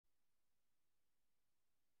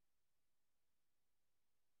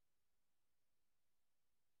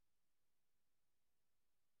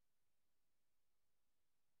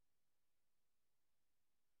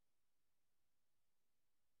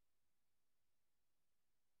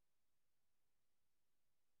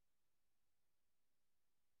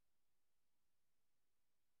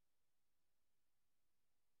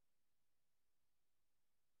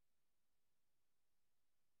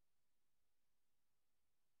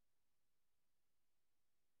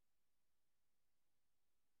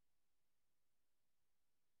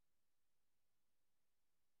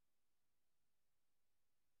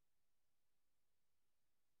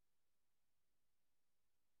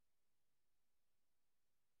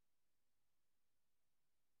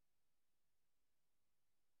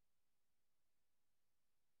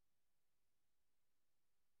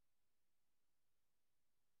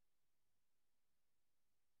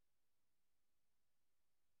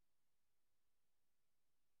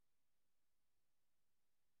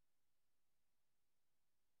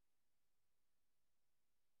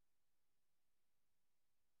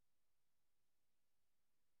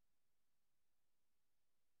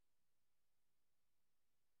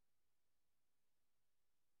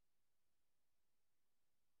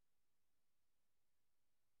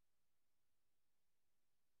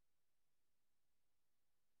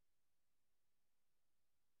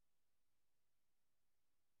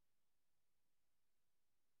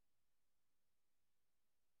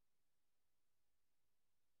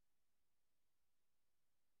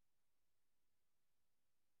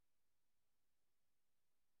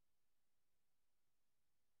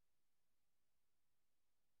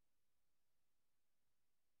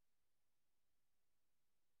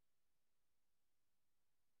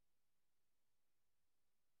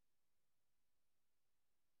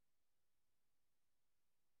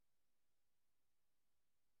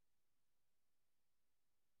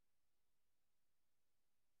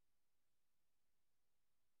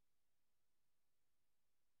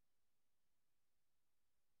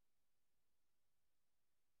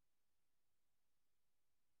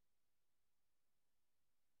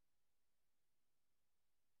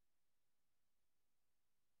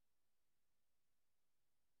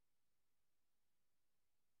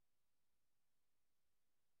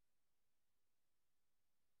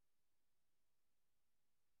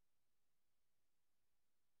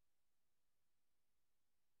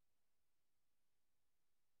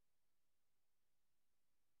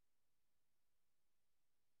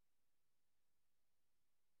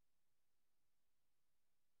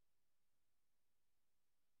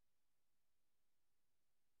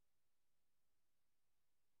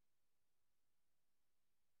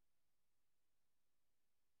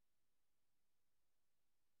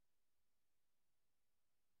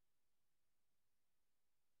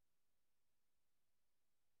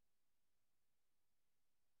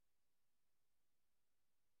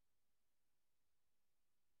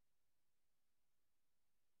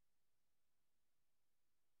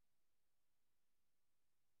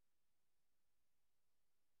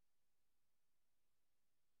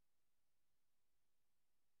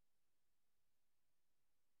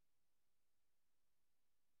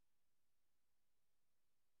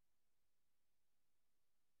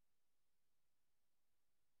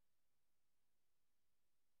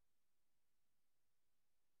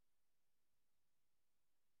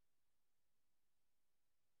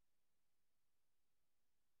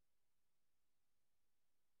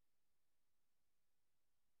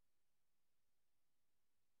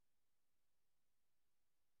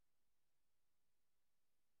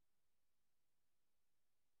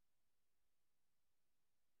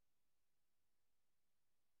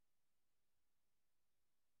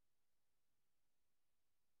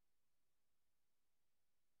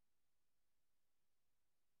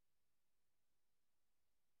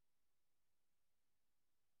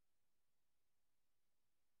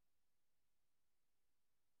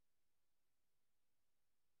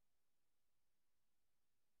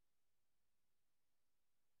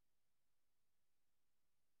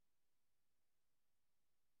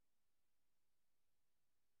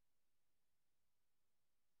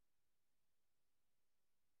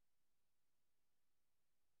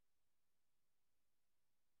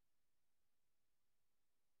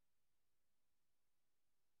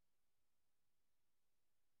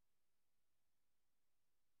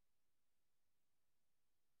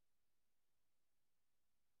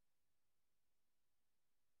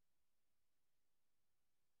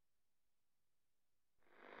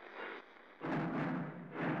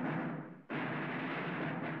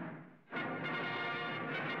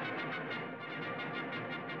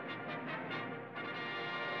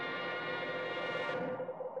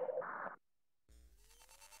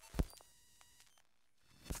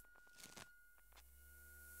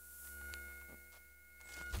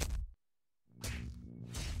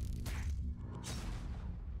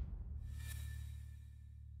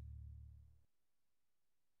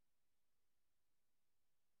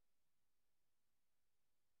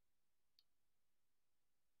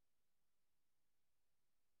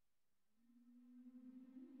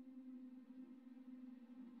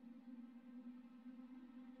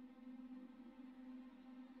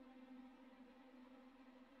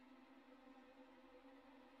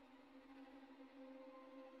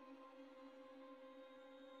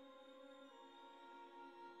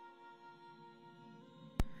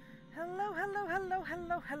Hello, hello, hello,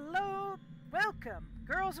 hello, hello. Welcome,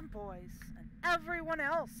 girls and boys, and everyone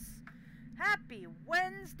else. Happy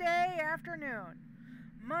Wednesday afternoon.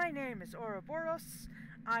 My name is Ouroboros.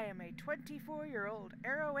 I am a 24-year-old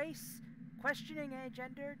Aero Ace, questioning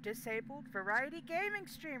agender, disabled variety gaming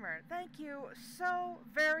streamer. Thank you so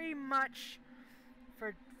very much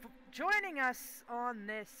for joining us on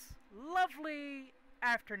this lovely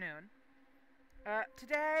afternoon.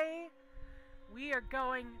 Today, we are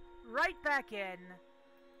going right back in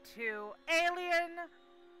to Alien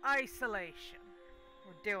Isolation.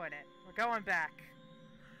 We're doing it. We're going back.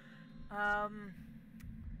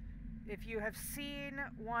 If you have seen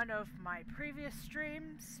one of my previous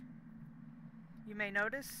streams, you may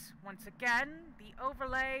notice, once again, the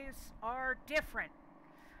overlays are different.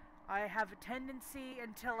 I have a tendency,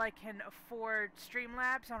 until I can afford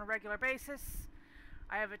Streamlabs on a regular basis,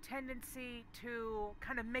 I have a tendency to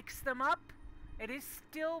kind of mix them up. It is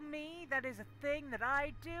still me, that is a thing that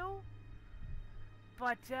I do.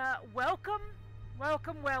 But, welcome,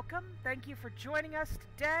 welcome, welcome. Thank you for joining us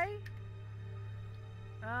today.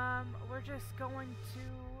 We're just going to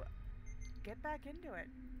get back into it.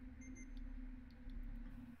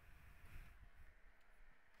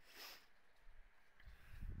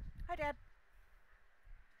 Hi, Dad.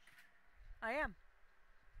 I am.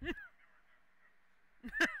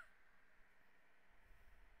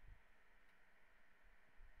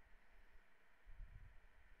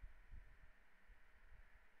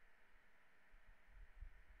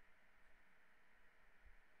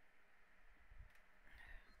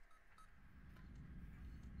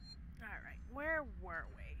 Alright, where were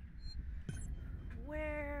we?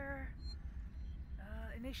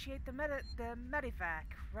 Initiate the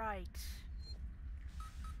medevac. Right.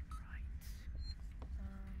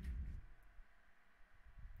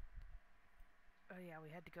 Oh yeah, we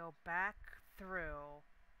had to go back through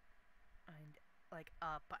and, like,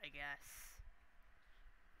 up, I guess.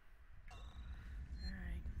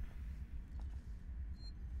 Alright.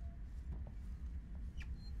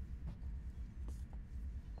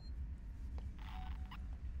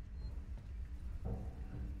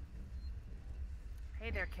 Hey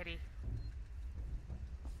there, kitty.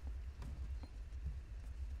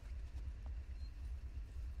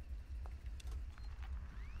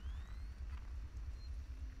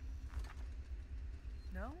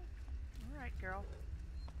 No? Alright, girl.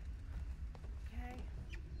 Okay.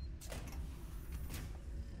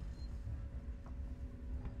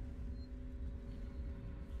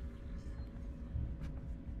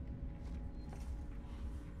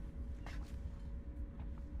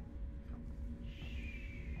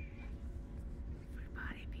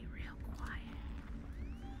 Everybody be real quiet.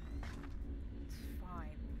 It's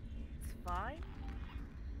fine. It's fine?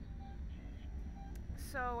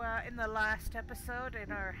 So, in the last episode,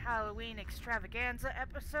 in our Halloween extravaganza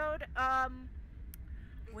episode,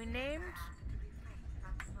 we named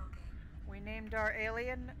our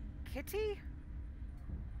alien Kitty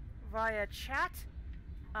via chat.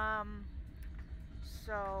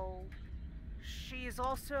 So she's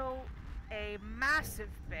also a massive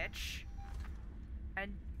bitch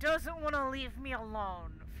and doesn't want to leave me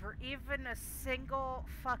alone for even a single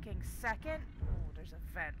fucking second. Oh, there's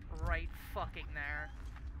a vent right fucking there.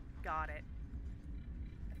 Got it.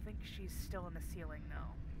 I think she's still in the ceiling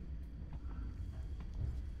though.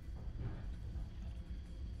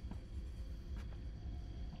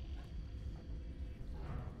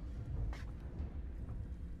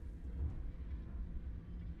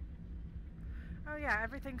 Oh yeah,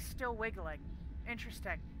 everything's still wiggling.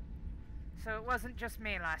 Interesting. So it wasn't just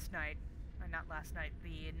me last night. Or not last night,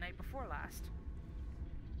 the night before last.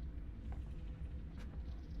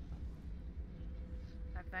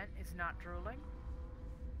 That vent is not drooling.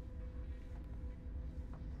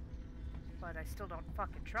 But I still don't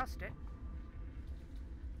fucking trust it.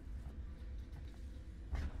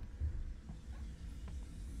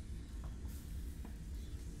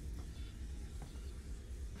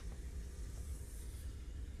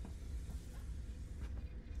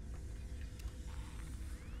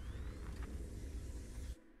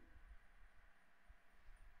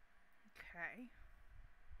 Okay.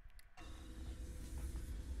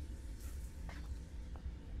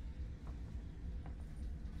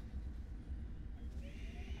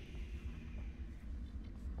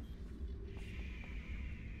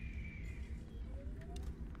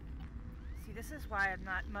 See, this is why I'm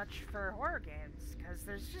not much for horror games, because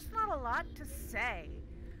there's just not a lot to say.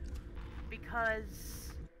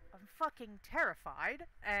 Because I'm fucking terrified,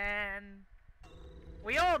 and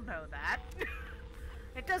we all know that.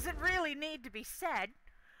 It doesn't really need to be said.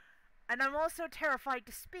 And I'm also terrified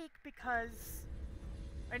to speak because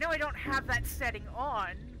I know I don't have that setting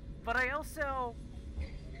on, but I also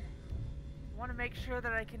want to make sure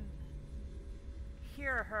that I can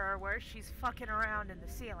hear her where she's fucking around in the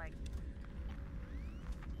ceiling.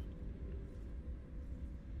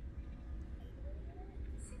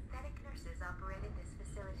 Synthetic nurses operated this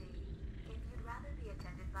facility. If you'd rather be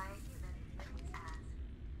attended by a human, please ask.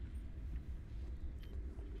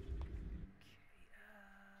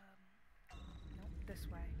 Okay, nope, this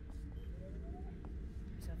way.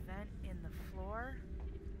 There's a vent in the floor.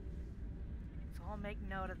 So I'll make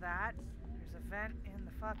note of that. There's a vent in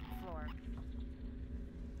the fucking floor.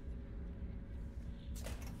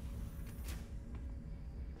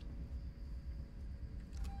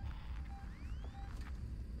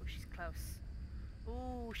 Oh, she's close.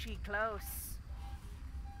 Ooh, she close.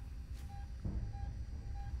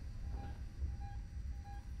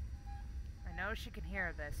 I know she can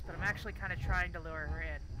hear this, but I'm actually kind of trying to lure her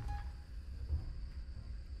in.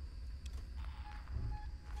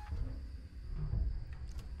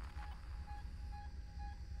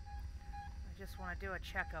 I just want to do a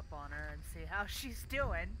checkup on her and see how she's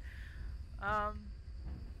doing. I'm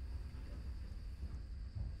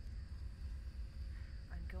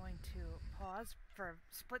going to pause for a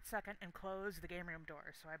split second and close the game room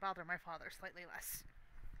door so I bother my father slightly less.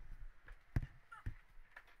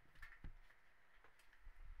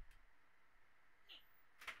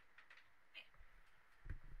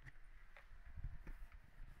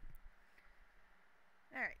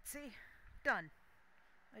 Alright, see? Done.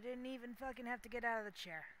 I didn't even fucking have to get out of the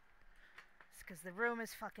chair. It's because the room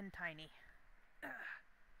is fucking tiny. I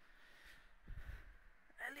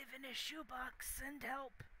live in a shoebox, send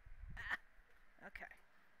help. Okay,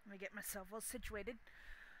 let me get myself all situated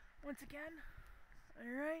once again.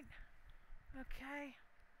 Alright. Okay.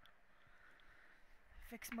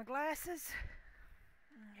 Fix my glasses.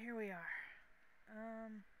 Here we are.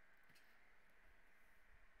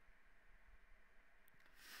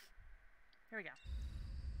 Here we go.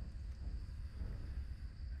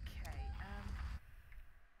 Okay,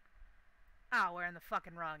 oh, we're in the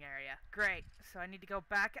fucking wrong area. Great. So I need to go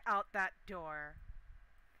back out that door.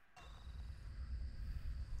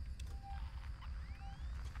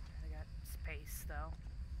 I got space, though.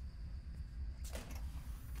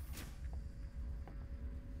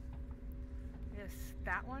 Yes,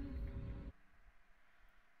 that one?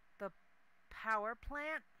 The power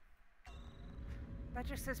plant? That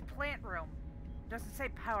just says plant room. Doesn't say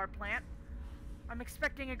power plant. I'm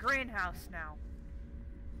expecting a greenhouse now.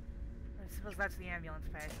 I suppose that's the ambulance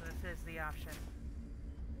bay, so this is the option.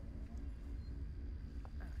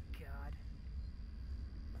 Oh, God.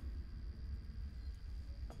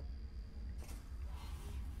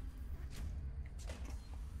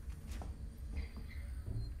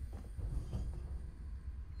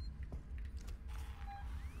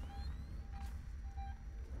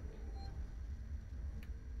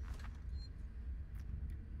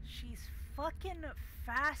 She's fucking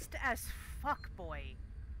fast as fuck, boy.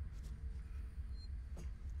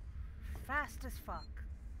 Fast as fuck.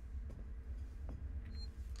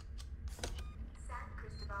 San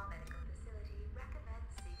Cristobal Medical Facility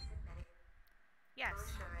recommends seek synthetic. Yes. For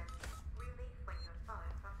assurance, relief when you're far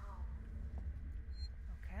from home.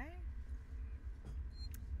 Okay.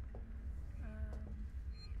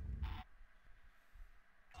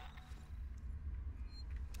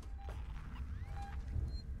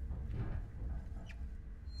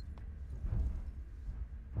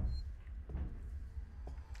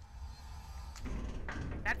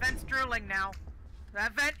 That vent's drooling now.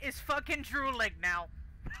 That vent is fucking drooling now.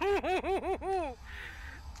 Look.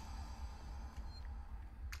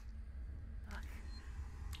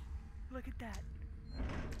 Look at that.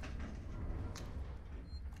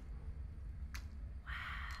 Wow.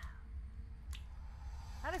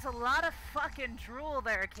 That is a lot of fucking drool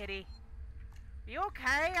there, kitty. Are you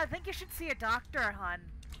okay? I think you should see a doctor, hun.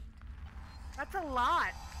 That's a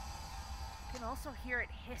lot. You can also hear it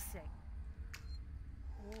hissing.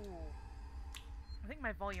 Ooh. I think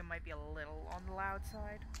my volume might be a little on the loud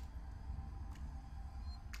side.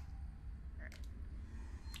 Alright.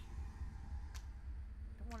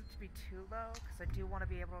 Don't want it to be too low, because I do want to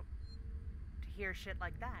be able to hear shit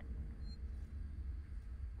like that.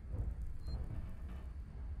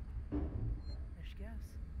 There she goes.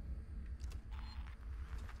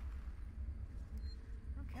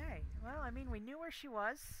 Okay, well, I mean, we knew where she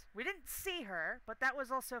was. We didn't see her, but that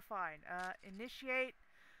was also fine. Initiate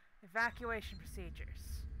evacuation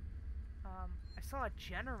procedures. I saw a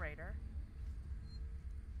generator.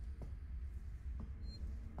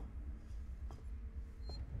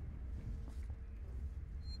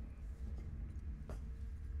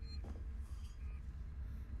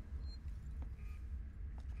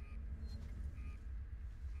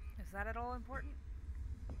 Is that at all important?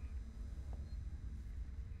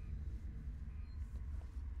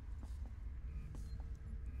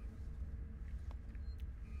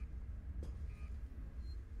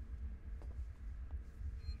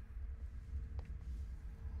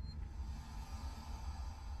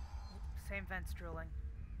 Same vents drooling.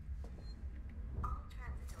 All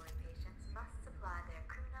transitory patients must supply their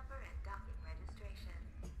crew number and docking registration.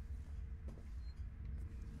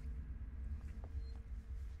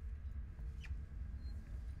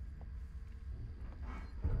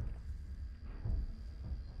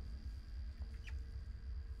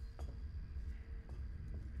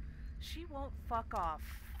 She won't fuck off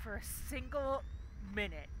for a single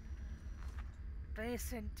minute.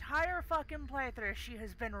 This entire fucking playthrough, she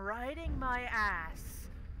has been riding my ass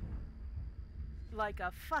like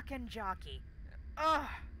a fucking jockey. Ugh!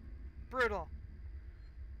 Brutal.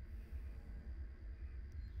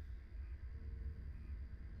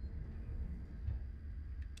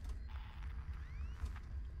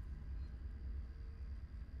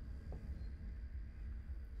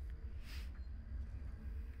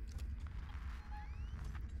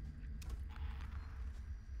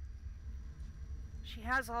 She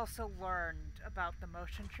has also learned about the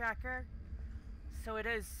motion tracker, so it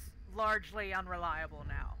is largely unreliable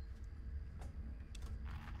now.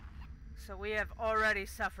 So we have already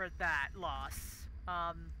suffered that loss.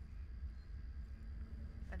 And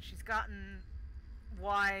she's gotten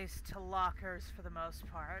wise to lockers for the most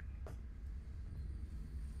part.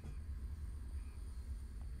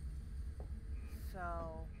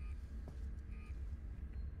 So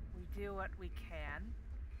we do what we can.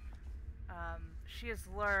 She has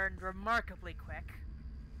learned remarkably quick.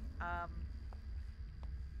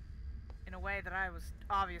 In a way that I was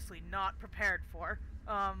obviously not prepared for.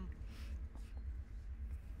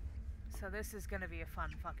 So this is gonna be a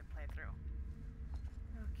fun fucking playthrough.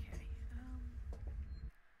 Okay,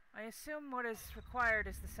 I assume what is required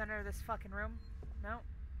is the center of this fucking room? No?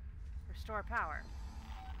 Restore power.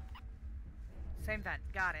 Same vent,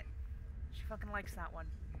 got it. She fucking likes that one.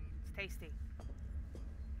 It's tasty.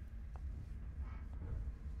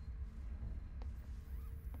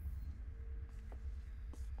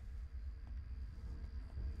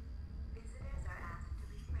 Visitors are asked to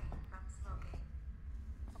refrain from smoking.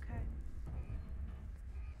 Okay.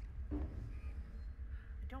 I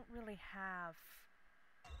don't really have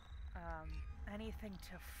anything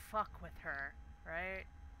to fuck with her, right?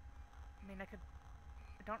 I mean, I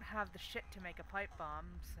don't have the shit to make a pipe bomb,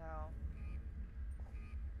 so...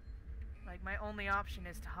 Like, my only option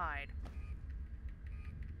is to hide.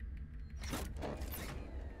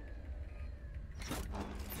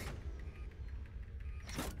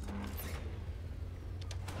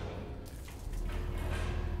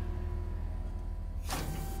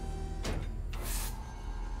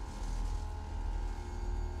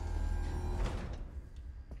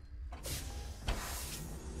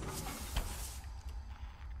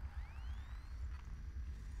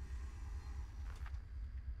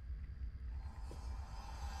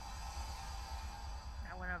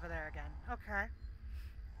 Over there again. Okay.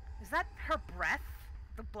 Is that her breath?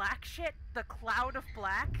 The black shit? The cloud of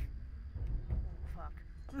black? Oh, fuck.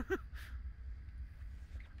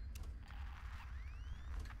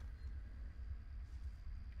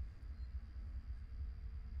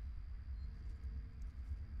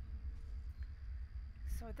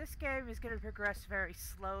 So this game is going to progress very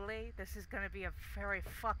slowly. This is going to be a very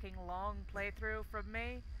fucking long playthrough from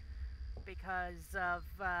me because of,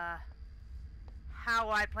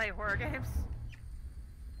 how I play horror games.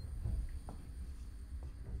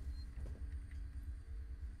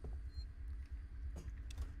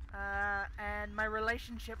 And my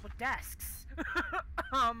relationship with desks.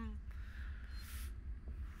 And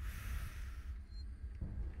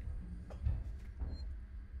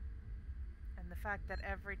the fact that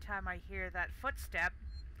every time I hear that footstep,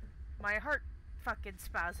 my heart fucking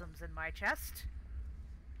spasms in my chest.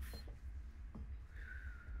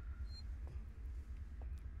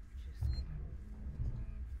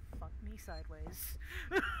 Fuck me sideways.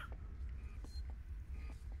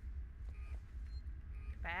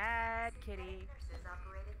 Bad kitty. Nurses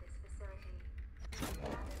operated this facility.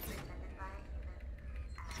 Rather be attended by a human,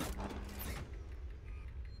 please ask.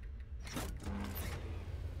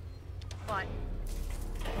 But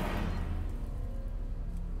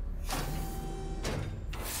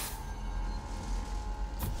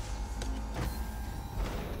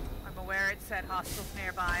I'm aware it said hostiles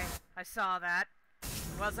nearby. I saw that.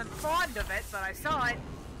 Wasn't fond of it, but I saw it.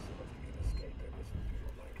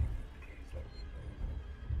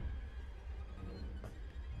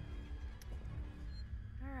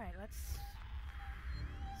 Alright, let's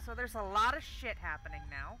So there's a lot of shit happening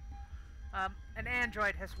now. An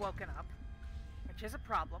android has woken up, which is a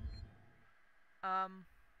problem.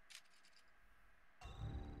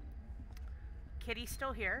 Kitty's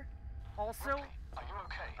still here. Also, Ripley, are you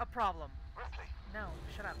okay? a problem. Ripley. No,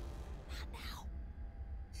 shut up. Not now.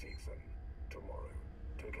 Season tomorrow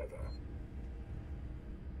together.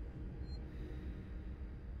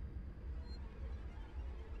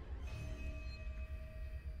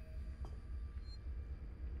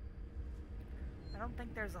 I don't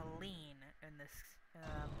think there's a lean in this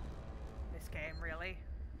game, really.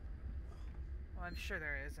 Well, I'm sure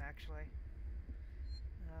there is, actually.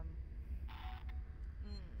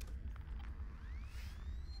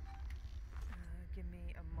 Give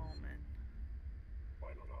me a moment. Why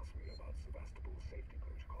not ask me about Sevastopol's safety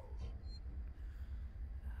protocols?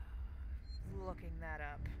 Looking that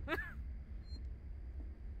up.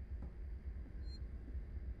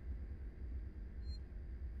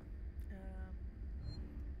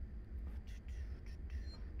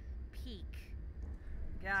 Peak.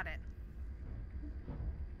 Got it.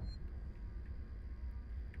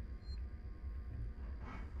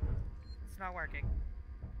 It's not working.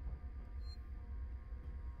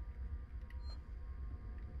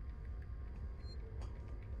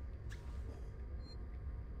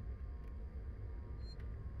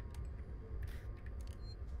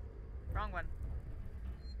 Wrong one.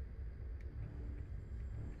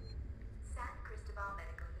 San Cristobal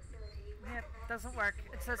Medical Facility. Yep, doesn't work.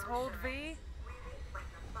 It says hold V. Really when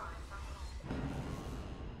the bars are home.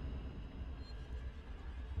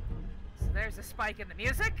 So there's a spike in the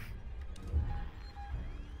music.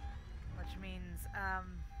 Which means,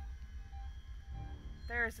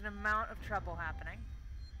 there's an amount of trouble happening.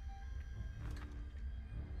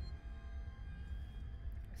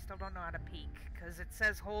 I still don't know how to peek, because it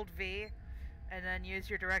says hold V, and then use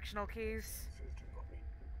your directional keys. Says do not meet.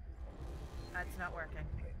 That's not working.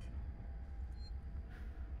 Plate.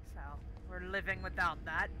 So, we're living without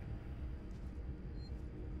that.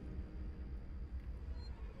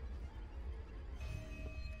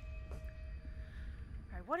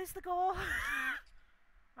 Alright, what is the goal?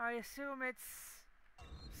 I assume it's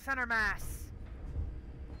center mass.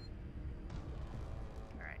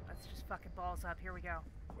 Alright, let's just fucking balls up. Here we go.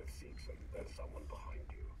 With Seegson, there's someone behind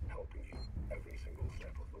you, helping you every single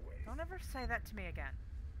step of the way. Don't ever say that to me again.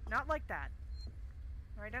 Not like that.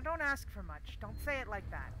 Alright, I don't ask for much. Don't say it like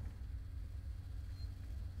that.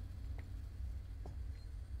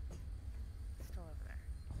 Still over there.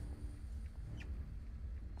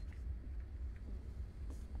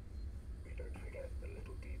 We don't forget the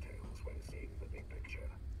little details when seeing the big picture.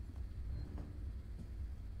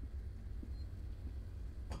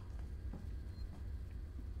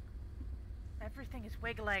 Everything is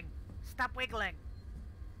wiggling. Stop wiggling.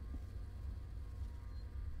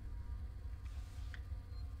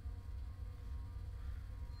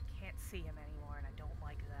 I can't see him anymore, and I don't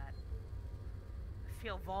like that. I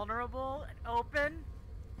feel vulnerable and open.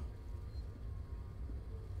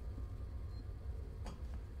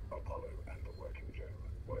 Apollo and the Working Joe,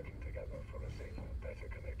 working together for a safer, better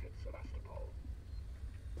connected Sevastopol.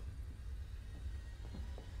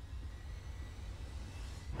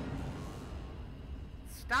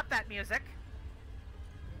 Stop that music.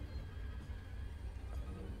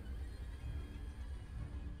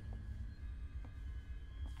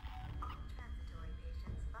 All transitory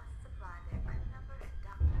patients must supply their crew number and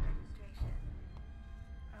doctor registration.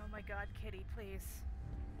 Oh my god, Kitty, please.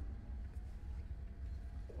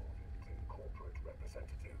 All and corporate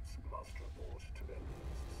representatives must report to their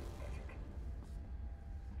nearest synthetic.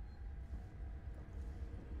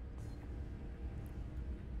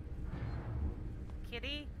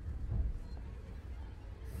 Kitty?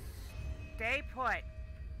 Stay put.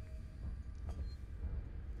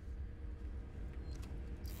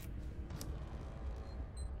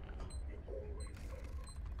 You always know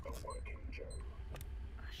a Working Joe.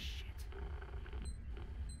 Oh, shit.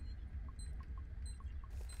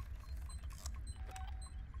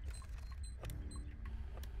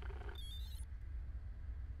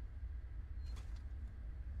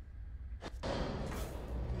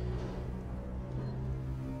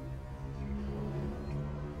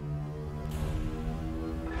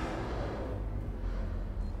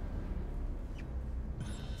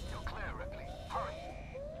 You're clear, Ripley. Hurry.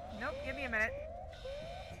 Nope, give me a minute.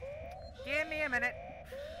 Give me a minute.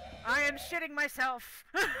 I am shitting myself.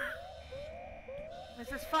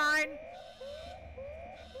 This is fine.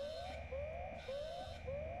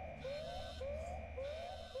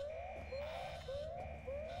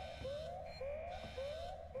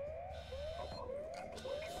 Apollo and the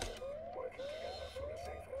Working Joe, working together for a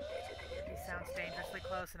safer, better connected He sounds Sevastopol. dangerously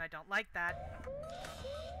close. close, and I don't like that.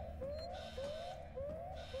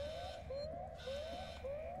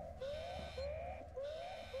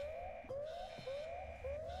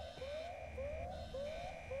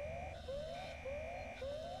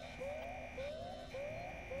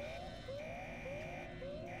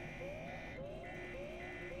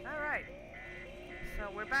 Alright. So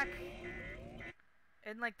we're back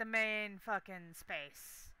in, like, the main fucking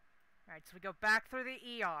space. Alright, so we go back through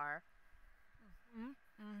the ER.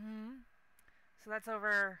 So that's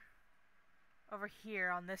over here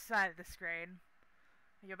on this side of the screen.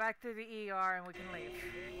 We go back through the ER and we can leave.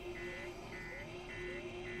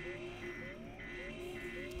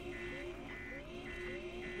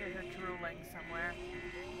 Hear her drooling somewhere.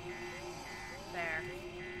 There.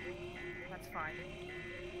 That's fine.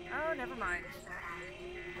 Oh, never mind.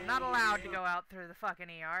 I'm not allowed to go out through the fucking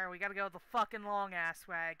ER. We gotta go the fucking long ass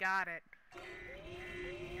way. Got it.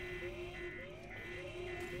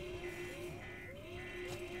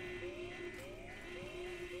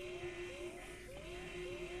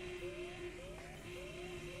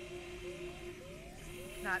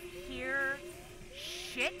 Not here.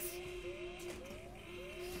 Shit.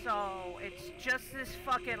 So it's just this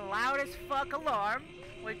fucking loud as fuck alarm.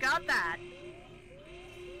 We got that.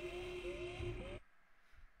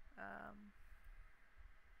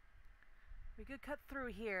 We could cut through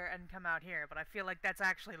here and come out here, but I feel like that's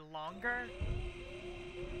actually longer.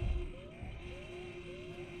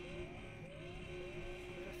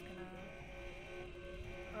 Just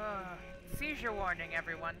gonna... seizure warning,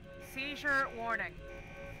 everyone. Seizure warning.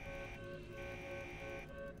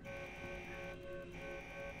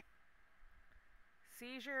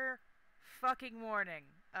 Seizure fucking warning.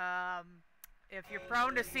 If you're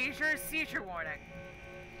prone to seizures, seizure warning.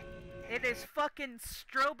 It is fucking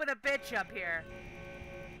strobing a bitch up here.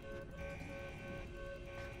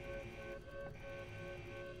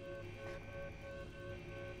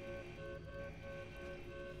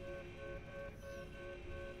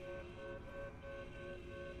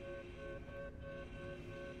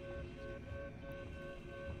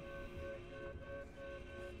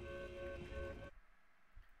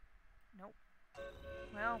 Nope.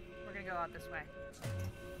 Well, we're gonna go out this way.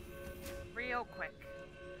 Real quick.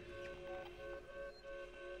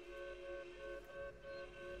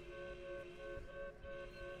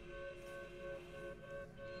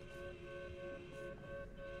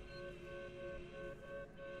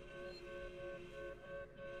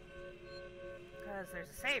 Because there's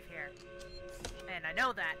a save here. And I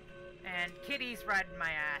know that. And Kitty's riding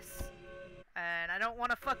my ass. And I don't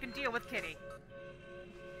want to fucking deal with Kitty.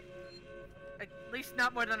 At least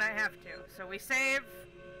not more than I have to. So we save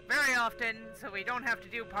very often so we don't have to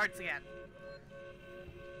do parts again.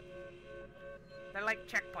 They're like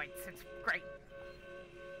checkpoints. It's great.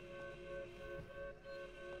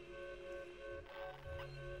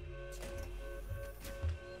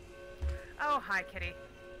 Oh, hi, Kitty.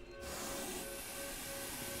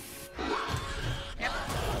 Yep.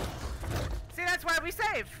 See, that's why we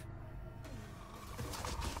save.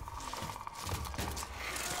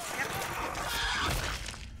 Yep.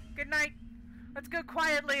 Good night. Let's go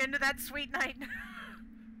quietly into that sweet night.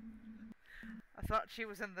 I thought she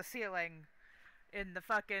was in the ceiling in the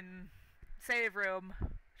fucking save room.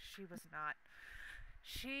 She was not.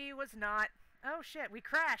 She was not. Oh shit, we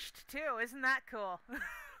crashed too. Isn't that cool?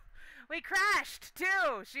 We crashed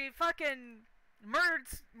too. She fucking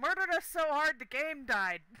murdered us so hard the game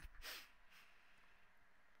died.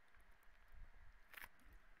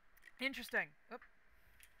 Interesting. Oop.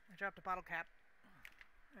 I dropped a bottle cap.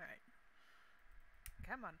 Alright.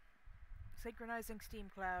 Come on. Synchronizing Steam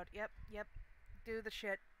Cloud. Yep. Do the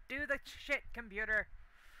shit. Do the shit, computer.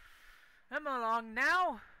 I'm along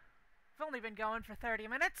now. I've only been going for 30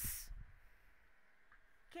 minutes.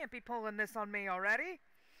 Can't be pulling this on me already.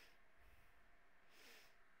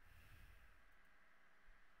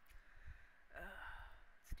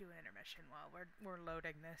 Let's do an intermission while we're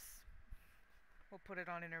loading this. We'll put it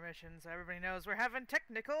on intermission so everybody knows we're having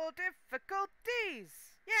technical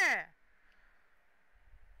difficulties. Yeah.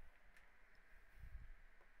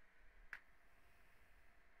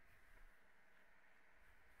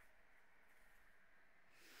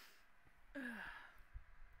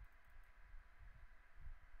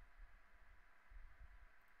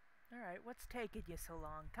 Alright, what's taking you so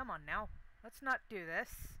long? Come on now. Let's not do this.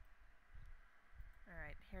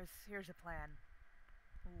 Alright, here's a plan.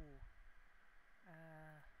 Ooh.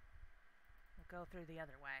 We'll go through the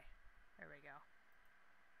other way. There we go.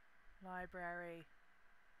 Library.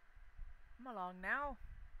 I'm along now.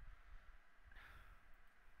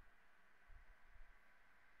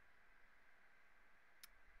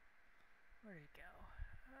 Where did it go?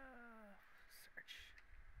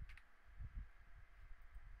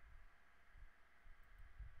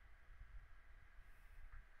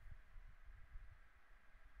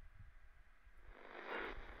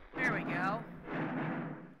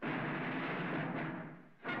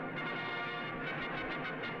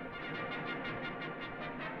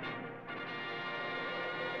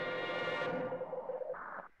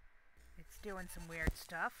 doing some weird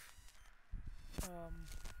stuff.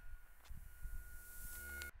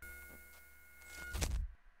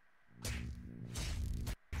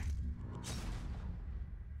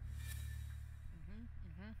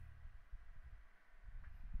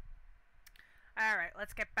 Alright,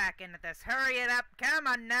 let's get back into this. Hurry it up. Come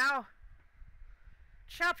on now.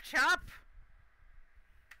 Chop chop.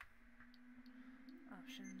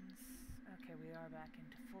 Options. Okay, we are back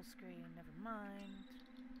into full screen. Never mind.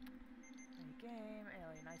 New game.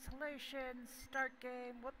 Alien isolation. Start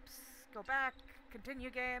game. Whoops. Go back. Continue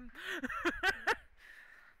game.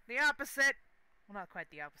 The opposite. Well, not quite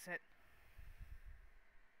the opposite.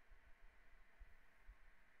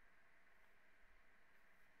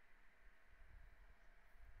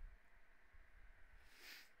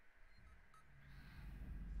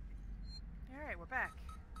 Alright, we're back.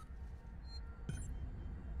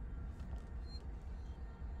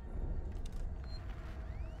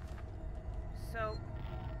 So,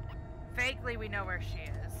 vaguely we know where she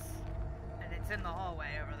is. And it's in the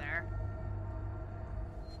hallway over there.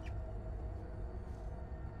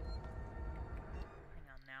 Hang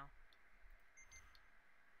on now.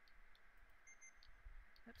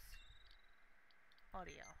 Oops.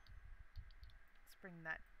 Audio. Let's bring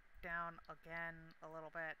that down again a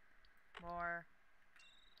little bit. More.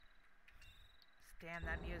 Damn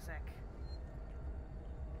that music.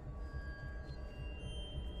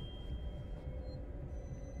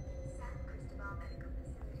 San Cristobal Medical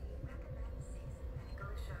Facility recommends season medical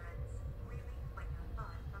assurance. We leave when you're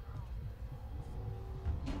far from home.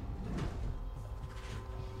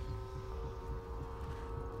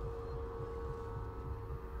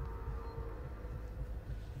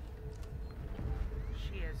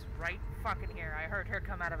 She is right fucking here. I heard her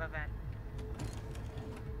come out of a vent.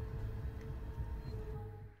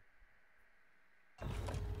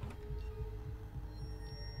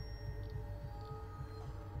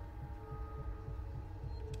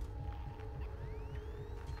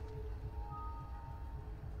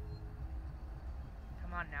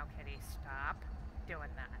 Come on now, kitty. Stop doing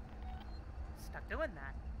that. Stop doing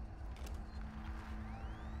that.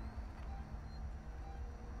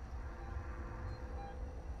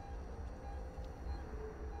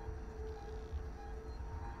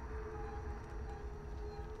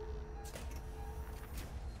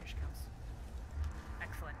 Here she comes.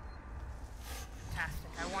 Excellent.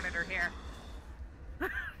 Fantastic. I wanted her here.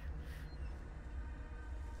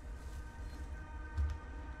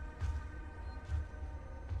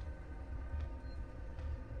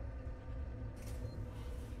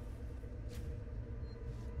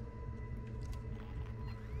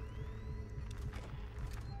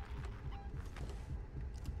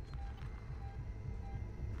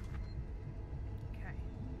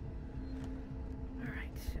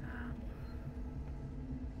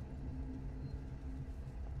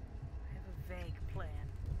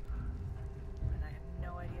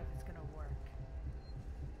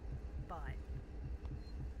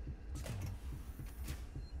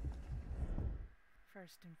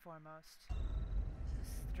 First and foremost, this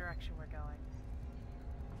is the direction we're going.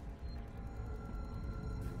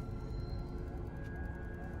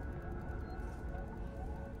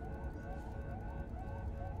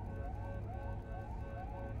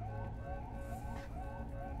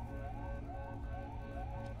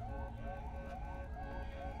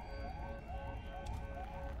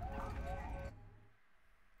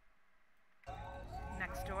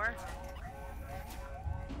 Next door.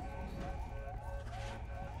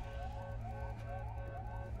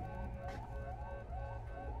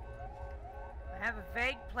 I have a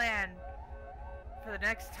vague plan for the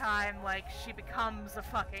next time, like, she becomes a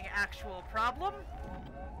fucking actual problem.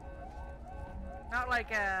 Not like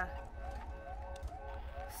a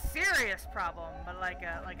serious problem, but like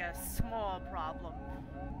a small problem.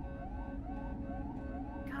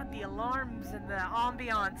 God, the alarms and the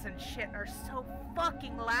ambiance and shit are so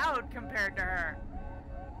fucking loud compared to her.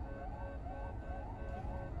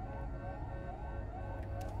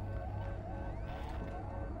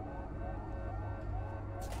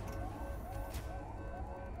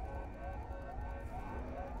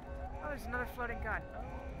 There's another floating gun. Oh,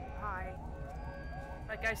 hi.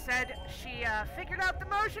 Like I said, she figured out the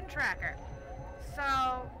motion tracker.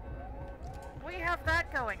 So, we have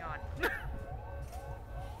that going on.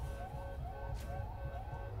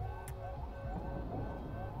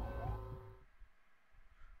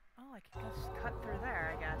 Oh, I could just cut through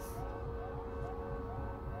there, I guess.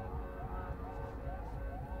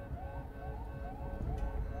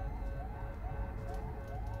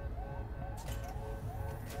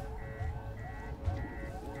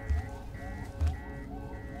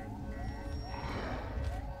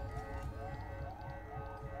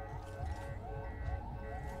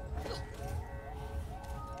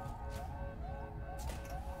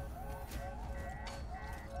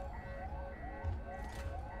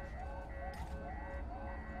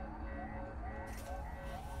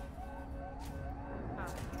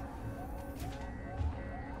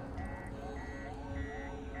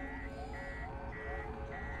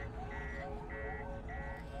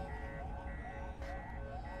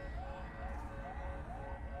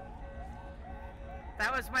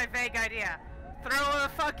 That was my vague idea. Throw a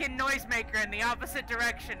fucking noisemaker in the opposite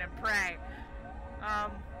direction and pray.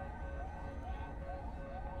 Oh,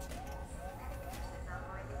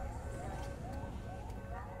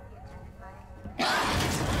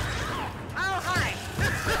 hi!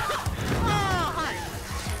 Oh, hi!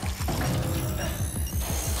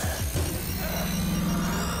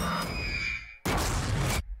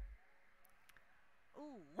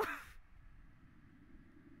 Ooh.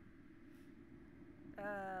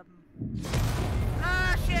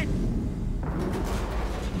 Ah, shit!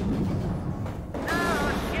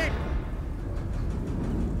 Oh, shit!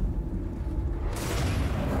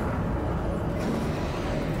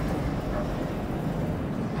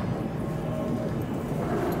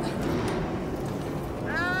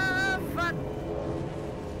 Ah, fuck!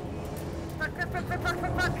 Fuck, fuck, fuck, fuck, fuck,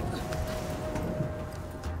 fuck, fuck!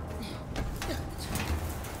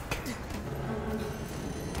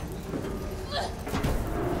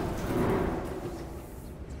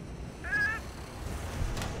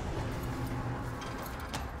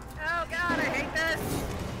 Oh god, I hate this!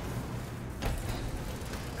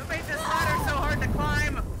 Who made this ladder so hard to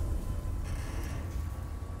climb?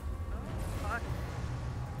 Oh, fuck.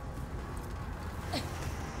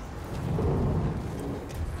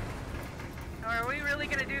 Are we really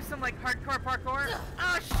gonna do some, like, hardcore parkour?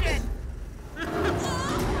 Oh, shit!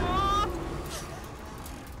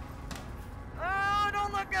 Oh,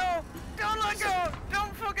 don't let go! Don't let go!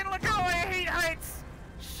 Don't fucking let go! I hate heights!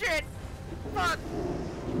 Shit! Fuck!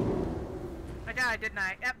 I died, didn't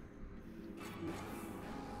I? Yep.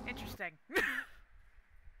 Interesting.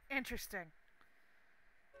 Interesting.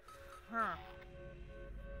 Huh.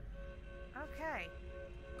 Okay.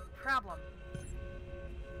 Problem.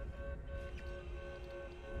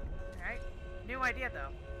 Alright. New idea,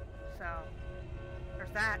 though. So,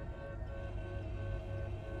 there's that.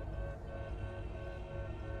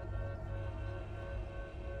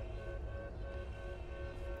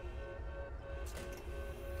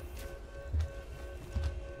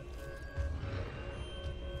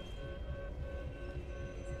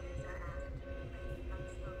 Visitors are asked to refrain from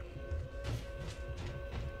smoking.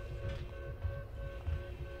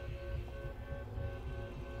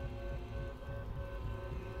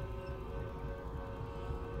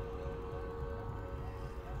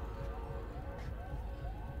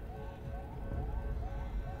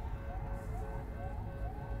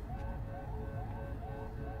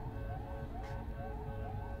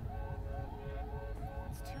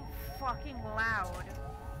 It's too fucking loud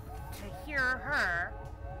to hear her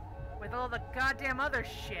with all the goddamn other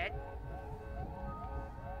shit.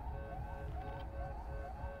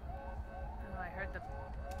 Oh, I heard the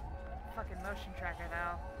fucking motion tracker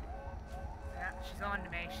though. Yeah, she's on to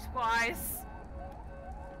me. She's wise.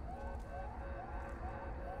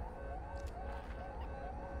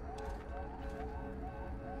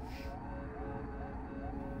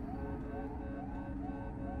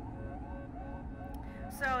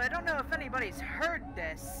 So, I don't know if anybody's heard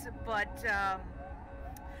this, but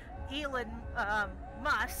Elon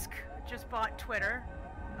Musk just bought Twitter.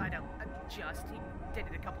 I don't, he did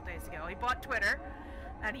it a couple days ago. He bought Twitter,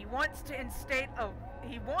 and he wanted to instate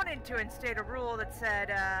a rule that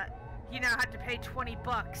said you now have to pay $20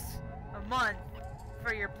 a month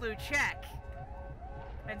for your blue check.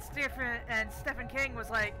 And Stephen King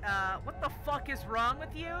was like, what the fuck is wrong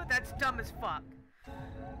with you? That's dumb as fuck.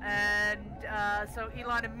 And so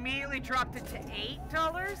Elon immediately dropped it to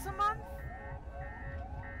 $8 a month.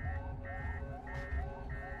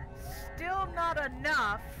 Still not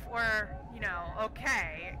enough, or, you know,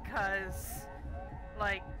 okay, because,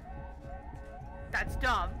 like, that's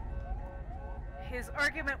dumb. His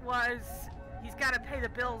argument was he's got to pay the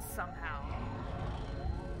bills somehow.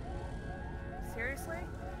 Seriously?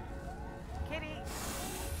 Kitty?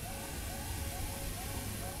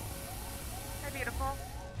 Hi, beautiful.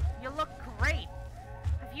 You look great.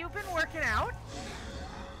 Have you been working out?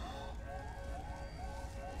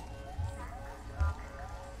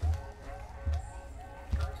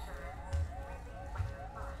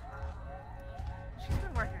 She's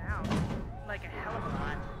been working out like a hell of a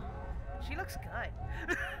lot. She looks good.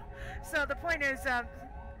 So the point is,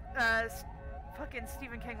 fucking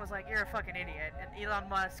Stephen King was like, you're a fucking idiot. And Elon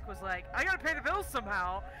Musk was like, I gotta pay the bills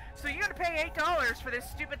somehow. So you gotta pay $8 for this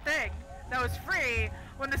stupid thing that was free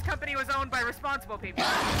when this company was owned by responsible people.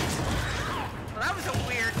 Well, that was a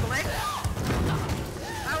weird glitch.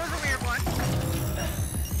 That was a weird one.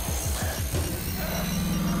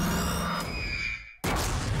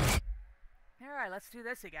 Alright, let's do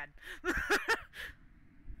this again.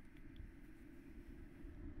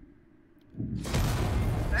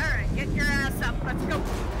 Alright, get your ass up. Let's go.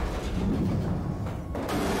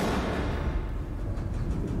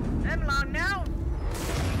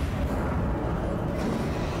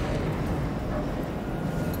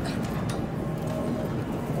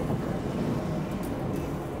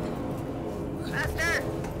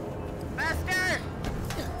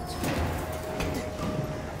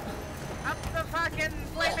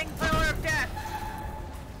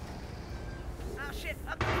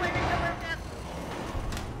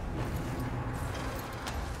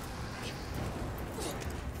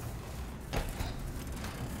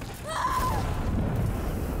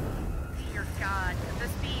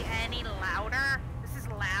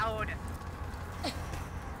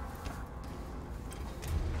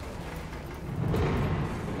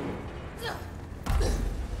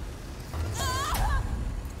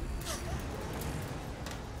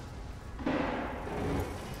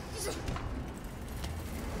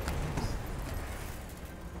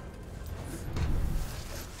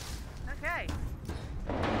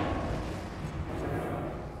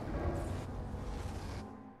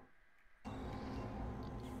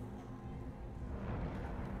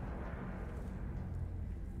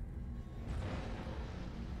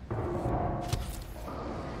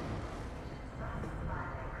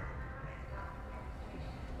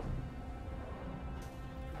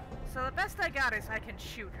 So the best I got is I can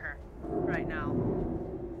shoot her right now.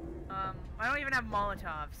 I don't even have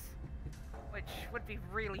Molotovs, which would be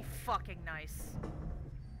really fucking nice.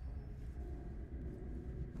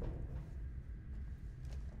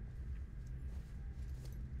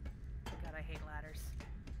 Oh god, I hate ladders.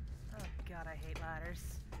 Oh god, I hate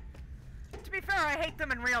ladders. To be fair, I hate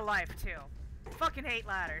them in real life too. Fucking hate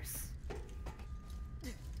ladders.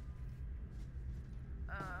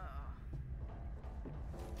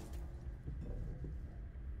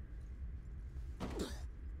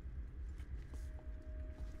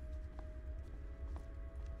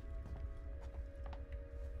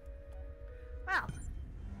 Well,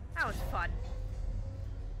 that was fun.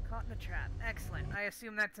 Caught in a trap. Excellent. I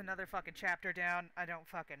assume that's another fucking chapter down. I don't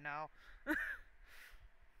fucking know.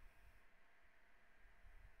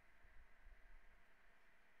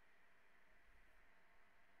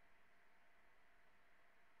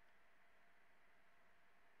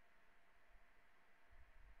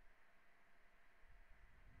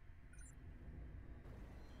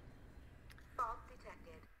 Fault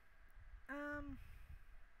detected.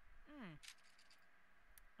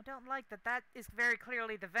 I don't like that that is very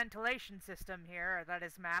clearly the ventilation system here that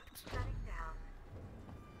is mapped. Shutting down.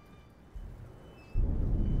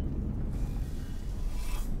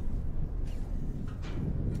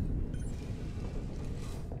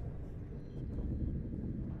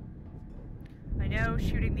 I know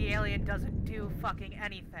shooting the alien doesn't do fucking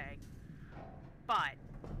anything, but...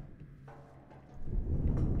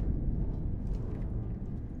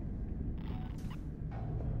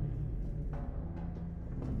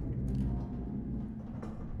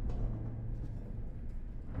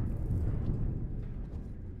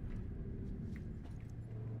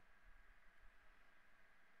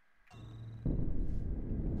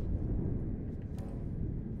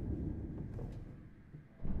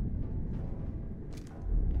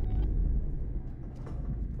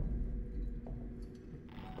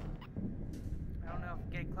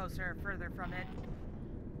 closer or further from it.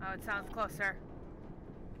 Oh, it sounds closer.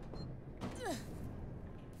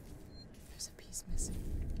 There's a piece missing.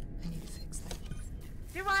 I need to fix that.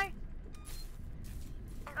 Do I?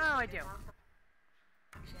 Oh, I do.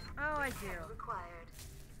 Oh, I do. Required.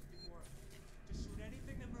 Just shoot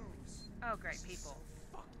anything that moves. Oh, great people.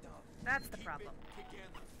 Fucked up. That's the Keep problem. it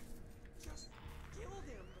together. Just killed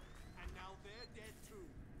him, and now they're dead too.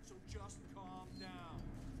 So just calm down.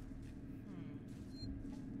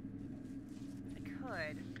 I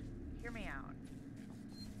could. Hear me out.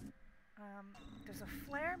 Does a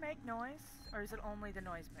flare make noise, or is it only the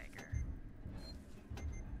noisemaker?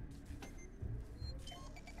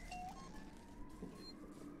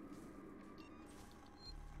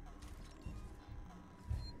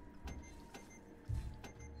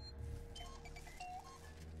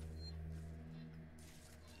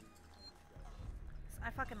 I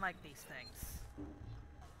fucking like these things.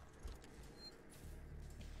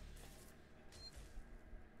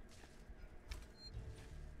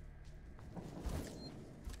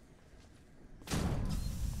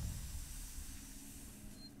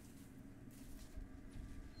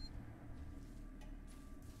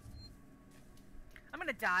 I'm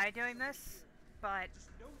gonna die doing this, but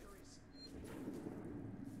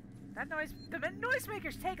that noise, the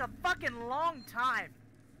noisemakers take a fucking long time.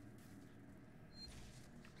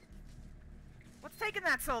 What's taking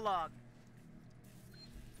that so long?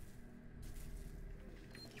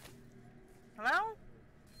 Hello?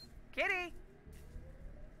 Kitty?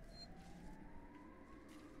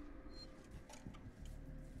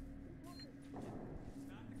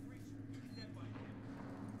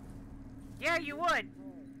 Yeah, you would.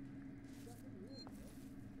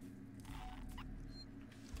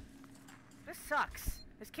 This sucks.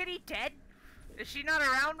 Is Kitty dead? Is she not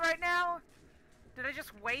around right now? Did I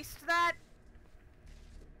just waste that?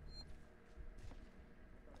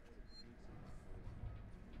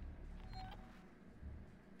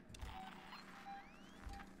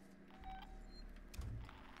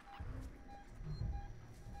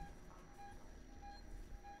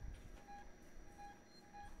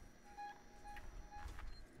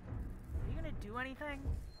 Do anything?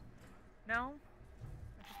 No?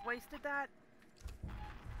 I just wasted that?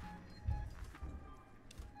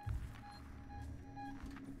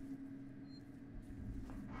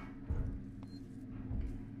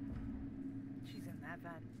 She's in that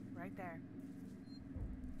vent, right there.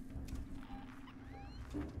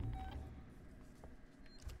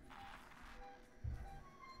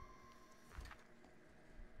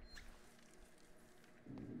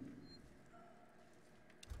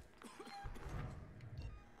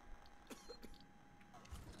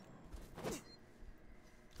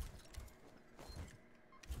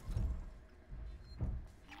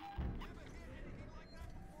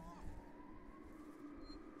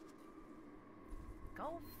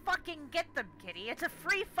 Go fucking get them, kitty. It's a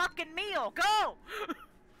free fucking meal. Go!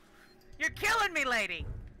 You're killing me, lady.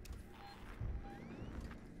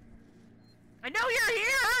 I know you're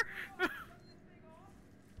here!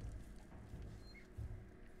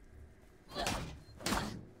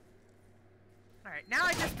 Alright, now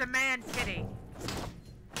I just demand kitty.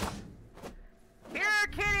 Here,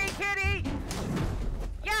 kitty, kitty!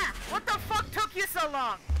 Yeah! What the fuck took you so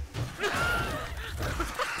long?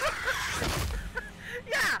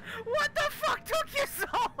 Yeah! What the fuck took you so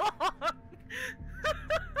long?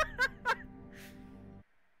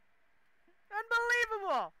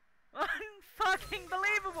 Unbelievable! Unfucking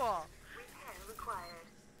believable! Repair required.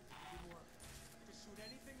 To shoot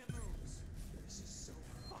anything that moves. This is so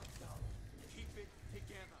fucked up. Keep it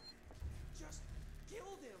together. Just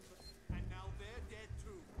kill them, and now they're dead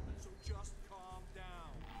too. So just calm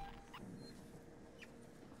down.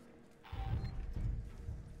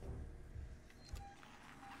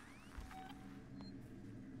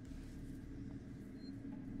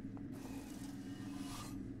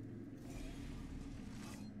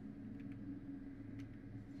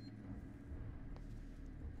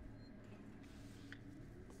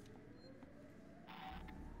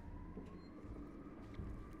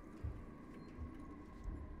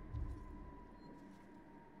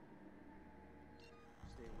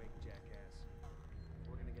 Stay awake, jackass. If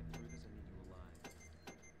we're gonna get through this, I need you alive.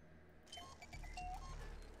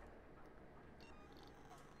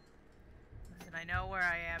 Listen, I know where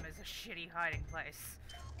I am is a shitty hiding place.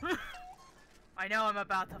 I know I'm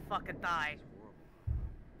about to fucking die. It's horrible.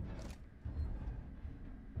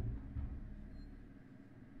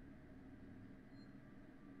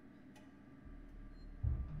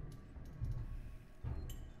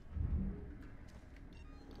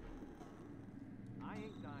 I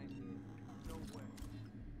ain't dying here. No way.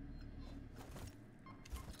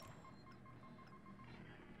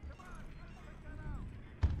 Come on, check that out.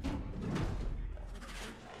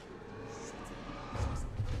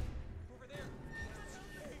 Over there.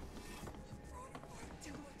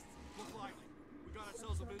 Look lively. We got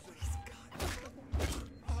ourselves a visitor.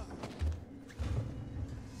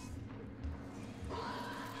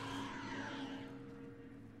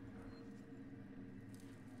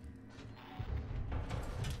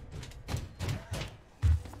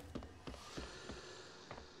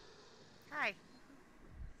 Hi.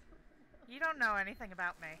 You don't know anything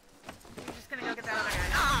about me. You're just gonna go get that other guy.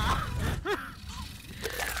 Ah!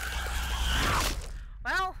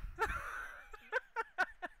 Well.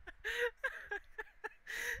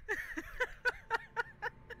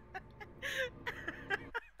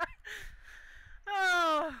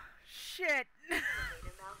 Oh, shit.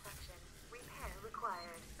 Elevator malfunction. Repair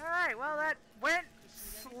required. Alright, well, that went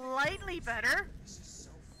slightly better. This is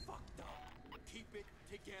so fucked up. Keep it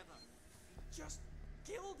together. Just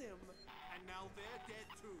kill them, and now they're dead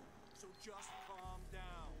too. So just calm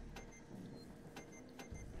down.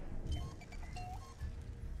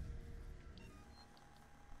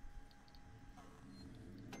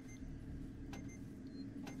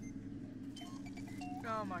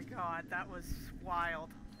 Oh my god, that was wild.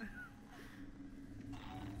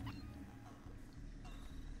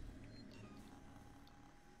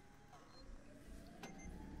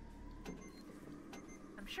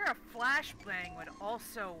 I'm sure a flashbang would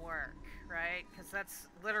also work, right? Because that's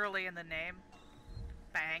literally in the name.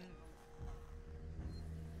 Bang.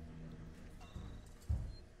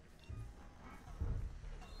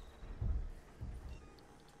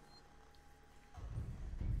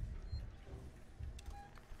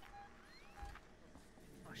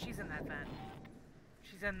 Oh, she's in that vent.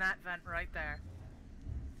 She's in that vent right there.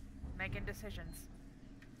 Making decisions.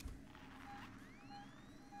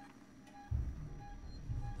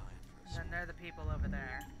 And then they're the people over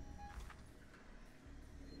there.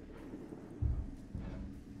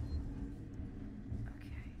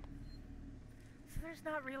 Okay. So there's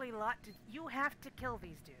not really a lot to... You have to kill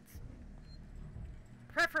these dudes.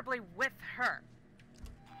 Preferably with her.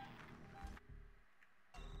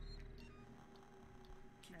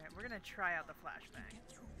 Alright, we're gonna try out the flashbang. Get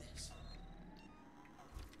through this.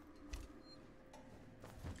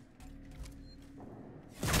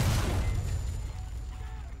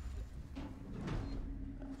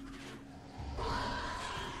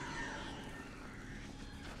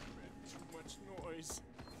 Too much noise.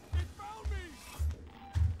 It found me!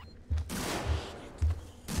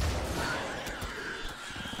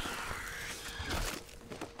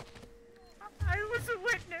 I was a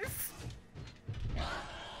witness. I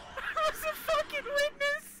was a fucking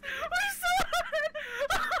witness. I saw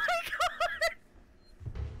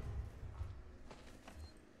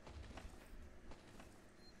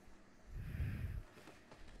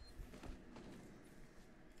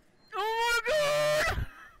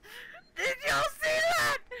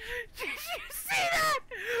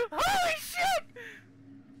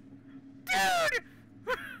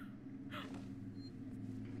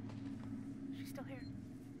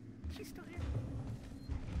She's still here.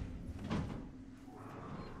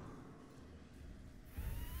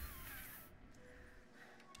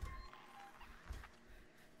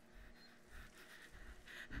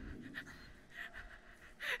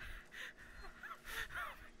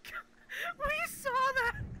 We saw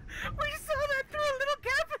that! We saw that through a little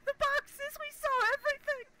gap in the boxes! We saw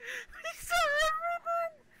everything! We saw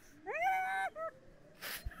everything!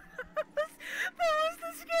 That was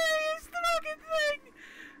the scariest fucking thing!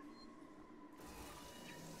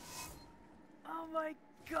 Oh my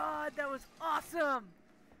god, that was awesome!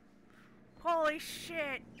 Holy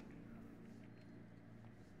shit!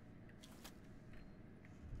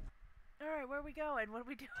 Alright, where are we going? What are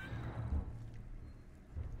we doing?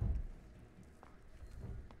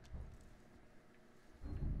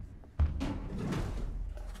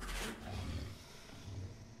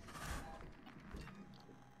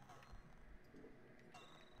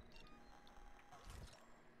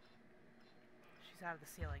 She's out of the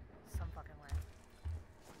ceiling some fucking way.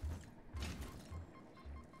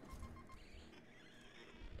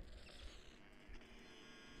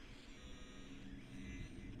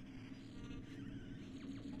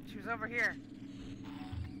 She was over here.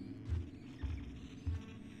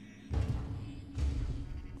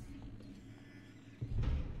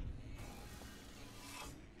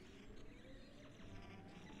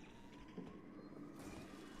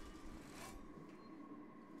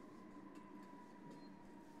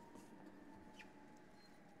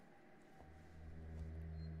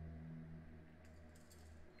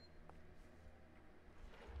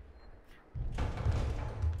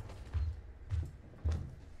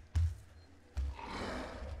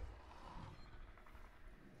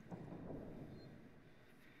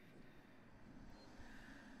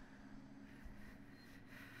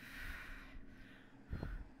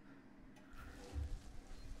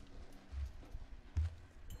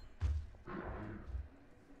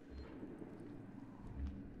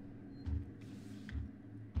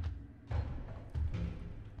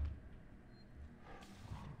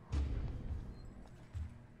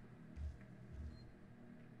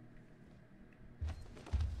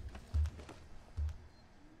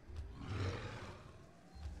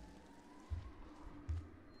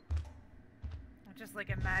 Just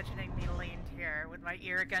like imagining me leaned here with my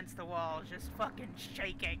ear against the wall, just fucking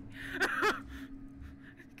shaking.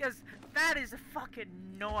 Because that is a fucking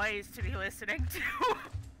noise to be listening to.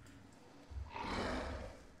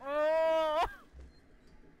 Oh!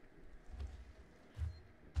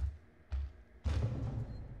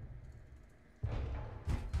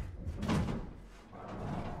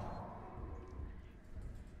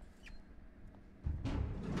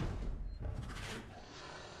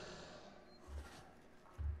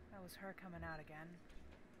 Was her coming out again.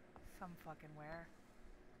 Some fucking where.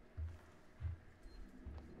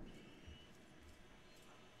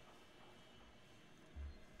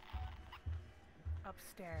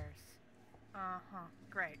 Upstairs. Uh-huh.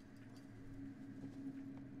 Great.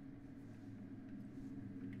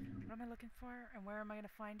 What am I looking for and where am I gonna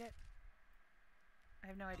find it? I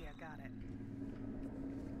have no idea. Got it.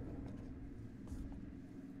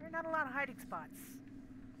 There are not a lot of hiding spots.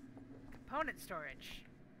 Component storage.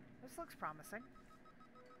 This looks promising.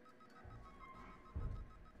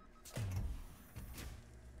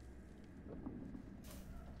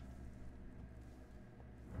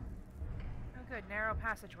 Oh good, narrow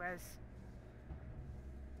passageways.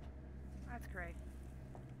 That's great.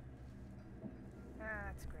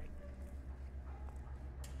 That's great.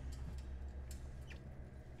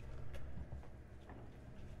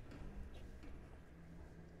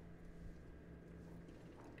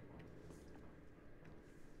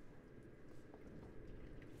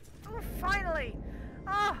 Oh, finally!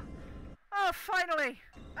 Oh! Oh, finally!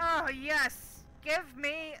 Oh, yes! Give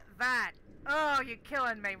me that! Oh, you're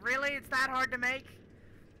killing me. Really? It's that hard to make?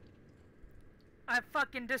 I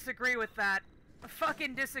fucking disagree with that. I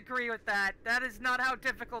fucking disagree with that. That is not how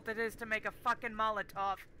difficult it is to make a fucking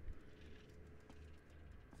Molotov.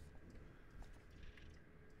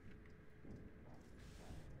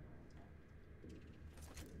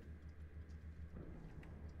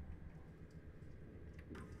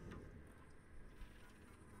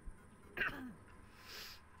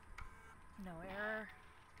 No error.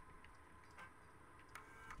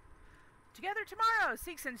 Together Tomorrow,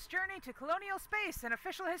 Seekson's Journey to Colonial Space and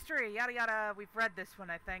Official History, yada yada. We've read this one,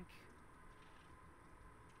 I think.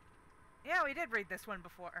 Yeah, we did read this one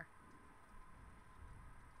before.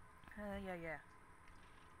 Yeah.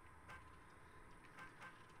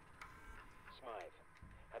 Smythe,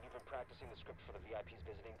 have you been practicing the script for the VIPs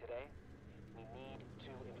visiting today? We need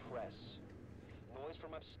to impress. Noise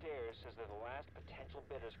from upstairs says they're the last potential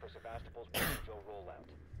bidders for Savannah.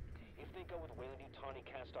 colony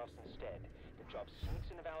cast-offs instead. The job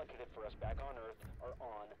Seegson have allocated for us back on Earth are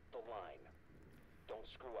on the line. Don't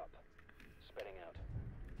screw up. Spitting out.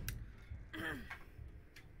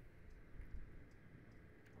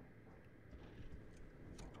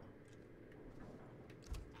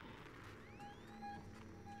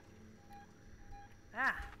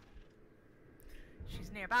 Ah.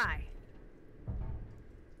 She's nearby.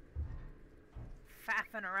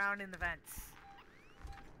 Faffing around in the vents.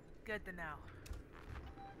 Good to know.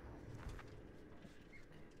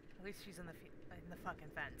 At least she's in the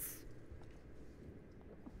fucking vents.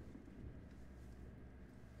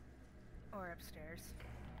 Or upstairs.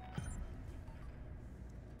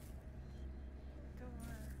 Door.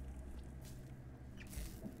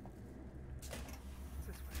 It's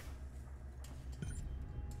this way.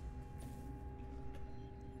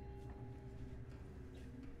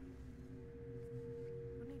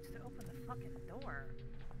 Who needs to open the fucking door?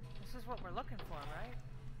 This is what we're looking for, right?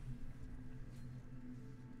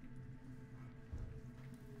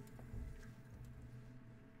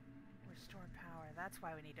 Restore power. That's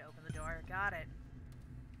why we need to open the door. Got it.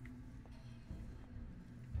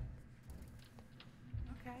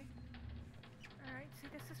 Okay. Alright, see,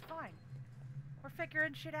 this is fine. We're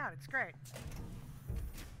figuring shit out. It's great.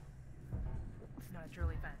 It's not a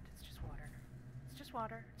drooly vent. It's just water. It's just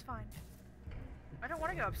water. It's fine. I don't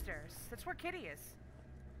want to go upstairs. That's where Kitty is.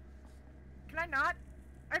 Can I not?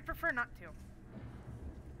 I'd prefer not to.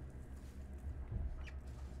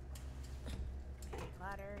 I hate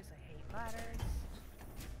ladders. I hate ladders.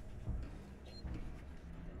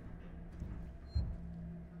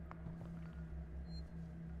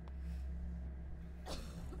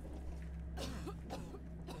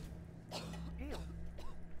 Ew.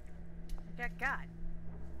 I got gut.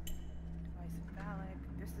 Device invalid.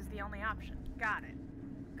 This is the only option. Got it.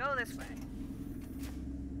 Go this way.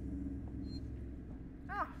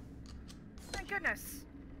 Oh. Thank goodness.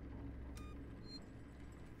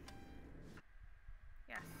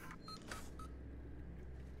 Yes.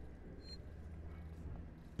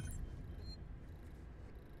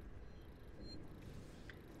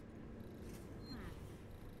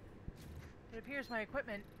 It appears my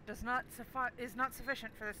equipment is not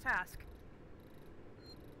sufficient for this task.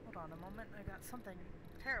 Hold on a moment. I got something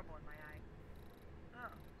terrible in my eye.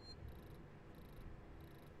 Oh.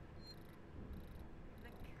 I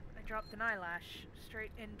think I dropped an eyelash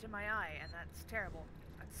straight into my eye, and that's terrible.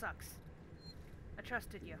 That sucks. I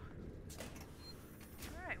trusted you.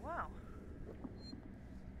 Alright, well.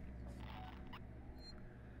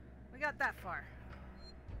 We got that far.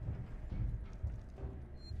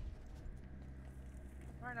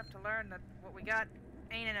 Far enough to learn that what we got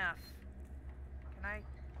ain't enough. Can I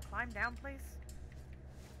climb down, please?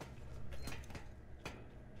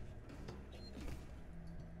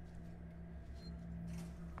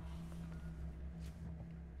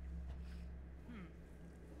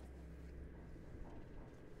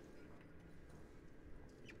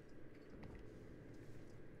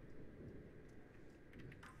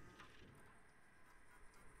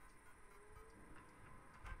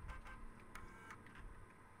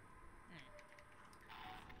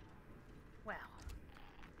 Well,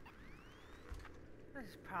 this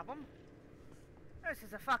is a problem. This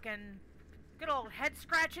is a fucking good old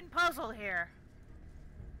head-scratching puzzle here.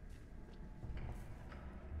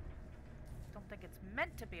 Don't think it's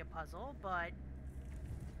meant to be a puzzle, but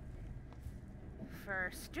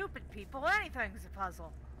for stupid people, anything's a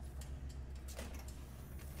puzzle.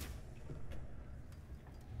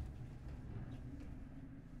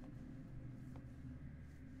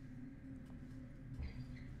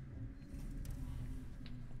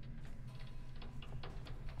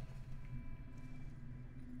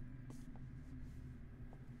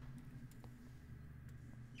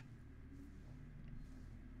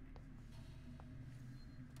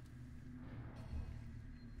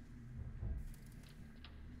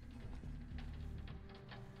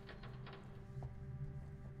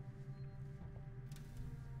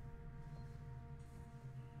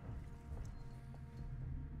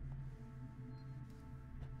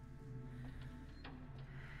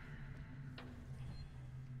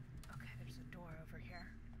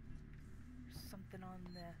 Something on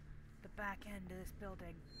the back end of this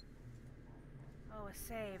building. Oh, a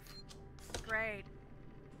save. Great.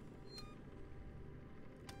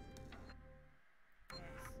 Yes.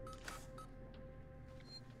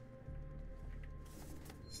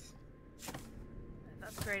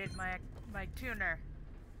 I've upgraded my tuner.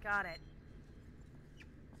 Got it.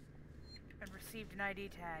 And received an ID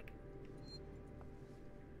tag.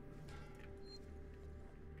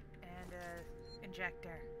 And a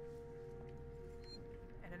injector.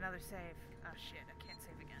 Alright, another save. Oh shit, I can't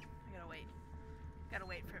save again. I gotta wait. Gotta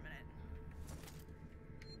wait for a minute.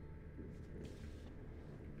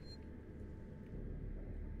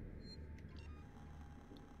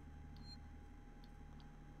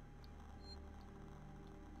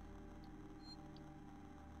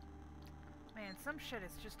 Man, some shit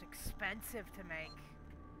is just expensive to make.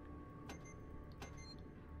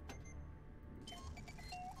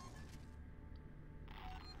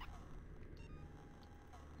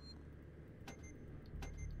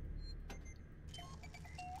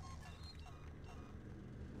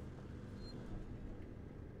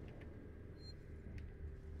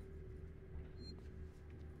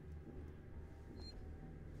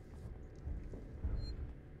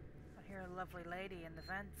 I hear a lovely lady in the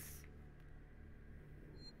vents.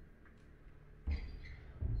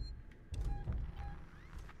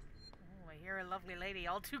 Oh, I hear a lovely lady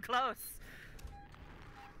all too close.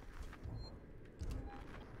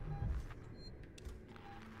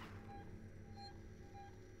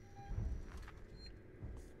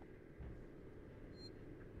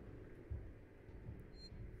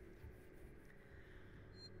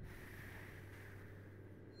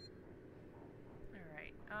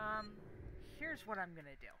 Alright, here's what I'm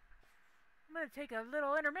gonna do. I'm gonna take a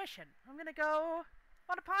little intermission. I'm gonna go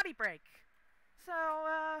on a potty break. So,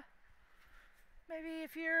 maybe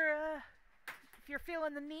if you're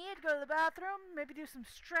feeling the need, go to the bathroom, maybe do some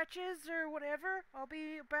stretches or whatever. I'll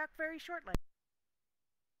be back very shortly.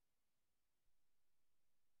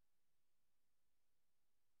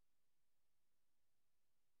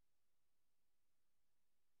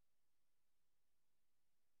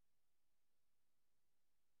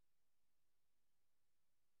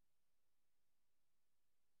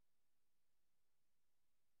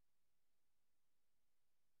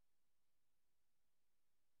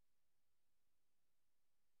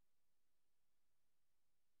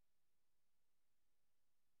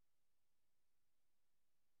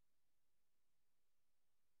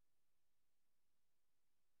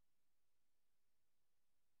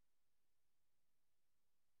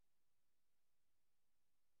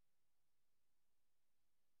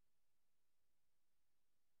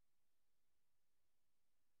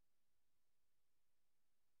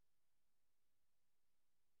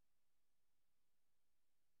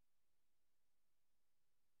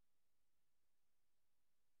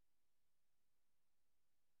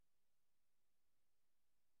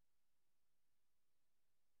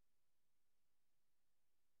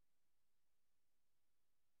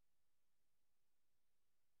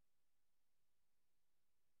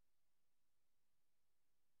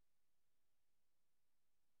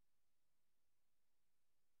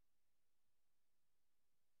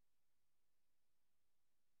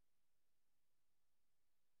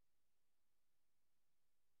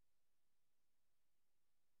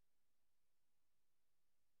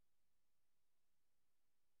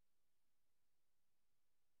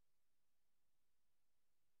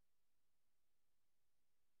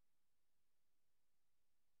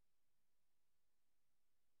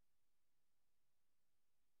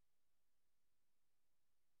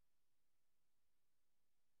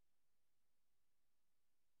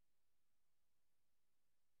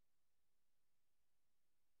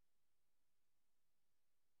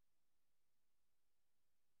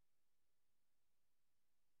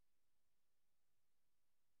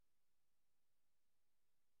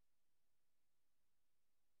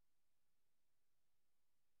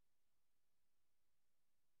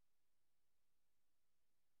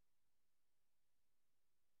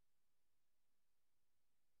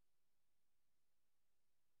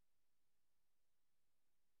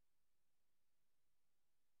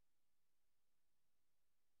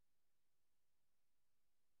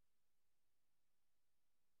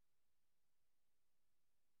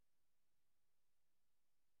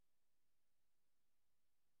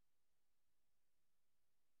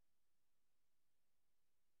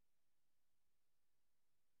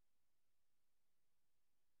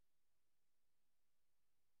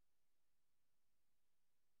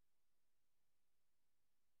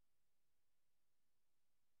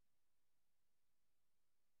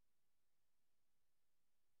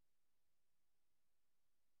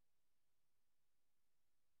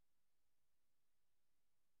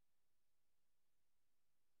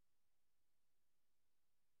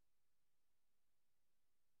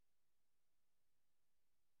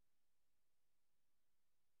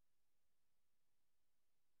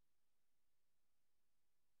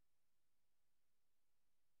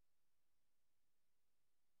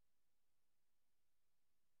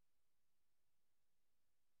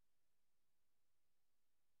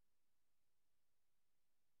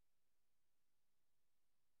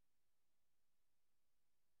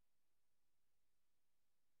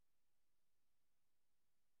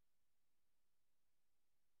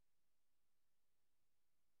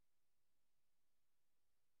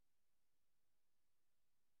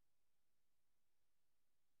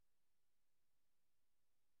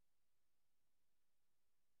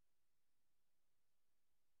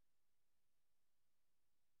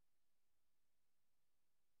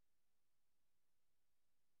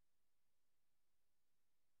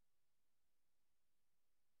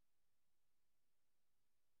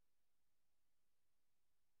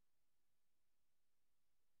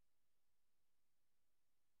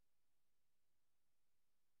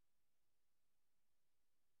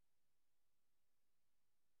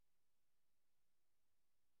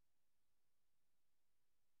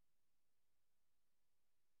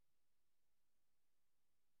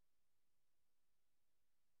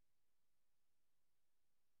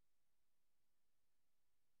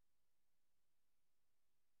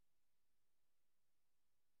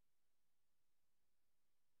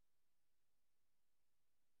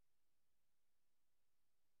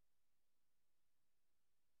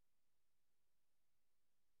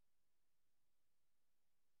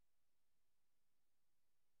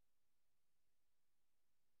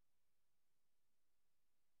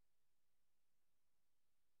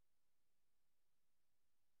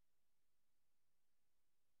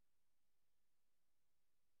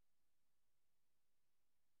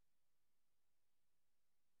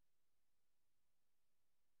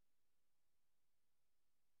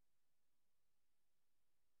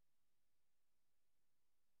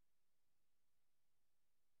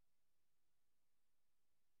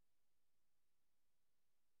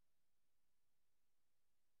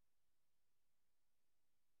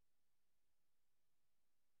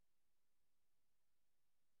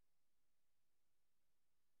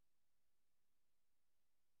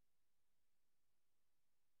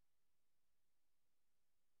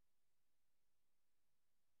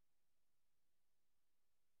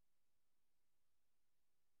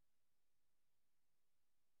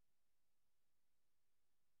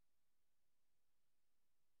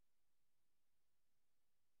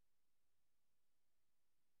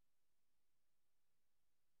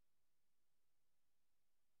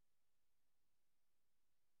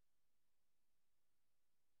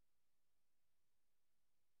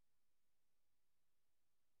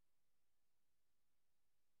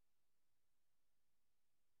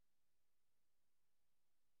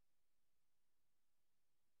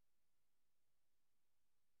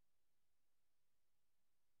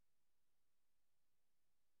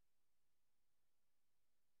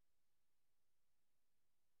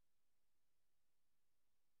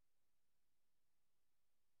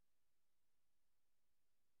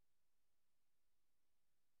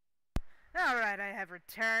 Alright, I have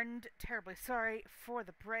returned. Terribly sorry for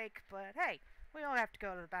the break, but hey, we all have to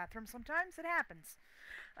go to the bathroom sometimes. It happens.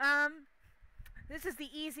 This is the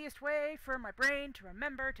easiest way for my brain to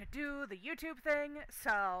remember to do the YouTube thing,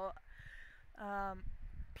 so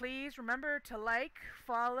please remember to like,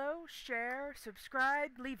 follow, share,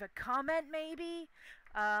 subscribe, leave a comment maybe.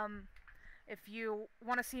 If you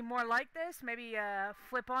want to see more like this, maybe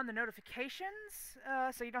flip on the notifications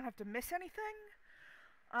so you don't have to miss anything.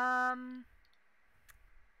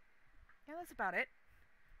 Yeah, that's about it.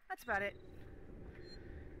 That's about it.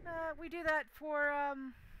 We do that for,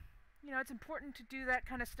 you know, it's important to do that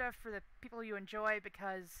kind of stuff for the people you enjoy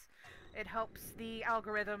because it helps the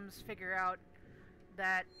algorithms figure out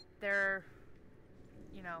that they're,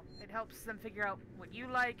 you know, it helps them figure out what you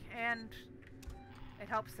like and it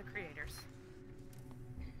helps the creators.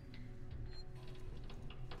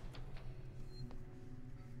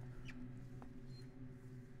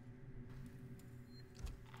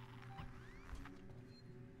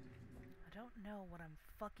 I don't know what I'm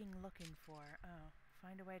fucking looking for. Oh,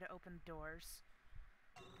 find a way to open doors.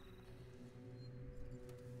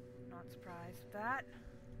 Not surprised at that.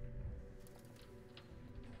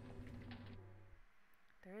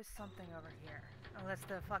 There is something over here. Oh, that's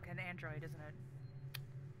the fucking android, isn't it?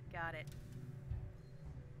 Got it.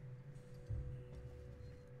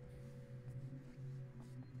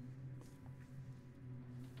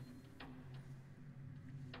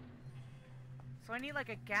 So I need like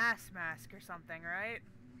a gas mask or something, right?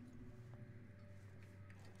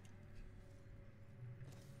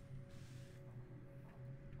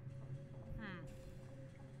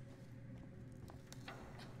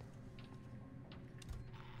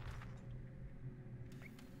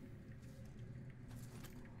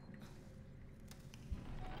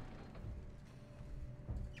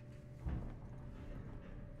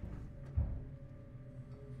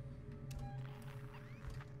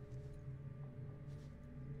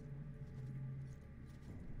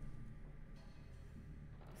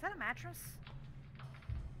 Is that a mattress?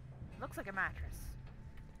 Looks like a mattress.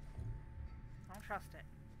 I don't trust it.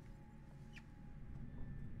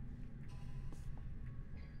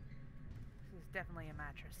 This is definitely a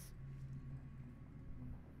mattress.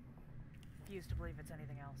 Refuse to believe it's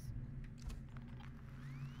anything else.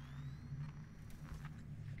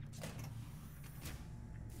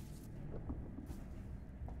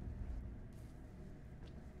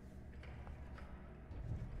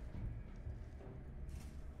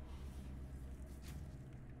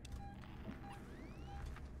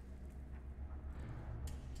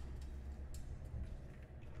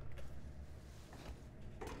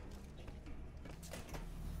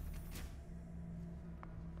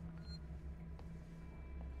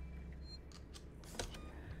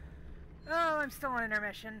 Oh, I'm still on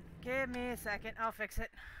intermission. Give me a second. I'll fix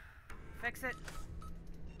it. Fix it.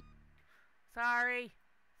 Sorry.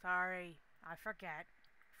 Sorry. I forget.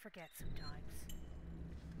 Forget sometimes.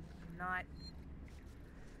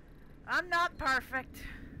 I'm not perfect.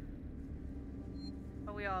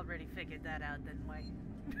 But we already figured that out, didn't we?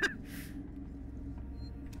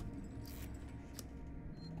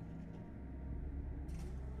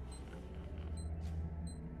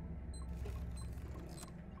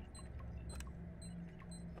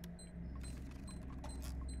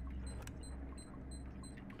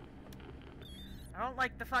 I don't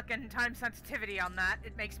like the fucking time sensitivity on that.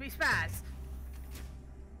 It makes me spaz.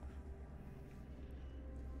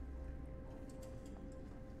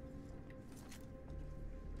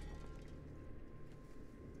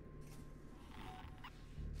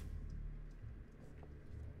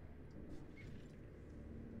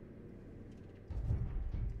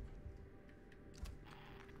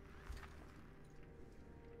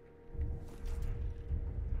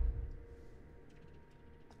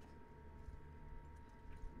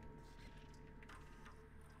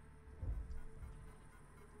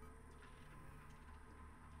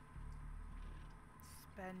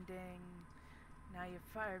 Spending. Now you've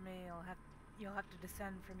fired me. You'll have to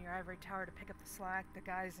descend from your ivory tower to pick up the slack. The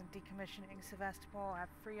guys in decommissioning Sevastopol have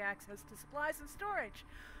free access to supplies and storage,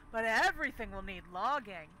 but everything will need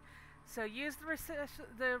logging. So use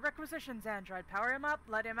the requisitions android. Power him up,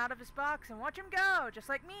 let him out of his box, and watch him go, just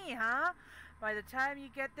like me, huh? By the time you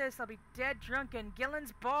get this, I'll be dead drunk in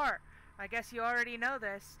Gillen's bar. I guess you already know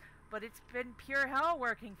this, but it's been pure hell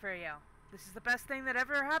working for you. This is the best thing that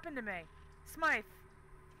ever happened to me. Smythe.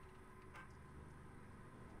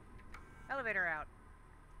 Elevator out.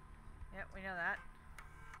 Yep, we know that.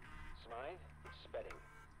 Smythe, it's Spedding.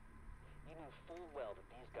 You knew full well that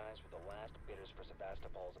these guys were the last bidders for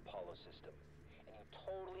Sevastopol's Apollo system, and you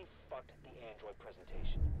totally fucked the android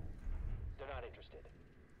presentation. They're not interested,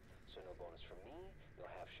 so no bonus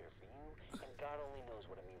You'll have share for you, and God only knows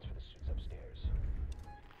what it means for the suits upstairs.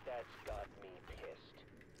 That's got me pissed.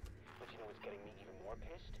 But you know what's getting me even more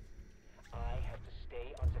pissed? I have to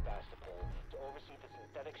stay on Sevastopol to oversee the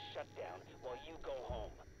synthetic shutdown while you go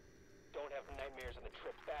home. Don't have nightmares on the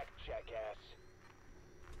trip back, jackass.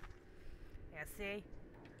 Yeah, see?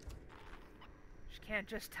 She can't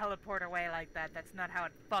just teleport away like that. That's not how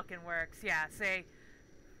it fucking works. Yeah, see?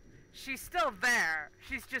 She's still there.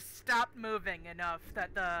 She's just stopped moving enough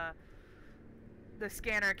that the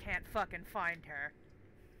scanner can't fucking find her.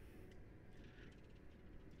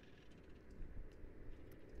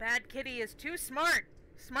 Bad kitty is too smart.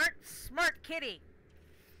 Smart kitty.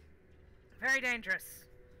 Very dangerous.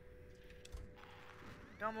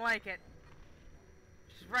 Don't like it.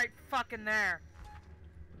 She's right fucking there.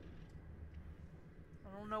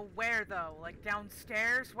 I don't know where though. Like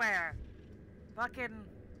downstairs? Where? Fucking...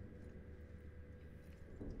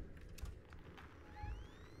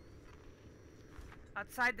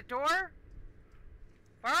 outside the door?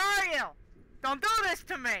 Where are you? Don't do this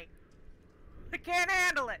to me! I can't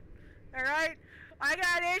handle it. Alright? I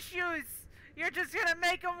got issues. You're just gonna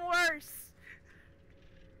make them worse.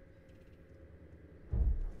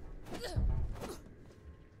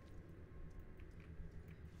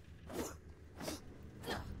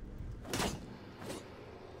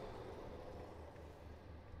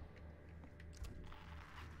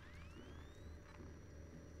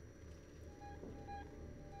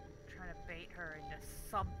 Trying to bait her into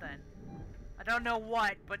something. I don't know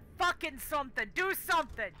what, but fucking something! Do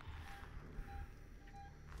something!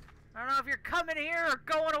 I don't know if you're coming here or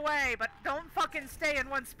going away, but don't fucking stay in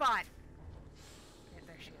one spot. Yeah,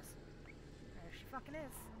 there she is. There she fucking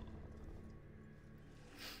is.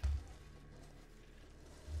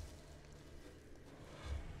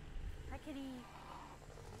 Hi, kitty.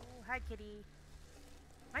 Ooh, hi, kitty.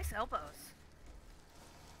 Nice elbows.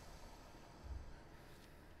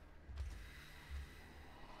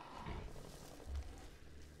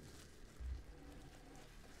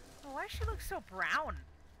 Oh, why does she look so brown?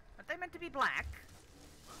 Aren't they meant to be black?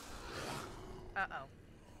 Uh-oh.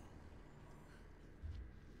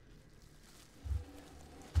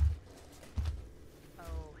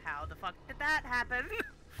 Oh, how the fuck did that happen?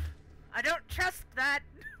 I don't trust that!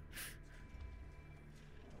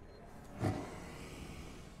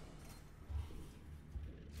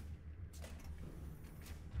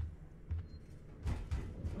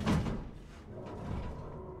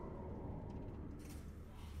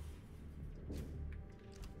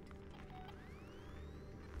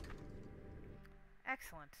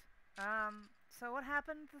 Excellent. So what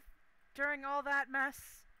happened during all that mess?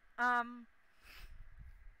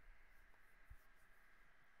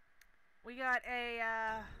 We got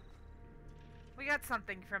we got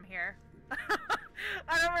something from here.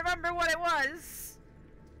 I don't remember what it was,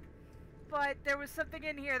 but there was something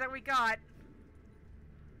in here that we got.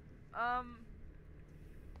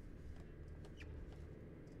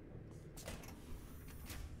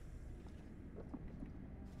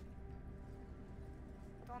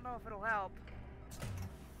 Don't know if it'll help.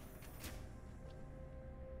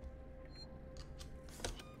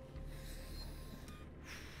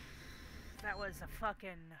 That was a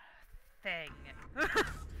fucking thing.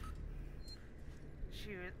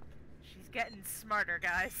 She's getting smarter,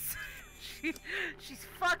 guys. She's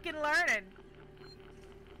fucking learning.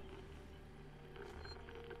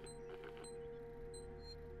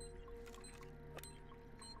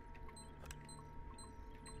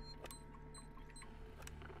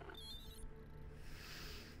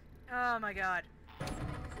 Oh my god.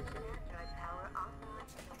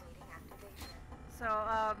 So,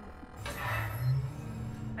 I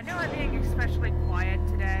know I'm being especially quiet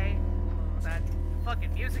today. Oh, that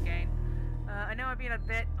fucking music ain't. I know I'm being a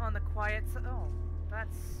bit on the quiet side. Oh,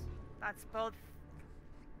 that's both.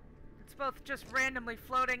 It's both just randomly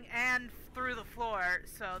floating and through the floor.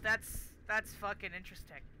 So that's fucking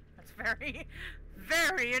interesting. That's very,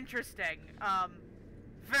 very interesting.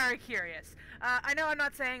 Very curious. I know I'm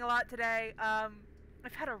not saying a lot today.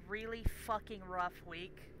 I've had a really fucking rough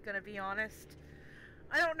week, gonna be honest.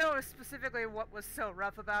 I don't know specifically what was so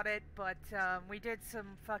rough about it, but we did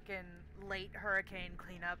some fucking late hurricane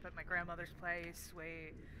cleanup at my grandmother's place.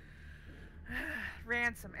 We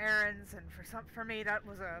ran some errands, and for me that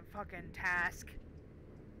was a fucking task.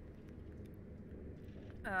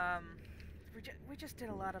 We just did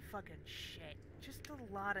a lot of fucking shit. Just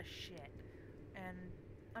a lot of shit. And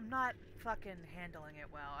I'm not fucking handling it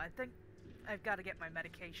well. I think I've got to get my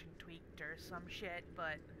medication tweaked or some shit,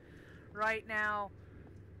 but right now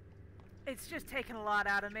it's just taken a lot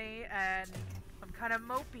out of me, and I'm kind of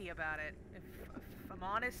mopey about it. If I'm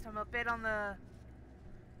honest, I'm a bit on the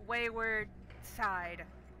wayward side.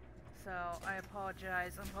 So I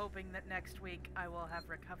apologize. I'm hoping that next week I will have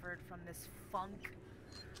recovered from this funk.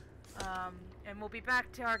 And we'll be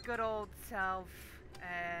back to our good old self,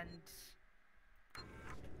 and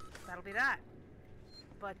that'll be that.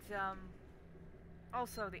 But,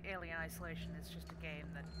 also the Alien Isolation is just a game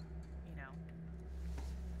that, you know,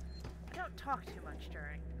 I don't talk too much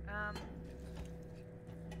during. I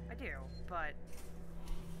do, but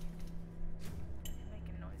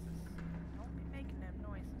making noises. Don't be making them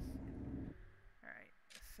noises. Alright,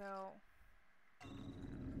 so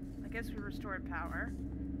I guess we restored power,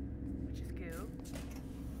 which is goo.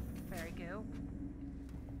 Very goo.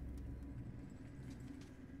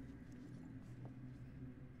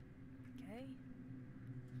 Okay.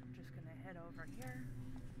 I'm just gonna head over here.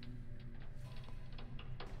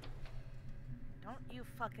 Don't you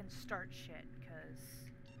fucking start shit, cause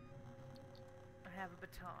I have a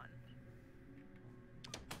baton.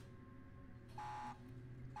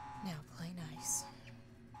 Now play nice.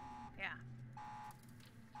 Yeah.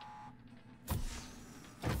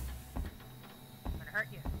 I'm gonna hurt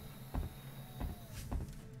you.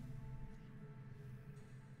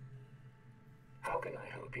 How can I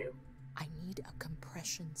help you? I need a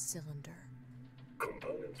compression cylinder.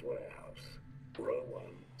 Components warehouse. Row 1,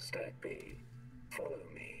 stack B. Follow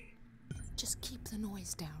me. Just keep the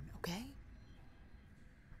noise down, okay?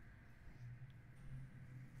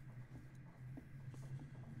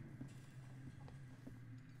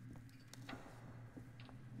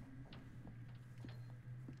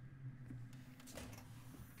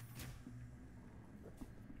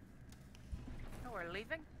 Oh, we're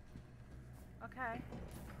leaving? Okay.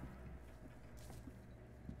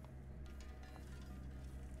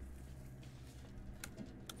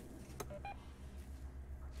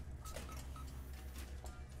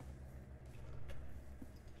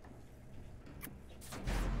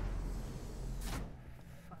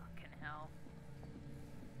 Fucking hell.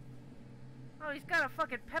 Oh, he's got a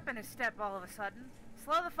fucking pep in his step all of a sudden.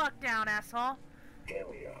 Slow the fuck down, asshole. Here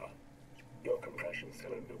we are. Your compression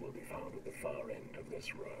cylinder will be found at the far end of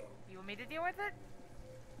this row. You want me to deal with it?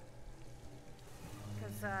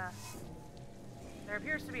 Because, there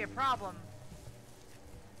appears to be a problem.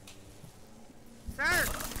 Sir!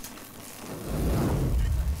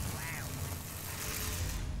 Wow.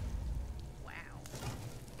 Wow.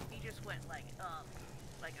 He just went like a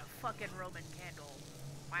fucking Roman candle.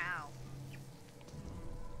 Wow.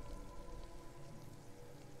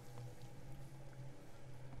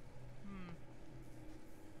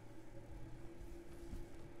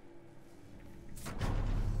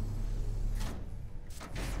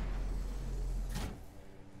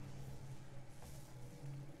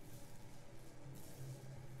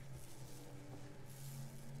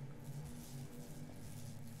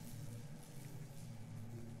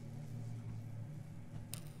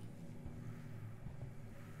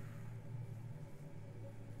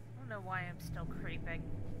 I don't know why I'm still creeping,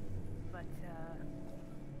 but,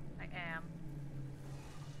 I am.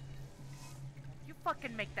 You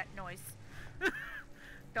fucking make that noise.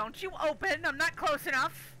 Don't you open! I'm not close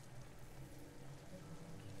enough!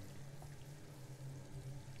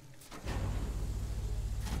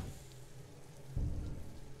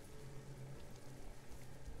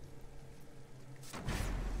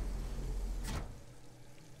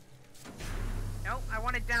 Nope, I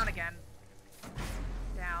want it down again.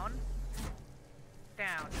 Down.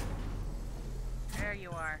 Down. There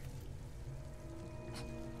you are.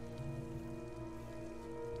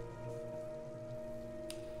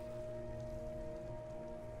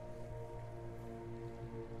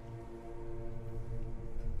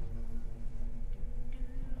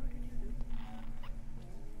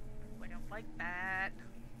 I don't like that.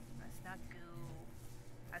 That's not goo.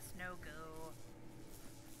 That's no goo.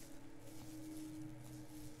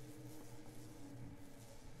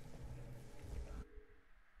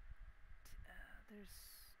 There's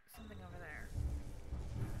something over there.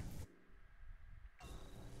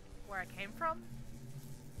 Where I came from?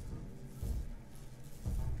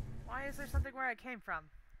 Why is there something where I came from?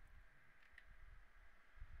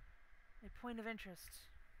 A point of interest.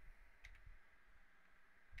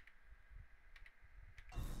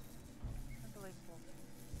 Unbelievable.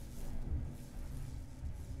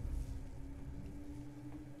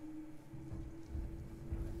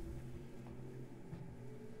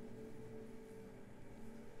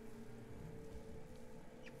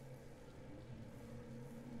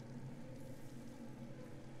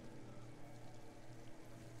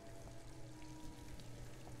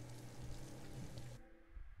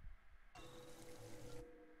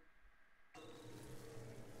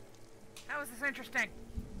 How is this interesting?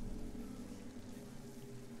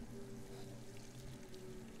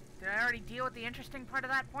 Did I already deal with the interesting part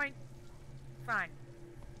of that point? Fine.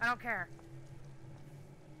 I don't care.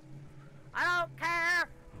 I don't care!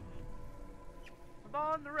 I'm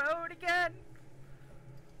on the road again!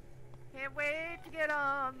 Can't wait to get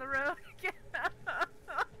on the road again!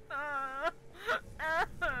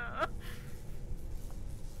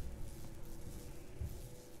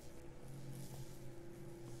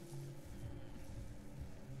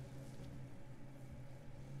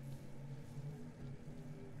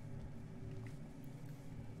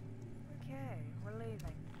 Okay, we're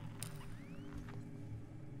leaving.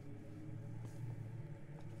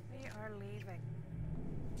 We are leaving.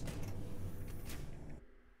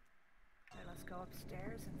 Okay, let's go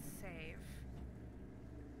upstairs and save.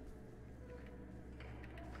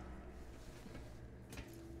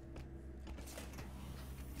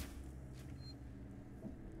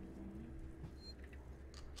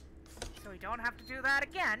 So we don't have to do that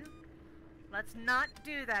again. Let's not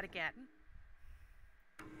do that again.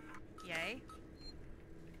 Yay.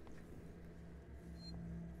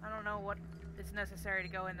 I don't know what is necessary to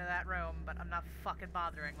go into that room, but I'm not fucking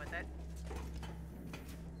bothering with it.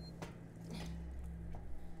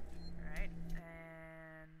 Alright,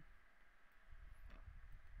 and...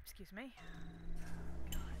 Excuse me.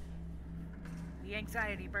 Oh, God. The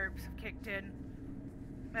anxiety burps have kicked in.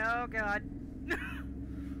 Oh, God.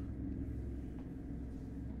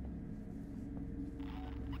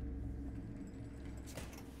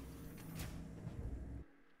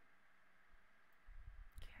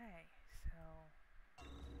 Okay, so...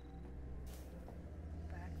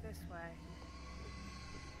 Back this way.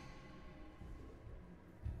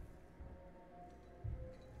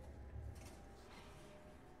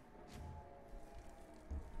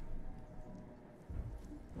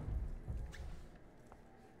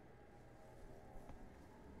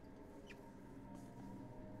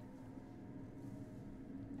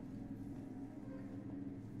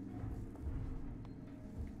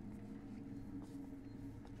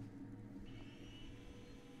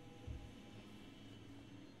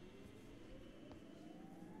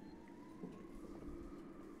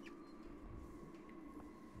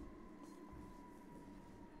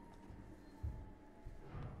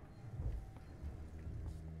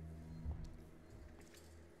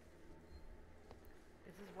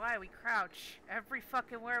 This is why we crouch every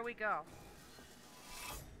fucking where we go.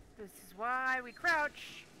 This is why we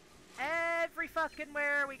crouch every fucking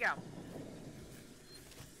where we go.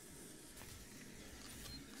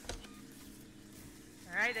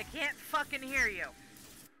 Alright, they can't fucking hear you.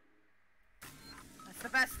 That's the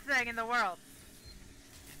best thing in the world.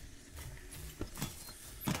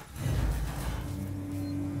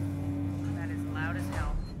 That is loud as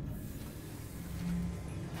hell.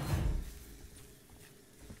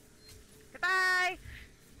 Goodbye!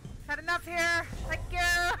 Had enough here. Thank you.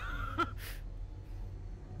 I'm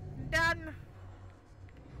done.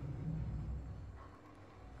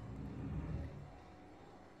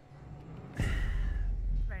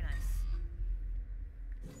 Very nice.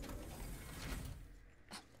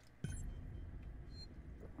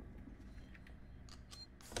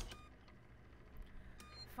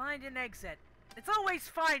 Find an exit. It's always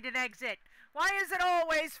find an exit. Why is it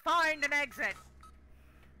always find an exit?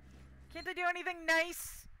 Can't they do anything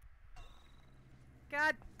nice?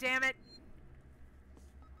 God damn it.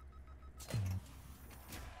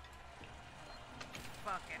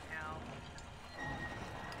 Fucking hell.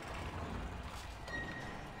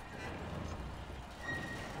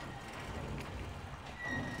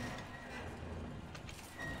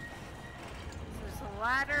 So there's a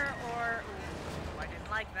ladder or... Ooh, I didn't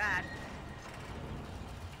like that.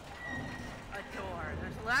 A door.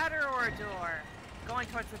 There's a ladder or a door. Going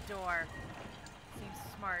towards the door. Seems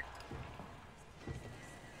smart.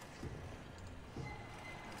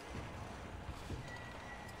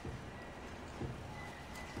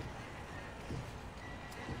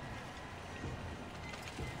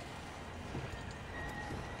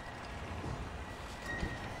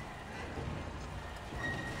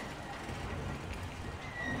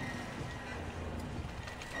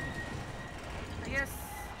 I guess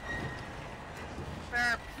there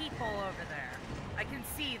are people over there. I can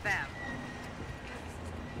see them.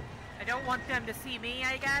 I don't want them to see me,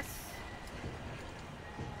 I guess.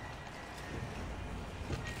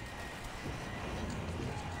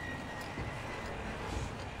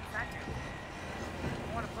 What's that do?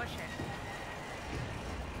 I want to push it.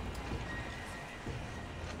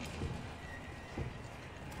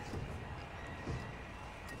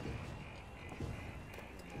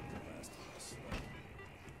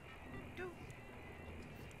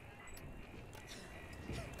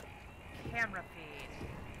 Camera feed.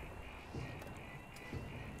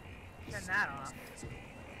 that off. It's the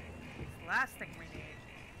last thing we need.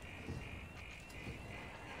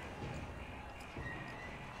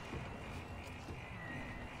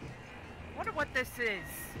 Wonder what this is.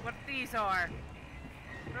 What these are.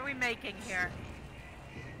 What are we making here?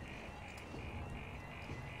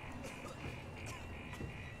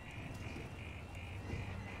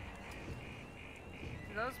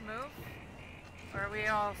 Do those move? Or are we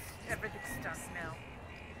all... everything's stuck now?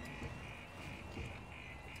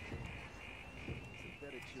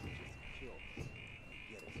 Synthetic should have just killed.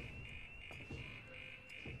 Get it.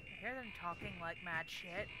 I hear them talking like mad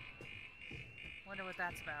shit. Wonder what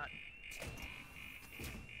that's about.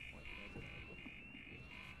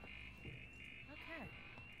 Okay.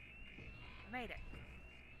 I made it.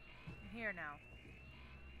 I'm here now.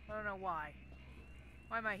 I don't know why.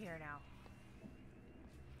 Why am I here now?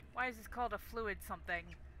 Why is this called a fluid something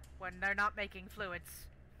when they're not making fluids?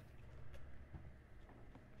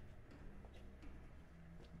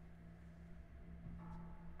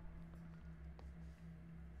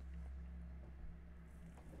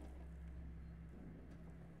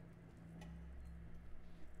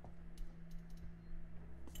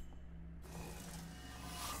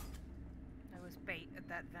 There was bait at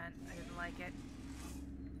that vent. I didn't like it.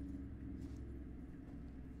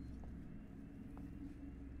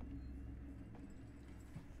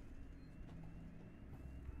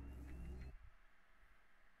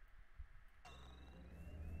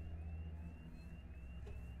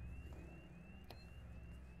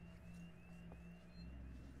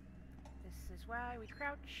 This is why we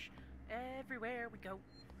crouch everywhere we go.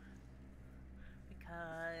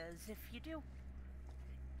 Because if you do,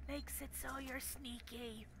 it makes it so you're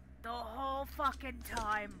sneaky the whole fucking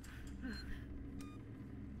time.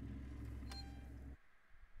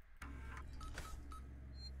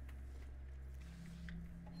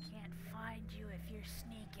 Can't find you if you're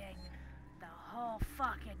sneaking the whole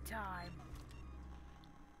fucking time.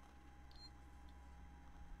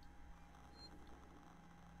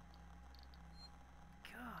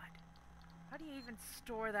 God, how do you even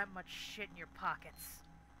store that much shit in your pockets?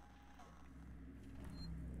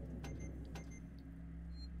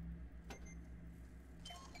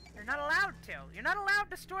 You're not allowed to. You're not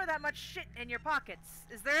allowed to store that much shit in your pockets.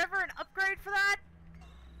 Is there ever an upgrade for that?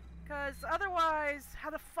 Because otherwise,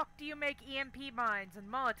 how the fuck do you make EMP mines and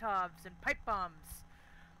Molotovs and pipe bombs?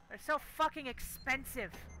 They're so fucking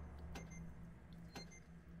expensive.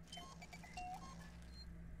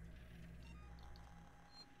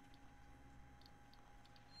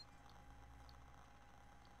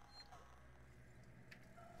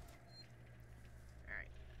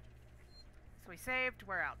 Alright. So we saved,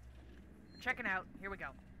 we're out. We're checking out, here we go.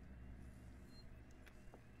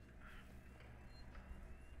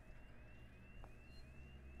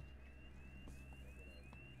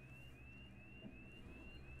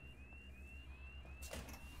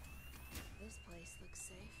 This place looks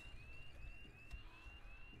safe.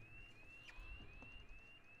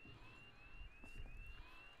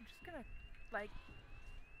 I'm just gonna, like,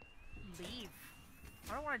 leave.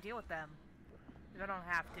 I don't want to deal with them. If I don't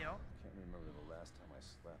have to. Can't remember the last time I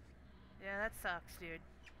slept. Yeah, that sucks, dude.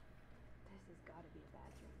 This has got to be a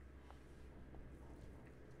bad dream.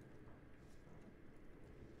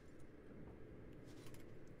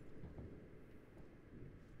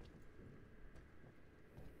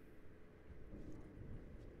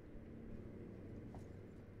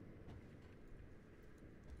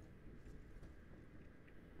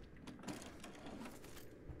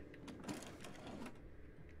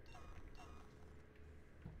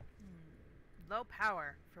 Low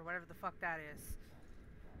power for whatever the fuck that is.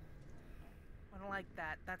 I don't like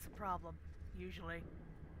that. That's a problem, usually.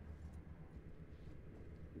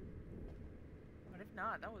 But if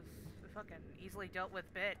not, that was a fucking easily dealt with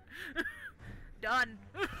bit. Done.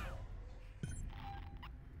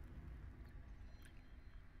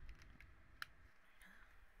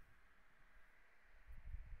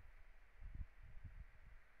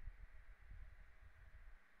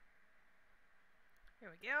 Here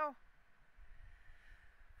we go.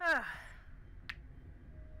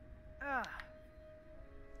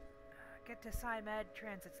 Get to Symed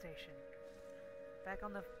Transit Station.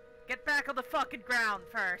 Get back on the fucking ground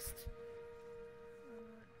first.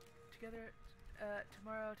 Together,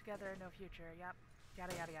 tomorrow together, no future. Yep.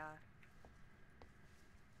 Yada yada yada.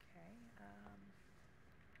 Okay.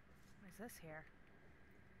 What is this here?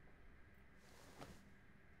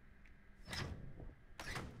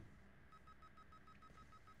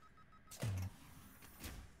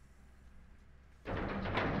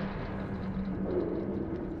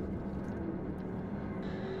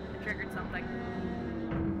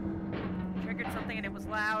 Triggered something and it was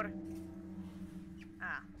loud.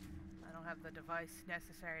 have the device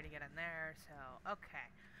necessary to get in there, so... Okay.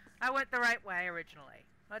 I went the right way originally.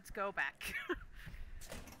 Let's go back.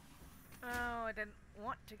 Oh, I didn't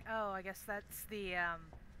want to... Oh, I guess that's the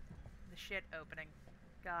shit opening.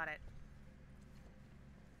 Got it.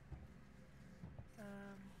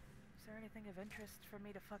 Is there anything of interest for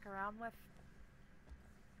me to fuck around with?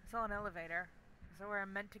 I saw an elevator. Is that where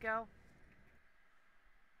I'm meant to go?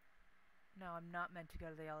 No, I'm not meant to go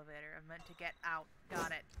to the elevator. I'm meant to get out.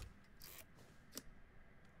 Got it.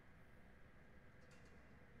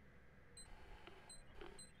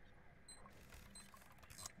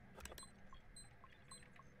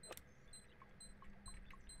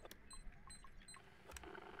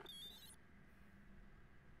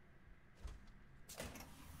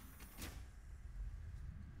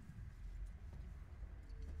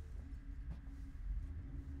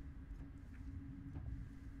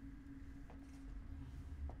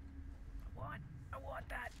 I want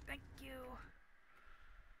that. Thank you.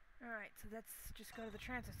 Alright, so let's just go to the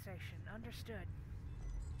transit station. Understood.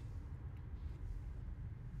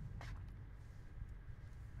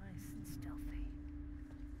 Nice and stealthy.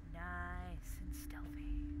 Nice and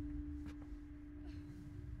stealthy.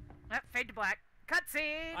 Fade to black.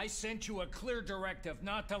 Cutscene! I sent you a clear directive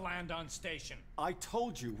not to land on station. I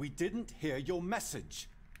told you we didn't hear your message.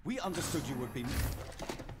 We understood you would be...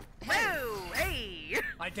 Whoa! Hey!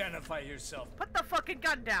 Identify yourself. Put the fucking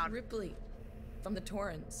gun down! Ripley, from the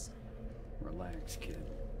Torrens. Relax,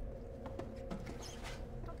 kid.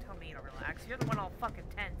 Don't tell me to relax. You're the one all fucking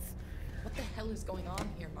tense. What the hell is going on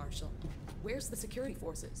here, Marshall? Where's the security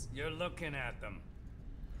forces? You're looking at them.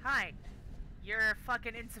 Hi. You're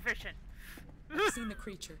fucking insufficient. I've seen the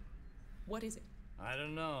creature. What is it? I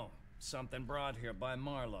don't know. Something brought here by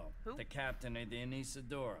Marlowe. Who? The captain of the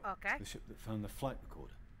Isidora. Okay. The ship that found the flight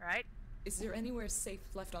recorder. Right. Is there anywhere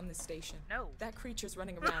safe left on this station? No. That creature's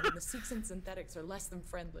running around and the Seeks and synthetics are less than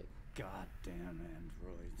friendly. Goddamn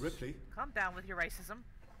androids. Ripley, Calm down with your racism.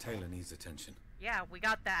 Taylor needs attention. Yeah, we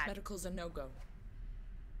got that. Medical's a no-go.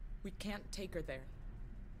 We can't take her there.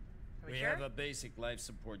 Are we We sure? have a basic life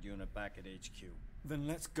support unit back at HQ. Then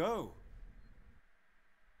let's go.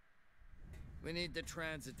 We need the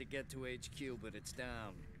transit to get to HQ, but it's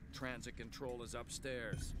down. Transit control is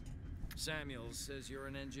upstairs. Samuel says you're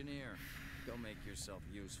an engineer. Go make yourself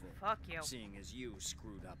useful. Fuck you. Seeing as you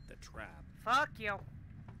screwed up the trap. Fuck you.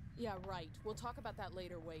 Yeah, right. We'll talk about that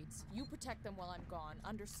later, Waits. You protect them while I'm gone.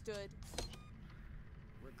 Understood?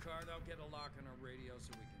 Ricardo, get a lock on our radio so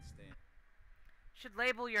we can stand. Should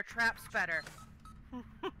label your traps better.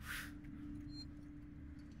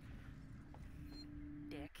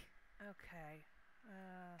 Dick. Okay.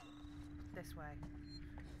 This way.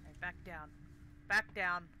 Alright, back down. Back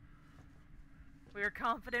down. We were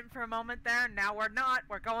confident for a moment there, and now we're not.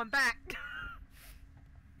 We're going back.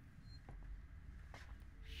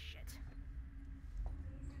 Shit.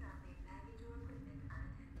 Please do not leave baggage or equipment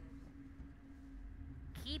unattended.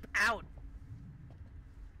 Keep out.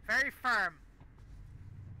 Very firm.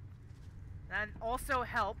 And also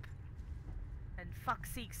help. And fuck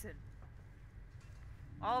Seekson.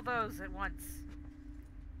 All those at once.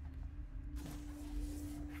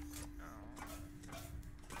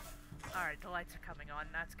 Alright, the lights are coming on.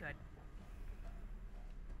 That's good.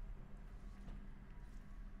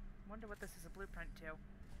 Wonder what this is a blueprint to.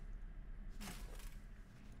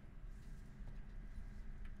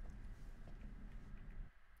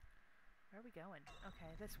 Where are we going?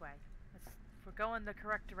 Okay, this way. We're going the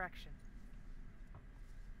correct direction.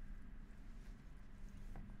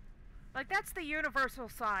 Like, that's the universal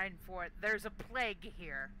sign for it. There's a plague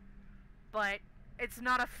here. But it's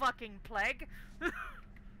not a fucking plague.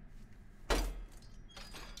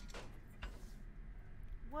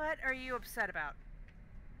 What are you upset about?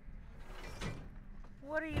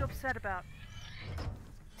 What are you upset about?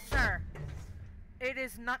 Sir, it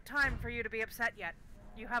is not time for you to be upset yet.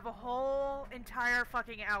 You have a whole entire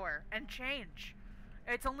fucking hour and change.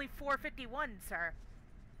 It's only 4:51, sir.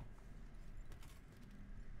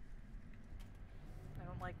 I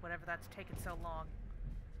don't like whatever that's taken so long.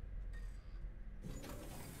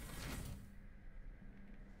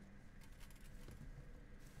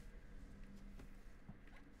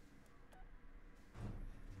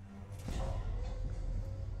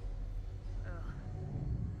 Ugh.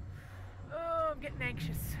 Oh, I'm getting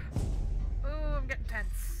anxious. Oh, I'm getting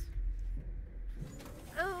tense.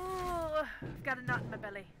 Oh, I've got a knot in my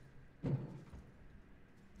belly.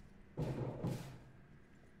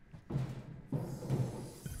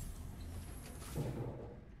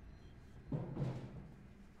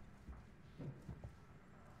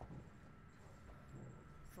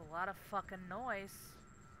 It's a lot of fucking noise.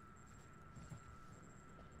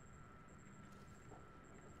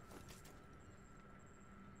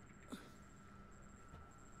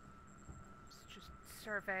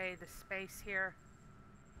 survey the space here.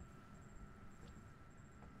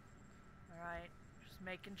 Alright, just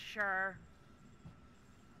making sure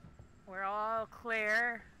we're all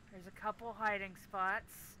clear. There's a couple hiding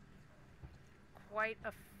spots. Quite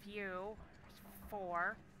a few. There's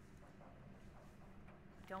 4.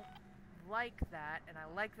 Don't like that, and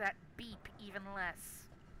I like that beep even less.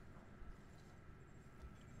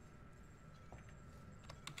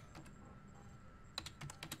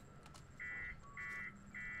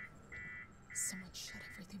 Someone shut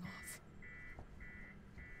everything off.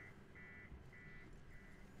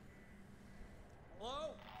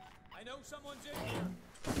 Hello? I know someone's in here.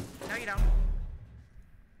 No, you don't.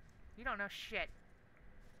 You don't know shit.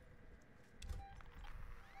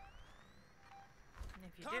 And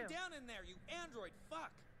if you Calm do. down in there, you android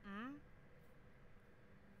fuck! Hmm?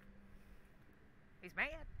 He's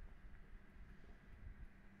mad.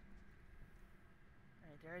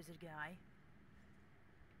 Alright, there's a guy.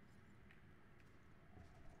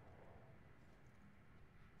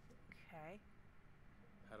 Okay.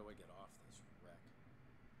 How do I get off this wreck?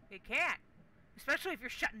 You can't. Especially if you're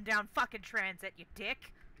shutting down fucking transit, you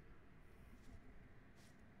dick.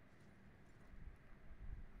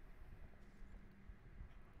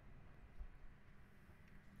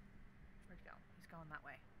 Where'd he go? He's going that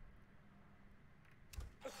way.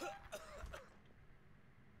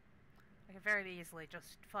 I could very easily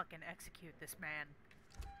just fucking execute this man.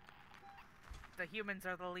 The humans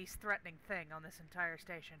are the least threatening thing on this entire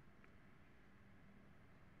station.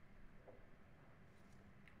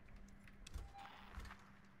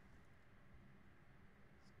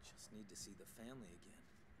 Just need to see the family again.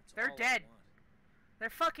 That's They're all I dead. want. They're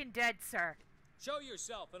fucking dead, sir. Show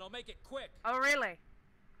yourself, and I'll make it quick. Oh, really?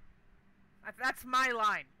 That's my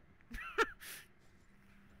line.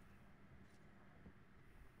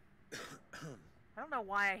 I don't know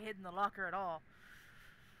why I hid in the locker at all.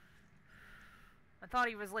 I thought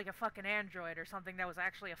he was like a fucking android or something that was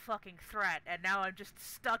actually a fucking threat, and now I'm just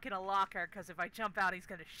stuck in a locker because if I jump out, he's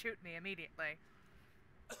gonna shoot me immediately.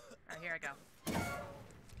 Alright, here I go.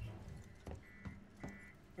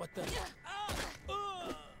 What the?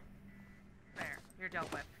 There, you're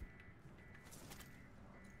dealt with.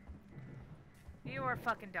 You are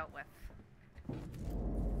fucking dealt with.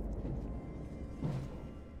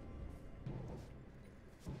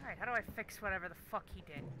 Alright, how do I fix whatever the fuck he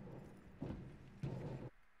did?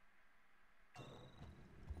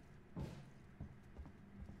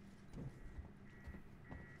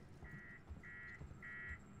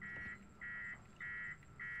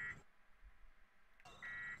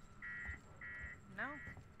 No?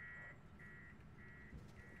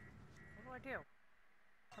 What do I do?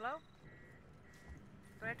 Hello?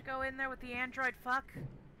 Do I have to go in there with the android fuck?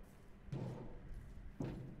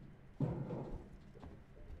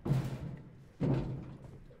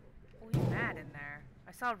 Oh, he's mad in there.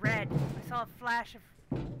 I saw red. I saw a flash of...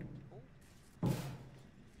 Oh.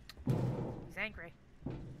 He's angry.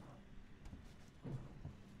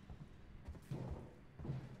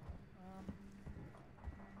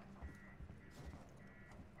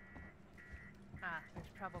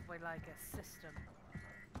 There's probably like a system.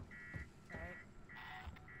 Right?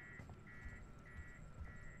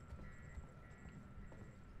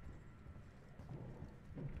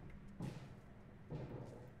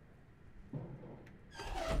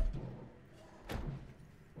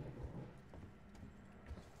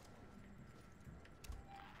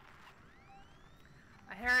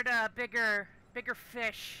 I heard a bigger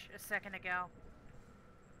fish a second ago.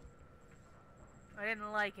 I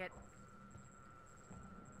didn't like it.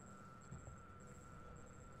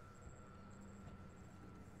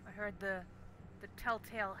 I heard the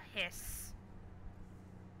telltale hiss.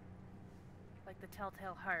 Like the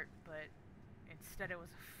telltale heart, but instead it was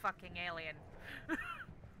a fucking alien. That's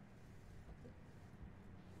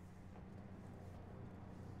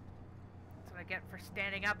what I get for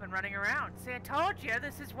standing up and running around. See, I told you,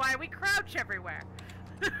 this is why we crouch everywhere.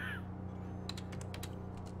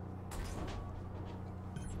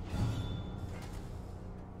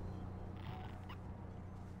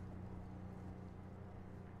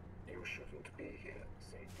 You shouldn't be here,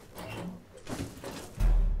 Satan.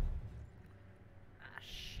 Ah,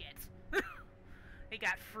 shit. He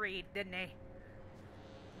got freed, didn't he?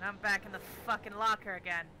 And I'm back in the fucking locker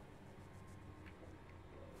again.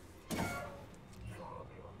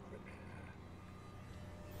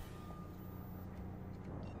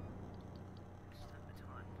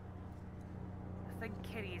 I think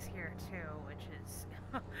Kitty's here too, which is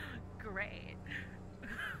great.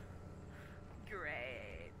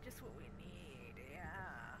 Great. Just what we need,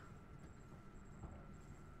 yeah.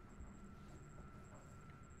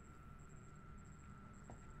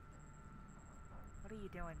 you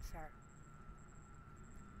doing, sir?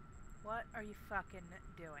 What are you fucking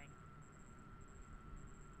doing?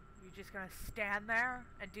 You just gonna stand there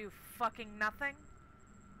and do fucking nothing?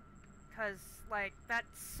 'Cause, like, that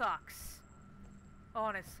sucks.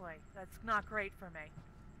 Honestly, that's not great for me.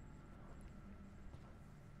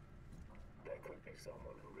 There could be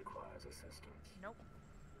someone who requires assistance. Nope.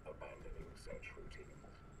 Abandoning search routines.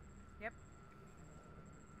 Yep.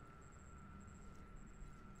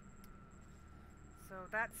 So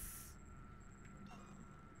that's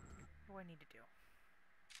what I need to do.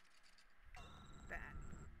 That.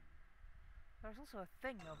 There's also a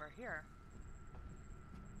thing over here.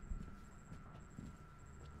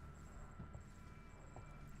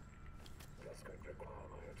 This could require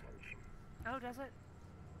my attention. Oh, does it?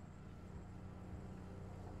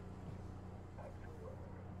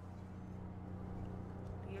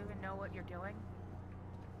 Do you even know what you're doing?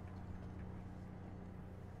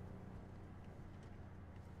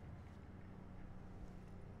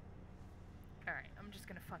 Alright, I'm just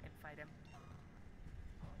gonna fucking fight him.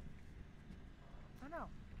 Oh no.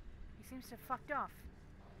 He seems to have fucked off.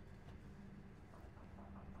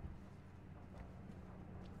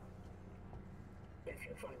 If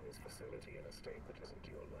you find this facility in a state that isn't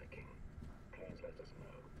to your liking, please let us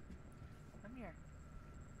know. Come here.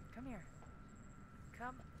 Come here.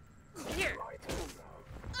 Come here! Right now.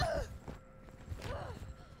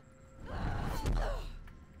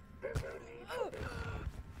 There's no need for this.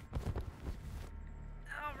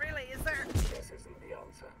 Oh, really? Is there? This isn't the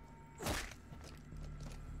answer.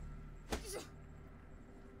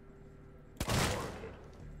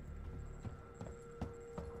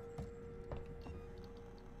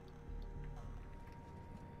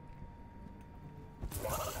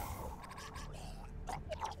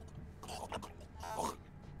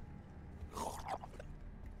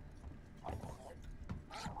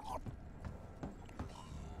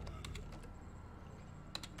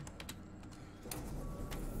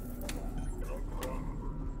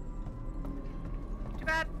 Too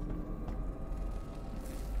bad.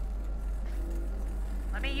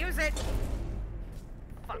 Let me use it.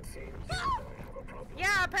 Fuck. It seems I have a problem.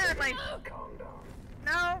 Yeah, apparently. Calm down.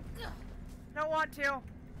 No. Don't want to.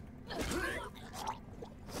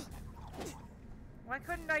 Why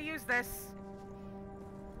couldn't I use this?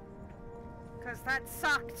 Because that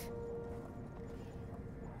sucked.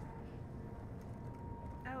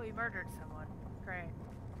 Oh, he murdered someone. Great.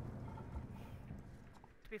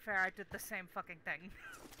 To be fair, I did the same fucking thing.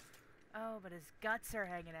 Oh, but his guts are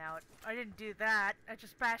hanging out. I didn't do that. I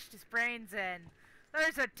just bashed his brains in.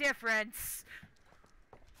 There's a difference.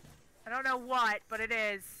 I don't know what, but it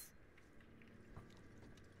is.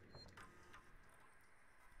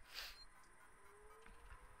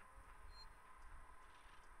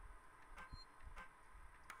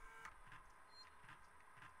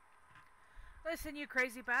 Listen, you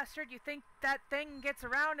crazy bastard, you think that thing gets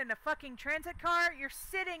around in a fucking transit car? You're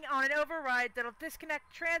sitting on an override that'll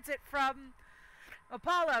disconnect transit from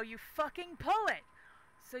Apollo. You fucking pull it!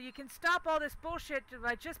 So you can stop all this bullshit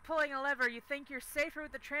by just pulling a lever. You think you're safer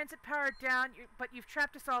with the transit power down, but you've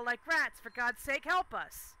trapped us all like rats. For God's sake, help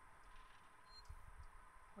us!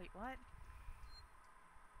 Wait, what?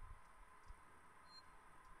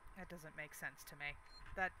 That doesn't make sense to me.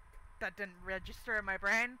 That didn't register in my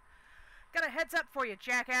brain. Got a heads up for you,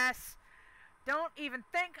 jackass. Don't even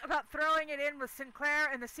think about throwing it in with Sinclair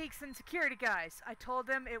and the Seegson security guys. I told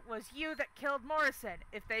them it was you that killed Morrison.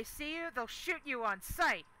 If they see you, they'll shoot you on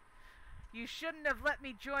sight. You shouldn't have let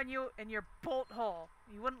me join you in your bolt hole.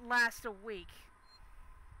 You wouldn't last a week.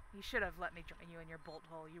 You should have let me join you in your bolt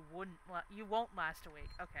hole. You won't last a week.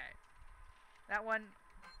 Okay. That one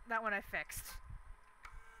I fixed.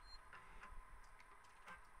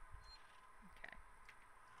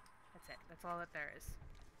 That's it. That's all that there is.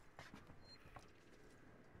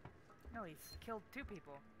 No, he's killed 2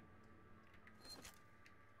 people.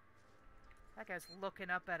 That guy's looking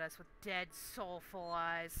up at us with dead, soulful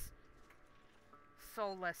eyes.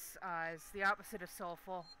 Soulless eyes. The opposite of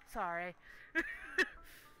soulful. Sorry.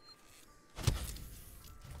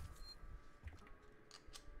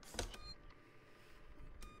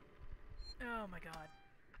 Oh my god.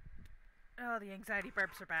 Oh, the anxiety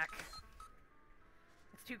burps are back.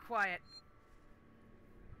 It's too quiet.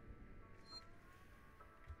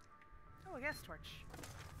 Oh, a gas torch.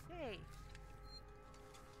 Yay.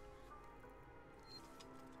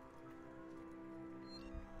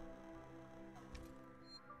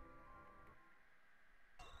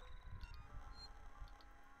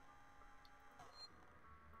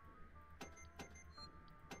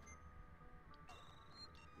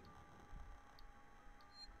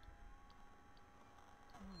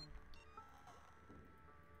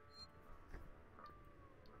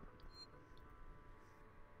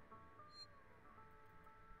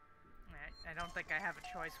 don't think I have a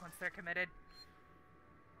choice once they're committed.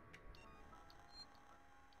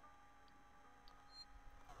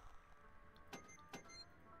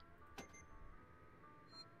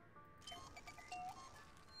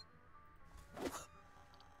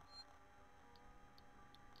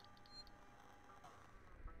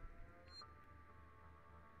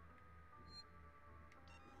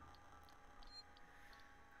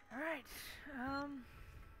 Alright,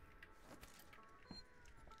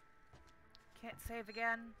 can't save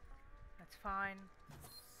again. That's fine.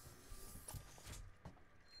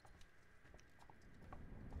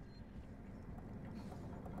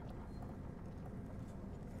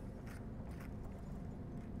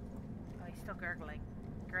 Oh, he's still gurgling.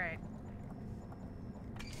 Great.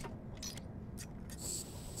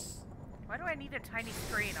 Why do I need a tiny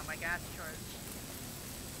screen on my gas charge?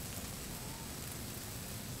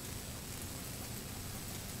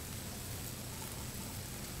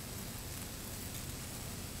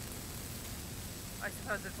 I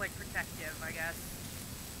suppose it's like protective, I guess.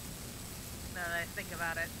 Now that I think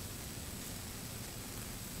about it.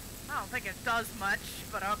 I don't think it does much,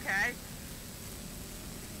 but okay.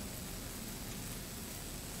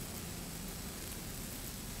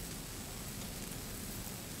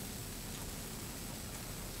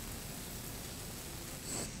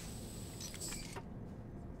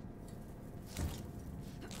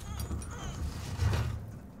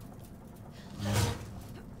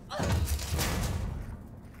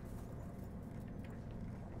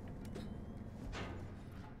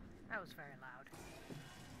 That was very loud.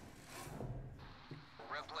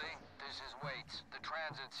 Ripley, this is Waits. The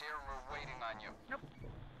transit's here and we're waiting on you. Nope.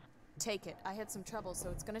 Take it. I had some trouble, so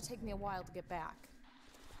it's gonna take me a while to get back.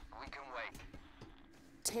 We can wait.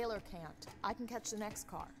 Taylor can't. I can catch the next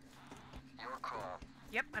car. Your call.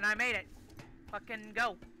 Yep, and I made it. Fucking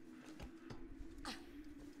go.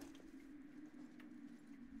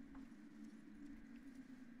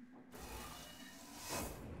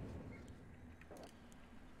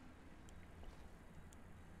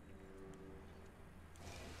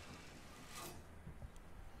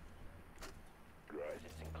 This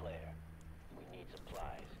is Sinclair. We need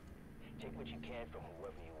supplies. Take what you can from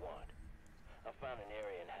whoever you want. I found an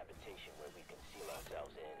area in habitation where we can seal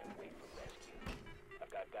ourselves in and wait for rescue. I've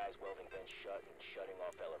got guys welding vents shut and shutting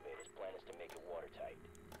off elevators. Plan is to make it watertight.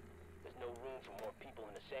 There's no room for more people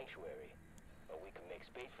in the sanctuary, but we can make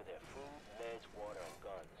space for their food, meds, water, and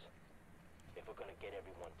guns. If we're gonna get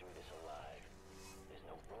everyone through this alive, there's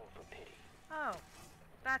no room for pity. Oh,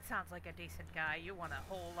 that sounds like a decent guy you want to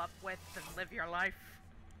hole up with and live your life.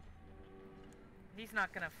 He's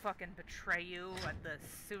not gonna fucking betray you at the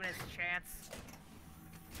soonest chance.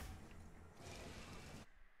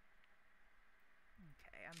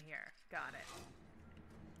 Okay, I'm here. Got it.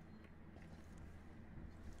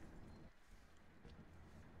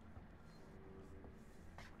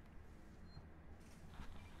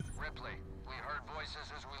 Ripley, we heard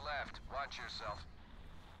voices as we left. Watch yourself.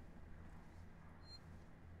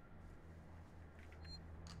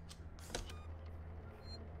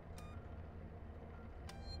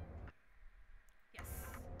 Yes.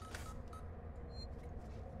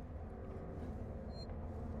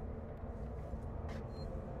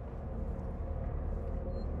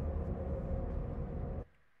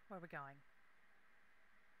 Where are we going?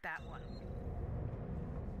 That one.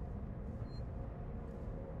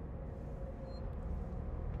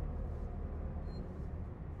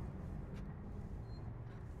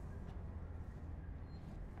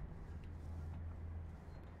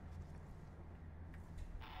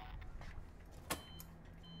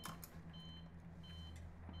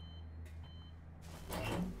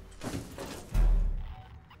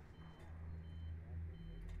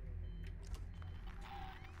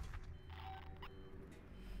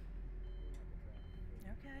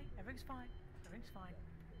 Okay, everything's fine. Everything's fine.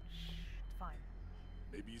 Shh, it's fine.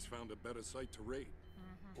 Maybe he's found a better site to raid.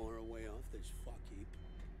 Or a way off this fuck heap.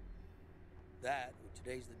 That, or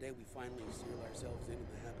today's the day we finally seal ourselves into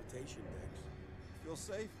the habitation decks. Feel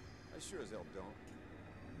safe? I sure as hell don't.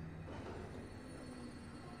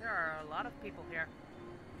 There are a lot of people here.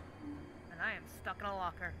 And I am stuck in a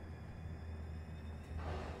locker.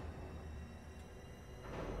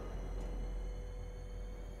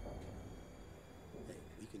 Hey,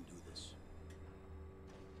 we can do this.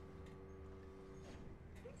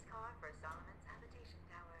 This car for Solomon's habitation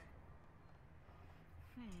tower.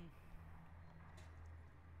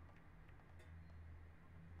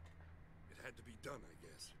 It had to be done, I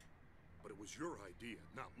guess. But it was your idea,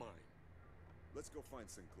 not mine. Let's go find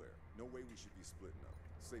Sinclair. No way we should be splitting up.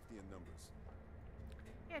 Safety in numbers.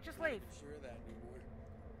 Yeah, just I'm leave. not sure of that anymore.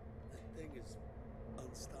 That thing is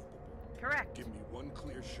unstoppable. Correct. Give me one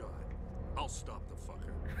clear shot. I'll stop the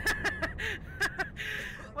fucker.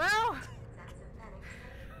 Well,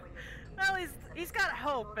 he's got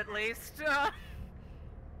hope at least. You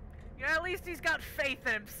know, at least he's got faith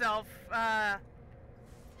in himself. The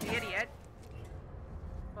idiot.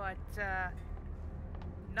 But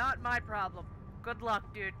not my problem. Good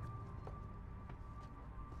luck, dude.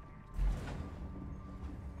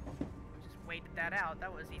 Just waited that out.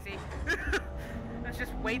 That was easy. Let's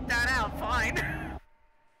just wait that out. Fine.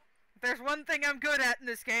 If there's one thing I'm good at in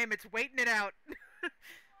this game, it's waiting it out.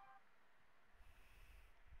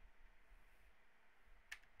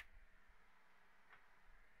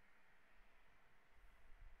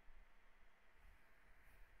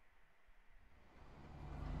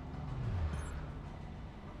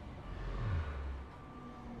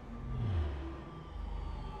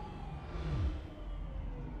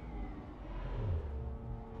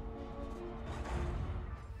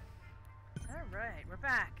 Alright, we're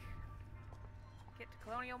back. Get to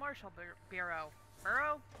Colonial Marshal Bureau.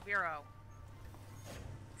 Bureau.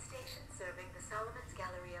 Station serving the Solomon's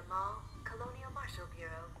Galleria Mall, Colonial Marshal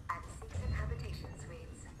Bureau, and Season Habitation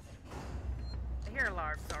Suites. I hear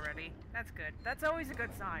alarms already. That's good. That's always a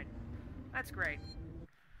good sign. That's great.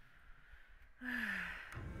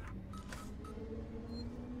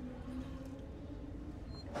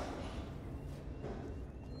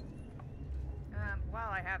 While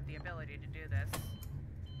I have the ability to do this.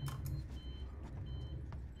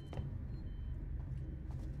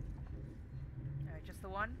 Alright, just the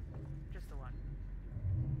one? Just the one.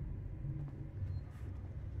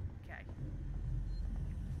 Okay.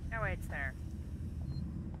 Now it's there.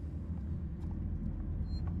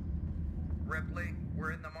 Ripley,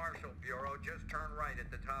 we're in the Marshal Bureau. Just turn right at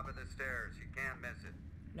the top of the stairs. You can't miss it.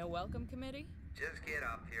 No welcome committee? Just get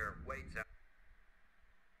up here. Wait's out.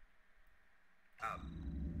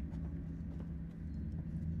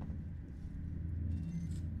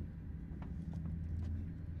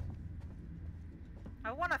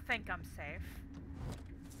 I want to think I'm safe.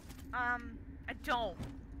 I don't,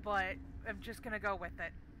 but I'm just gonna go with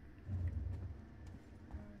it.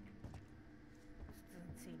 This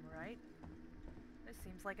doesn't seem right. This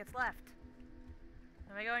seems like it's left.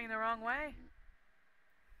 Am I going the wrong way?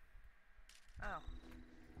 Oh.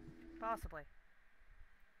 Possibly.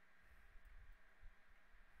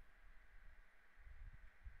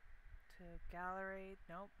 To gallery,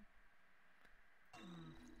 nope.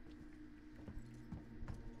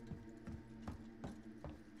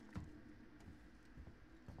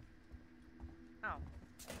 Oh.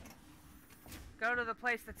 Go to the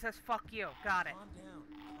place that says fuck you. Got it.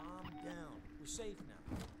 Calm down. We're safe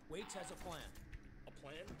now. Waits has a plan. A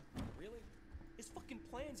plan? Really? His fucking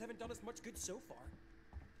plans haven't done us much good so far.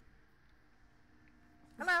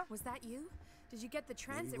 Hello? Was that you? Did you get the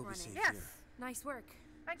transit we'll be running? safe Yes. here. Nice work.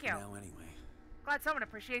 Thank you. Now anyway. Glad someone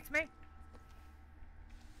appreciates me.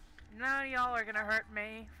 None of y'all are gonna hurt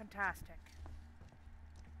me. Fantastic.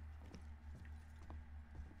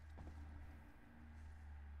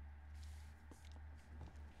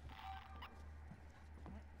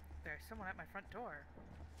 There's someone at my front door.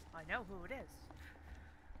 I know who it is.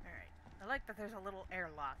 Alright. I like that there's a little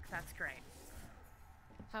airlock. That's great.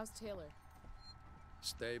 How's Taylor?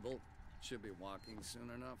 Stable. Should be walking soon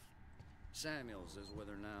enough. Samuels is with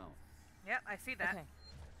her now. Yep, I see that. Okay.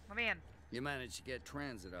 Let me in. You managed to get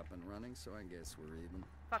transit up and running, so I guess we're even.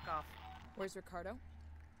 Fuck off. Where's Ricardo?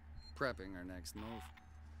 Prepping our next move.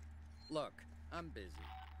 Look, I'm busy.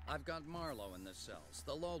 I've got Marlowe in the cells,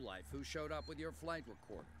 the lowlife who showed up with your flight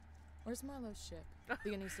recorder. Where's Marlowe's ship?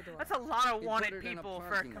 The Anesidora. That's a lot of He wanted put it in a people for a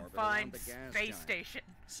parking orbit confined around the gas space giant. station.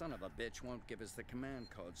 Son of a bitch won't give us the command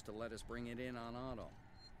codes to let us bring it in on auto.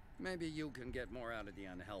 Maybe you can get more out of the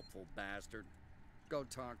unhelpful bastard. Go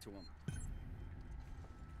talk to him.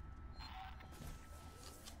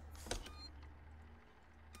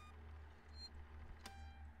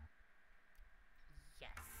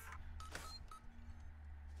 Yes.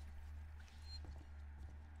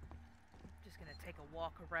 Just gonna take a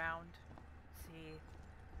walk around, see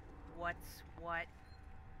what's what.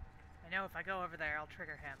 I know if I go over there, I'll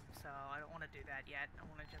trigger him, so I don't want to do that yet. I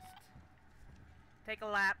want to just take a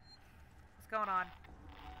lap. What's going on?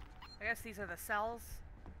 I guess these are the cells.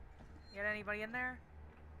 Get anybody in there?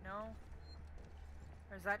 No?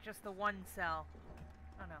 Or is that just the one cell?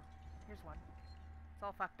 Oh no. Here's one. It's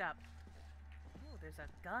all fucked up. Ooh, there's a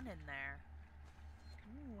gun in there.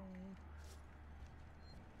 Ooh.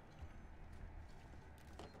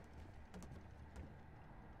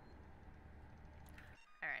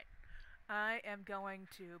 Alright. I am going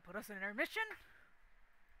to put us in intermission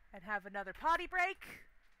and have another potty break.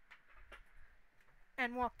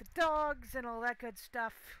 and walk the dogs and all that good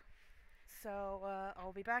stuff. So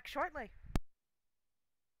I'll be back shortly.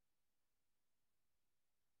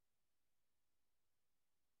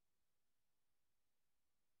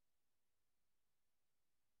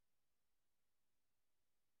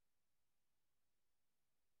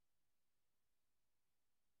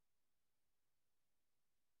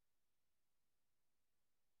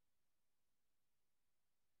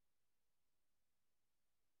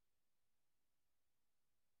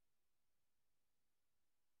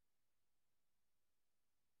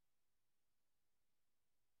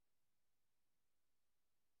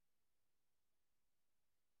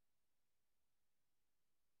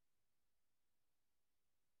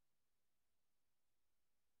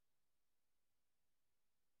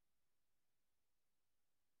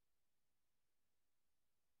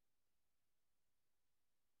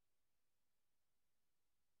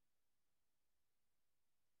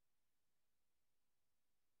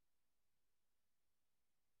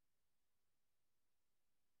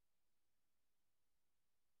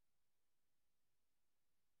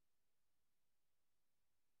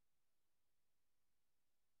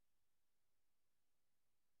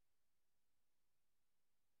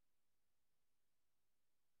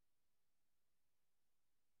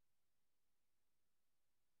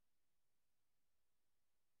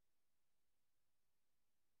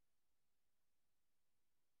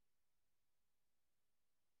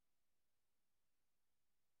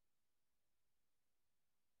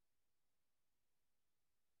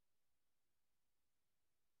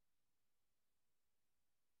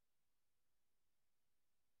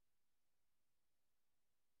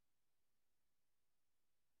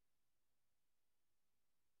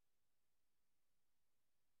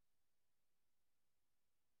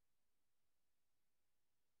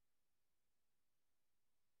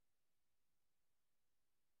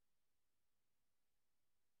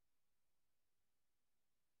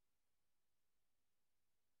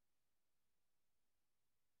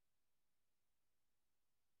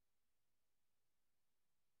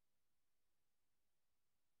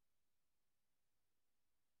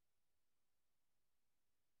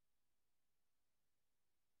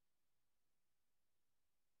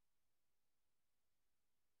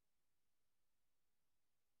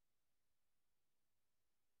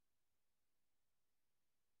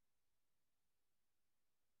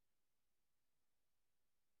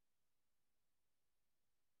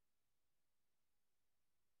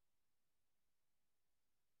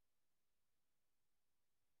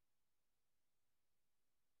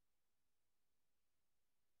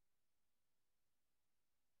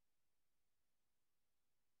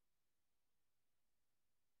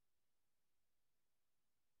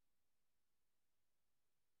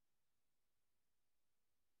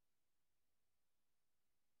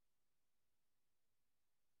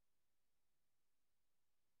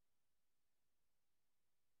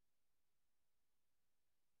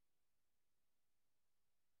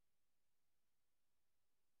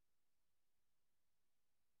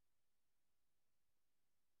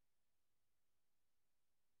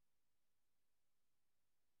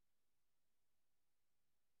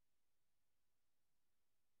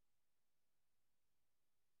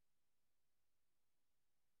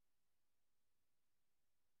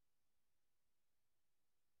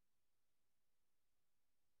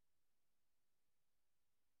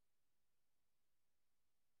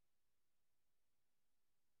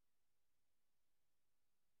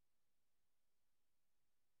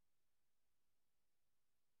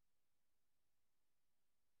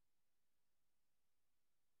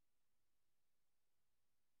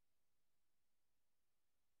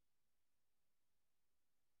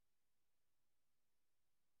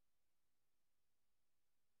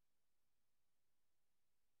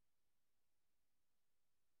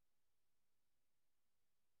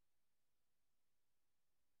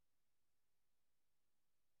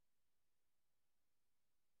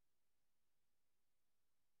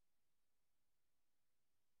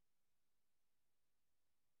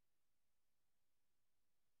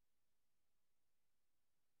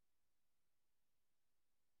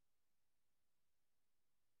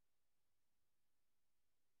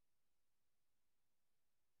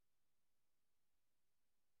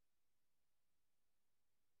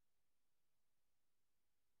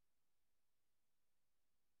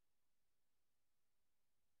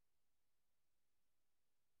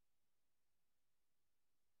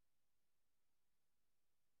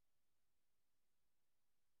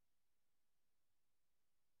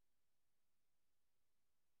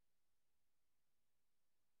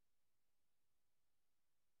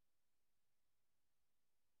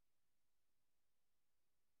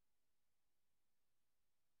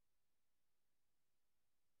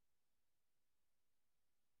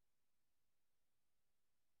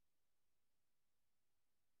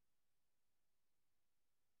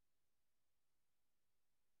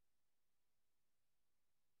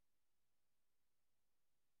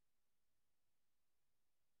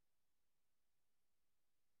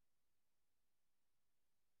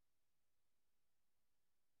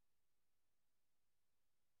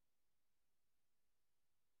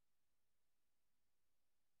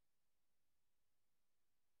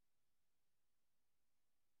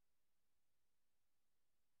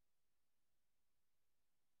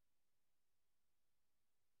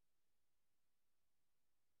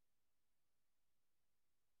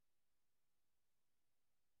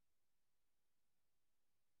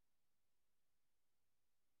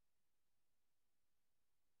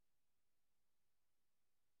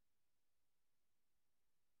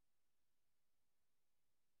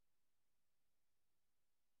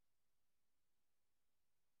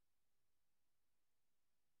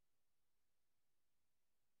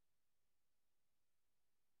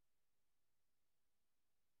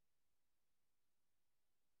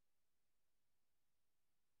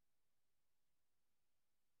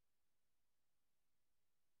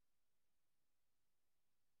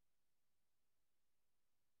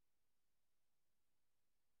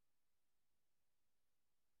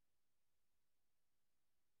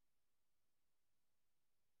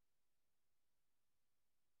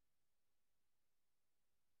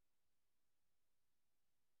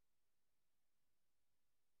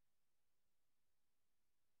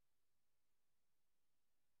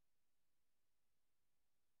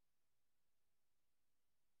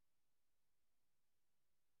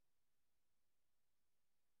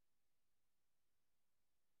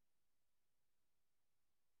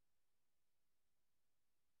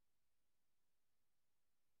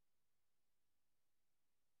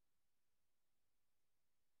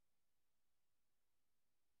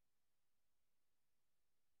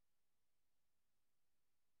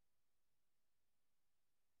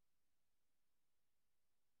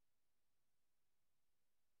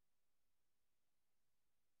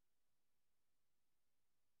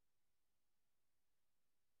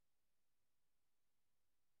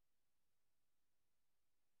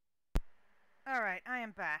 Alright, I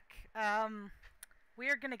am back. We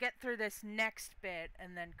are gonna get through this next bit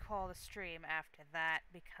and then call the stream after that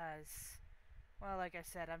because, well, like I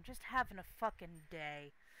said, I'm just having a fucking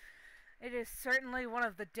day. It is certainly one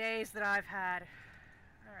of the days that I've had.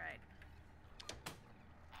 Alright.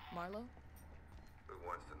 Marlo? Who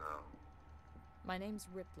wants to know? My name's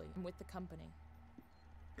Ripley. I'm with the company.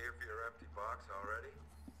 Here for your empty box already?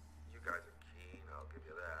 You guys are keen, I'll give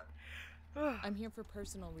you that. I'm here for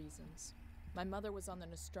personal reasons. My mother was on the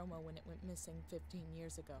Nostromo when it went missing 15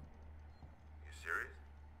 years ago. You serious?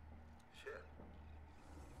 Shit.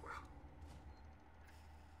 Well,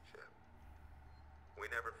 shit. We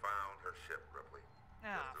never found her ship, Ripley.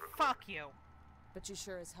 Ah, fuck you. But you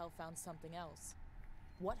sure as hell found something else.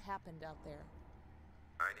 What happened out there?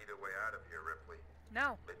 I need a way out of here, Ripley.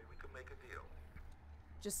 No. Maybe we could make a deal.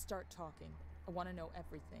 Just start talking. I want to know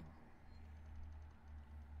everything.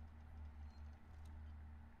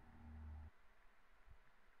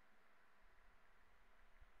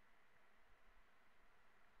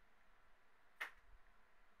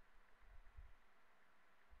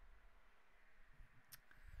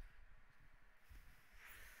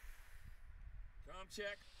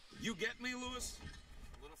 Check. You get me, Lewis?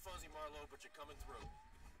 A little fuzzy, Marlo, but you're coming through.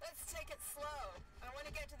 Let's take it slow. I want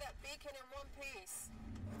to get to that beacon in one piece.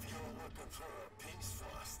 If you're looking for a piece,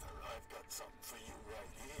 Foster, I've got something for you right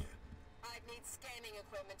here. I'd need scanning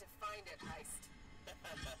equipment to find it, Heist.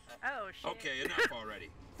 Oh, shit. Okay, enough already.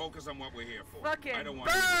 Focus on what we're here for. Fucking I don't want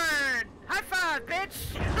burn! High five,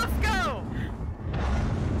 bitch! Let's go!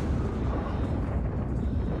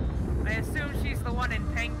 I assume she's the one in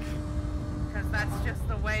pink. Because that's just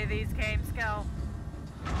the way these games go.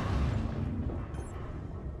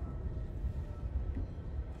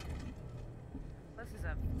 This is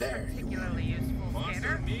a particularly useful scanner.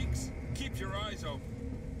 Monster Meeks, keep your eyes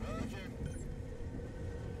open.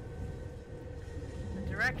 The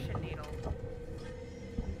direction needle.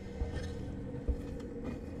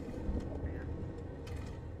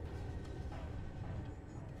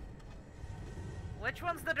 Which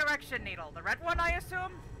one's the direction needle? The red one, I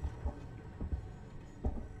assume?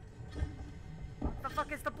 What the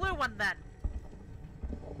fuck is the blue one then?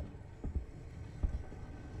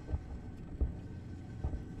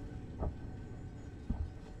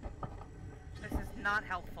 This is not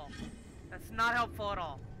helpful. That's not helpful at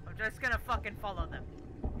all. I'm just gonna fucking follow them.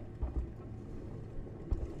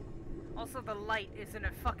 Also, the light is in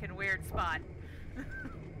a fucking weird spot.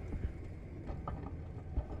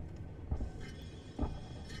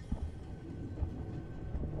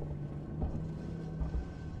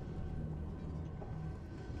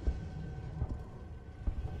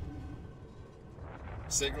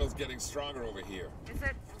 Signal's getting stronger over here. Is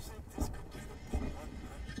it?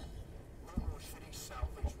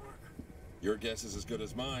 Your guess is as good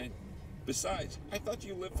as mine. Besides, I thought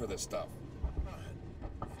you lived for this stuff.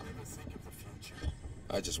 Never think of the future.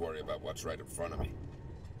 I just worry about what's right in front of me.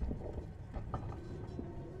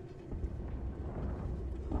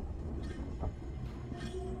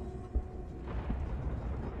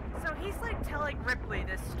 So he's like telling Ripley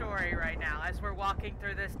this story right now as we're walking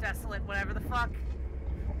through this desolate whatever the fuck.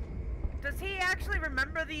 Does he actually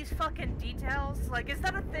remember these fucking details? Like, is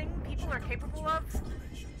that a thing people are capable of?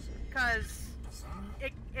 Cause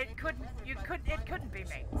it couldn't be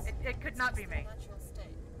me. It could not be me.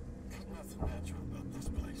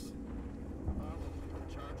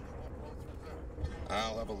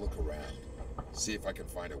 I'll have a look around. See if I can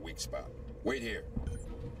find a weak spot. Wait here.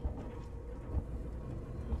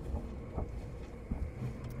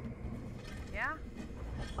 Yeah?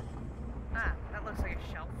 Ah, that looks like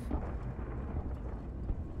a shelf.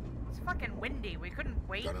 It's fucking windy. We couldn't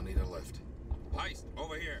wait. Gonna need a lift. Heist,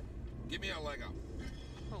 over here. Give me a leg up.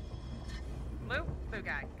 Who? Blue? Blue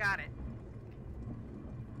guy. Got it.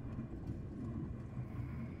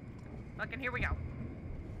 Fucking here we go.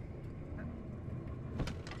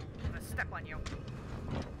 I'm gonna step on you.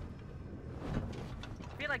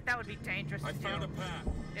 I feel like that would be dangerous to do. I found a path.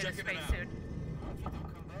 In Check a it out. spacesuit.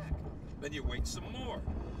 Then you wait some more.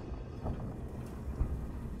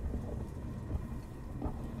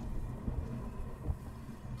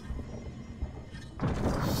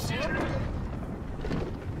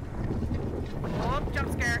 Oh,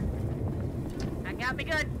 jump scare. That got me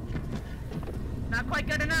good. Not quite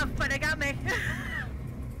good enough, but it got me.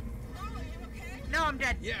 No, I'm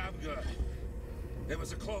dead. Yeah, I'm good. It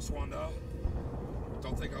was a close one, though.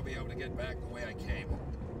 Don't think I'll be able to get back the way I came.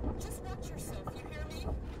 Just watch yourself, you hear me?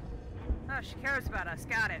 Oh, she cares about us.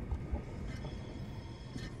 Got it.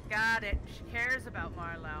 Got it. She cares about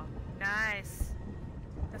Marlo. Nice.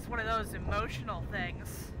 That's one of those emotional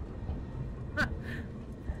things.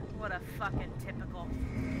 What a fucking typical.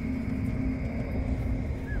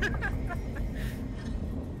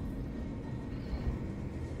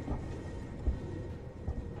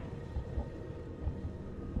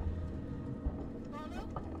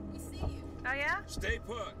 We see you. Oh yeah? Stay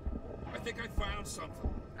put. I think I found something.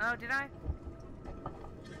 Oh, did I?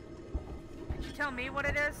 Could you tell me what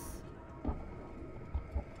it is?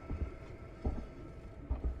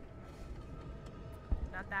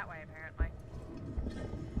 Not that way, apparently.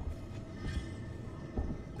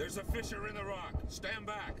 There's a fissure in the rock. Stand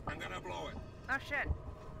back. I'm gonna blow it. Oh shit.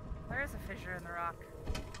 There is a fissure in the rock.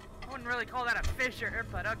 I wouldn't really call that a fissure,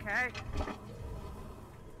 but okay.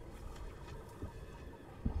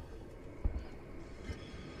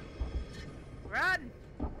 Run!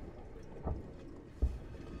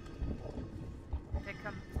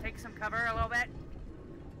 Take some cover a little bit.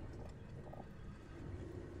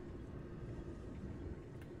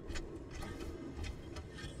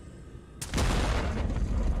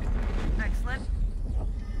 Excellent.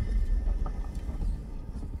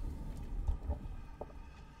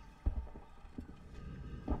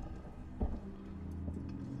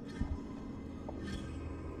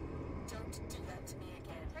 Don't do that to me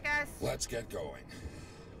again. Hey guys. Let's get going.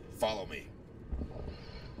 Follow me.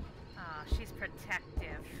 Aw, she's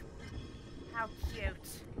protective. How cute.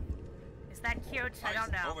 Is that cute? I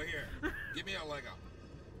don't know. Over here. Give me a leg up.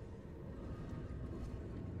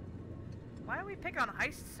 Why do we pick on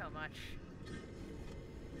Heist so much?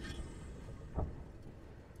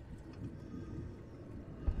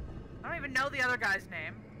 I don't even know the other guy's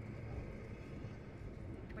name.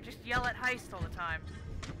 We just yell at Heist all the time.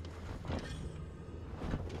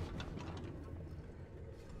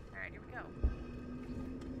 Alright, here we go.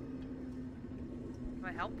 Do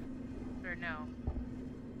I help? Or no?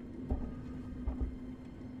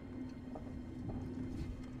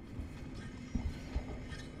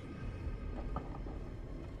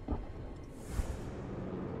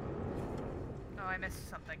 Oh, I missed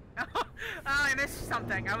something. Oh, I missed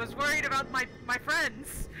something. I was worried about my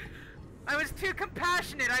friends. I was too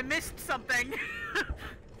compassionate. I missed something.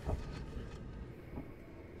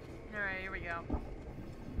 Alright, here we go.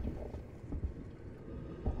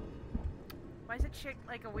 Why is it shaped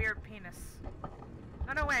like a weird penis?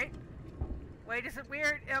 Oh no, wait. Wait, is it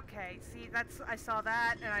weird? Okay, see, I saw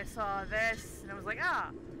that, and I saw this, and I was like,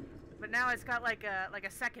 ah. But now it's got like a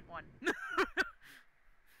second one.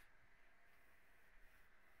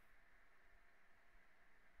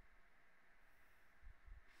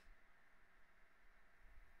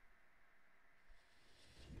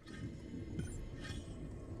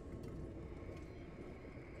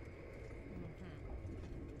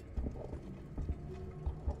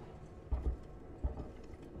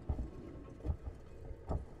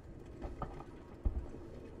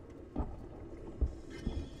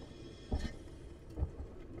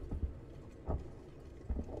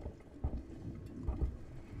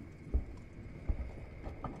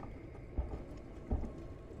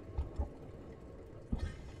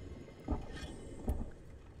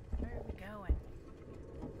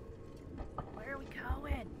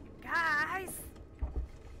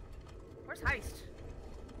 Heist.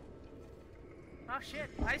 Oh shit,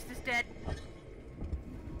 Heist is dead.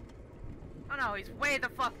 Oh no, he's way the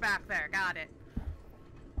fuck back there. Got it.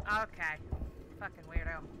 Okay. Fucking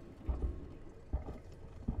weirdo.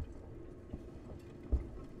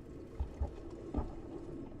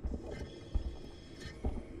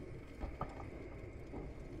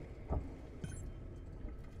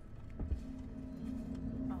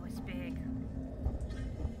 Oh, it's big.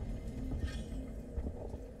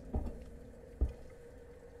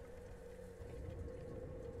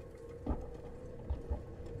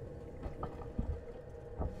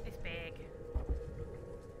 It's big.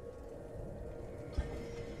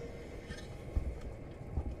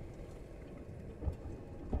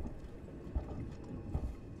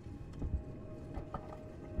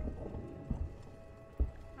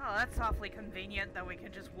 Oh, that's awfully convenient that we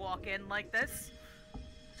can just walk in like this.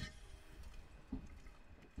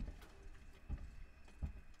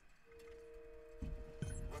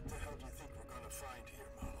 What the hell do you think we're gonna find here,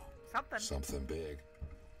 Marlo? Something. Something big.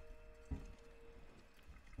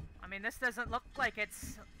 I mean, this doesn't look like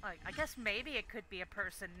it's... like, I guess maybe it could be a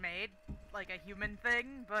person-made, like a human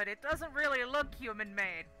thing, but it doesn't really look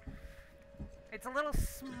human-made. It's a little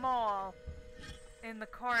small in the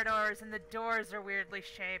corridors, and the doors are weirdly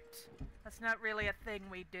shaped. That's not really a thing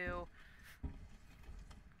we do.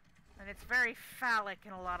 And it's very phallic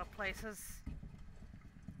in a lot of places.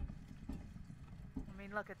 I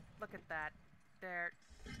mean, look at that. There.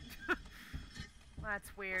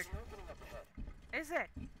 That's weird. Is it?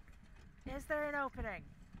 Is there an opening?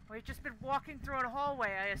 We've just been walking through a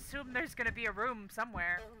hallway. I assume there's gonna be a room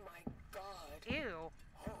somewhere. Oh my god. Ew.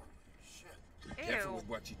 Holy shit. Ew. Careful with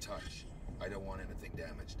what you touch. I don't want anything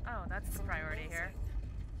damaged. Oh, that's the priority here.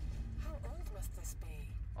 How old must this be?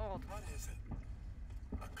 Old. What is it?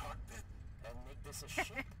 A cockpit? And make this a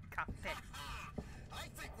ship? Cockpit. I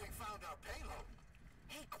think we found our payload.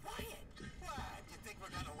 Hey, quiet! What? You think we're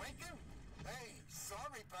gonna wake him? Hey,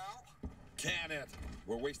 sorry, pal. Can it?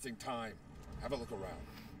 We're wasting time. Have a look around.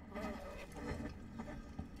 No,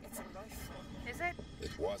 it's a life form. Is it?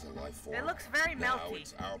 It was a life form. It looks very now melty.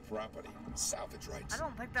 It's our property. Salvage rights. I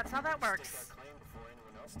don't think that's how that works. Stake our claim before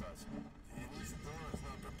anyone else does. The Inquisitor is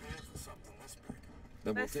not prepared for something this big.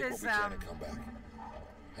 Then we'll This take what is, we can and come back.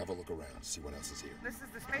 Have a look around. See what else is here. This is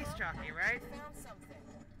the space jockey, right? Found something.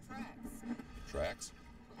 Tracks. Tracks?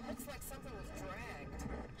 Looks like something was dragged.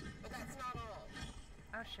 But that's not all.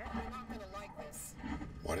 Oh shit. You're not gonna like this.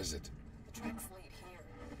 What is it? The tracks lead here.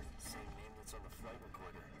 Same name that's on the flight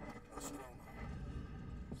recorder. Nostromo.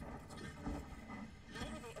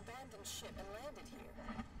 Maybe they abandoned ship and landed here.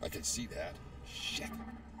 I can see that. Shit. We've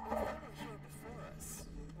landed here before us.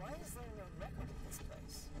 Why is there no record of this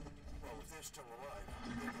place? Well, if they're still alive,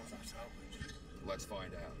 there goes our salvage. Let's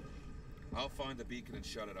find out. I'll find the beacon and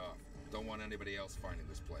shut it off. Don't want anybody else finding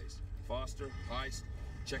this place. Foster, Heist,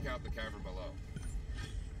 check out the cavern below.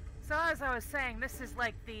 So as I was saying, this is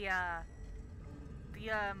like the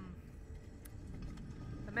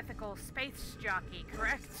mythical space jockey,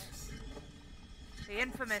 correct? The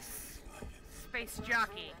infamous space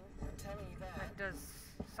jockey I'm telling you that that. does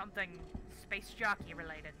something space jockey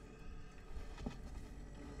related.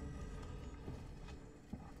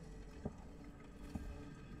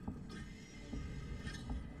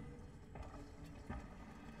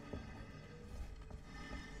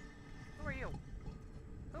 Who are you?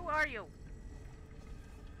 Who are you?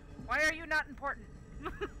 Why are you not important?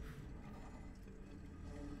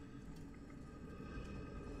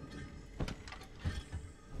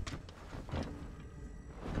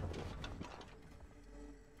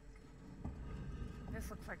 This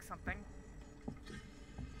looks like something.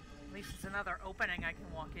 At least it's another opening I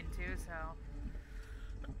can walk into, so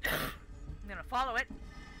I'm gonna follow it,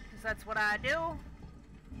 because that's what I do.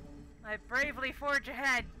 I bravely forge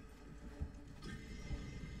ahead.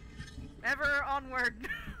 Ever onward.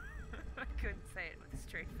 I couldn't say it with a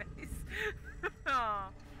straight face. Oh.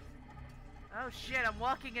 Oh shit, I'm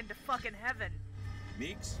walking into fucking heaven.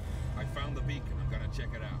 Meeks, I found the beacon. I'm gonna check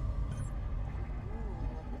it out.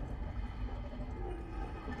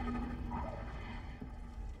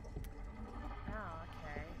 Oh,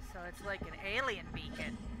 okay. So it's like an alien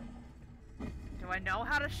beacon. Do I know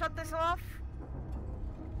how to shut this off?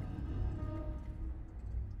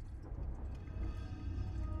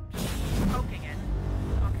 Poking it.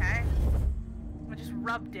 Okay. I just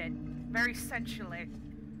rubbed it. Very sensually.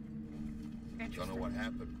 Don't know what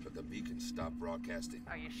happened, but the beacon stopped broadcasting.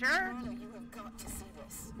 Are you sure? Marlo, you have got to see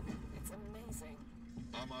this. It's amazing.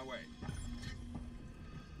 On my way.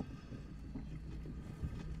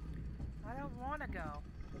 I don't want to go.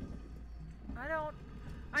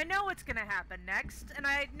 I know what's gonna happen next, and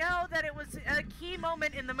I know that it was a key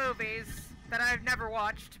moment in the movies that I've never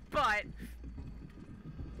watched, but...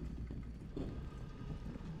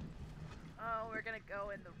 Oh, we're gonna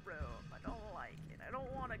go in the room. I don't like it. I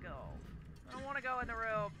don't want to go. I don't want to go in the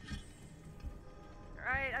room.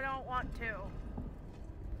 Alright, I don't want to.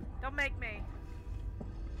 Don't make me.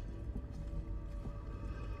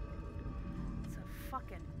 It's a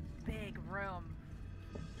fucking big room.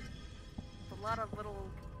 With a lot of little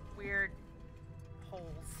weird holes.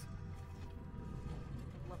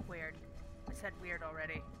 They look weird. I said weird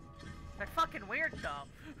already. They're fucking weird though.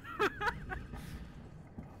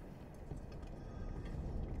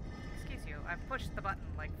 Excuse you, I've pushed the button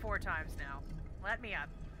like 4 times now. Let me up.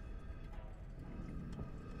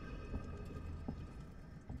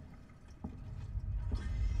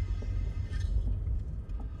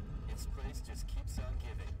 This place just keeps on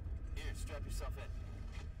giving. Here, strap yourself in.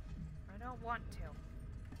 I don't want to.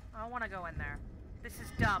 I don't want to go in there. This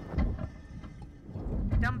is dumb.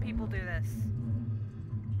 Dumb people do this.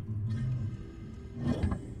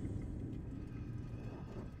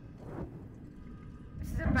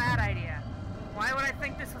 This is a bad idea. Why would I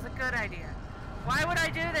think this was a good idea? Why would I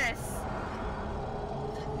do this?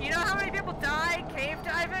 You know how many people die cave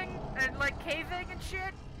diving and like caving and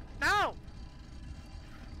shit? No!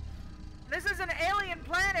 This is an alien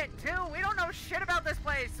planet too! We don't know shit about this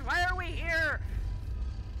place! Why are we here?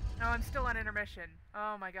 Oh, I'm still on intermission.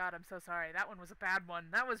 Oh my god, I'm so sorry. That one was a bad one.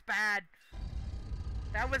 That was bad.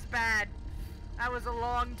 That was bad. That was a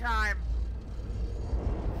long time.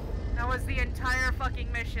 That was the entire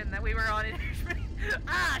fucking mission that we were on in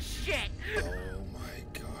Ah, shit! Oh my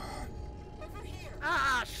god.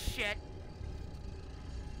 Ah, shit!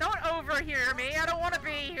 Don't overhear me, I don't want to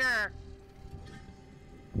be here!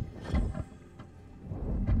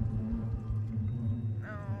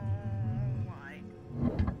 Oh, why?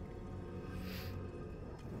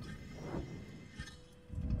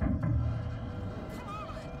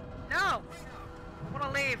 No! I want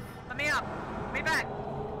to leave. Let me up. Let me back.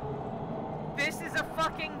 This is a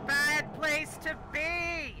fucking bad place to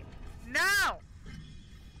be! No!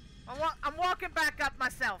 I'm walking back up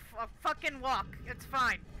myself. I'll fucking walk. It's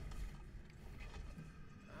fine.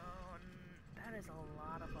 Oh, that is a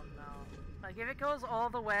lot of them, though. Like, if it goes all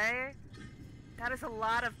the way, that is a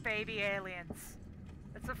lot of baby aliens.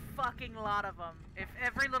 That's a fucking lot of them. If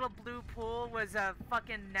every little blue pool was a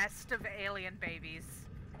fucking nest of alien babies.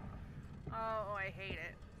 Oh, I hate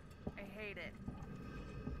it. I hate it.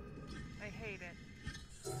 I hate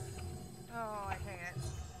it. Oh, I hate it.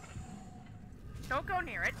 Don't go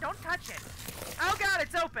near it. Don't touch it. Oh god,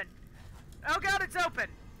 it's open. Oh god, it's open.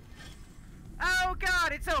 Oh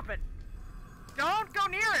god, it's open. Don't go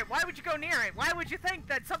near it. Why would you go near it? Why would you think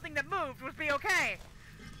that something that moved would be okay?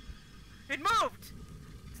 It moved.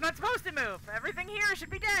 It's not supposed to move. Everything here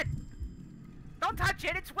should be dead. Don't touch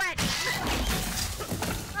it. It's wet.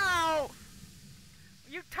 Oh.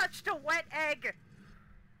 You touched a wet egg.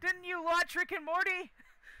 Didn't you watch Rick and Morty?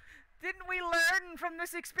 Didn't we learn from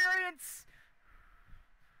this experience?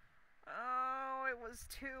 Oh, it was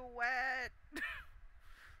too wet.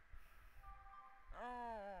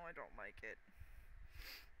 Oh, I don't like it.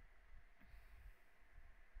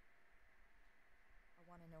 I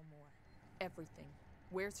want to know more. Everything.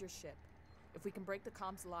 Where's your ship? If we can break the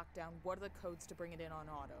comms lockdown, what are the codes to bring it in on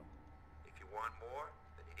auto? If you want more,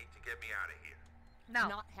 then you need to get me out of here. No.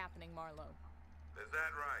 Not happening, Marlowe. Is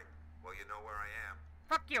that right? Well, you know where I am.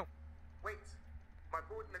 Fuck you. Wait. My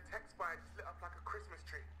board in the tech spire just lit up like a Christmas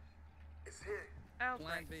tree. It's here. Oh,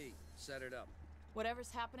 Plan B. Set it up.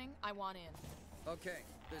 Whatever's happening, I want in. Okay,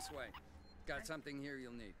 this way. Got something here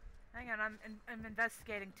you'll need. Hang on, I'm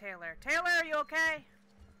investigating Taylor. Taylor, are you okay?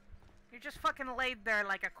 You're just fucking laid there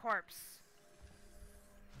like a corpse.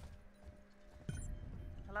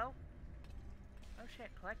 Hello? Oh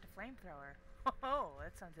shit, collect a flamethrower. Oh,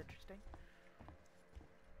 that sounds interesting.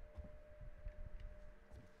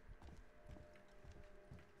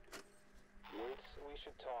 We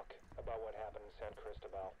should talk about what happened in San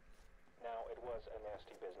Cristobal. Now, it was a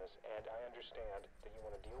nasty business, and I understand that you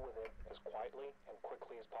want to deal with it as quietly and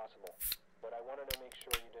quickly as possible. But I wanted to make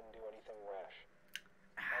sure you didn't do anything rash.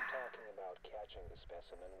 I'm talking about catching the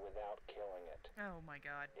specimen without killing it. Oh my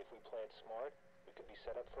god. If we play it smart, we could be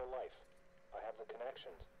set up for life. I have the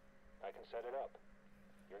connections. I can set it up.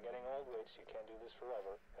 You're getting old, Wade, so you can't do this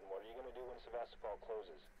forever. And what are you going to do when Sevastopol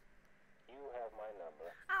closes? You have my number.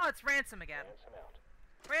 Oh, it's Ransom again. Ransom out.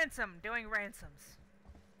 Ransom doing ransoms.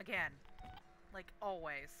 Again. Like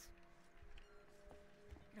always.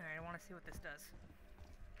 Alright, I want to see what this does.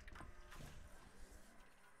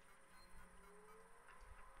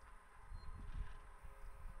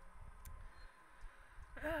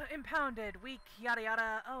 Impounded, weak, yada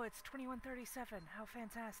yada. Oh, it's 2137. How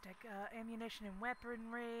fantastic. Ammunition and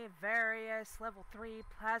weaponry, various, level 3,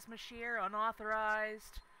 plasma shear,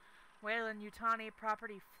 unauthorized. Wayland Yutani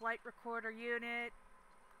property flight recorder unit.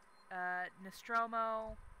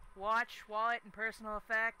 Nostromo, watch, wallet, and personal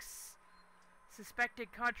effects.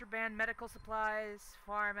 Suspected contraband medical supplies,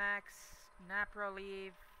 Pharmax, Napro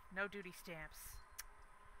leave, no duty stamps.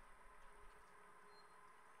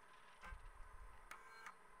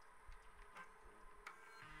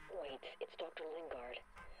 Wait, it's Dr. Lingard.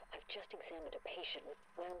 I've just examined a patient with,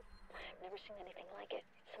 well, I've never seen anything like it.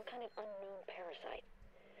 Some kind of unknown parasite.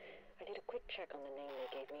 I did a quick check on the name they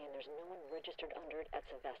gave me, and there's no one registered under it at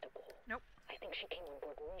Sevastopol. Nope. I think she came on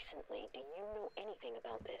board recently. Do you know anything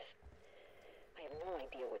about this? I have no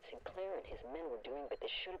idea what Sinclair and his men were doing, but this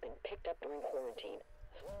should have been picked up during quarantine.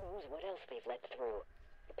 Who knows what else they've let through?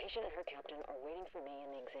 The patient and her captain are waiting for me in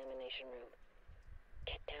the examination room.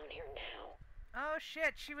 Get down here now. Oh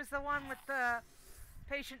shit, she was the one with the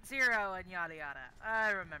patient zero and yada yada. I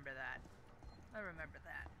remember that. I remember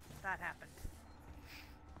that. That happened.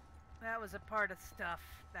 That was a part of stuff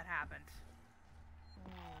that happened.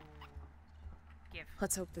 Ooh. Give.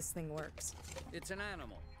 Let's hope this thing works. It's an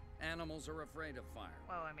animal. Animals are afraid of fire.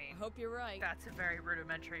 Well, I mean, I hope you're right. That's a very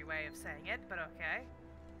rudimentary way of saying it, but okay.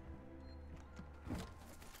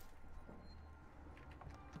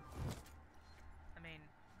 I mean,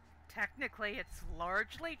 technically it's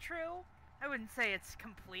largely true, I wouldn't say it's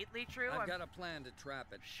completely true. I've got a plan to trap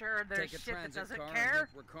it. Sure, there's Take a shit that transit doesn't car care. and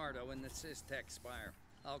hit Ricardo in the Systech spire.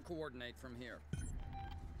 I'll coordinate from here.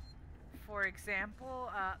 For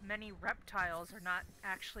example, many reptiles are not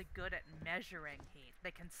actually good at measuring heat.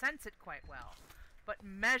 They can sense it quite well, but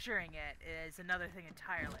measuring it is another thing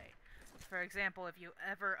entirely. For example, if you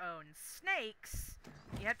ever own snakes,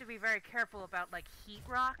 you have to be very careful about, like, heat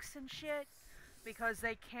rocks and shit, because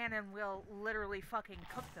they can and will literally fucking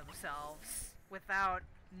cook themselves without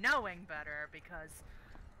knowing better, because,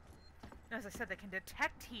 as I said, they can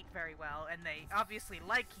detect heat very well, and they obviously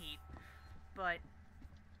like heat, but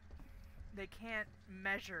they can't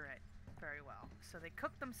measure it very well. So they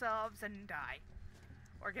cook themselves and die,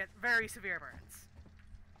 or get very severe burns.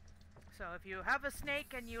 So if you have a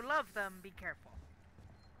snake and you love them, be careful.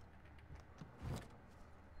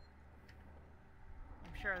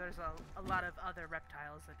 I'm sure there's a lot of other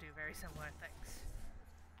reptiles that do very similar things.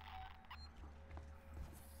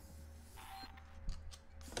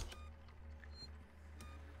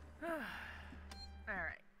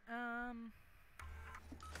 Alright,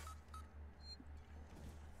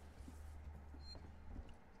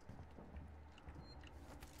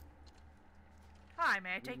 Hi,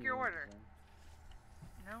 may I take your order?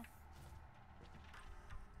 You know?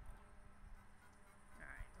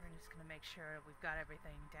 Alright, we're just gonna make sure we've got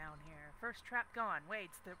everything down here. First trap gone.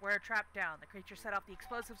 Wait, we're trapped down. The creature set off the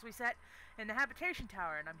explosives we set in the habitation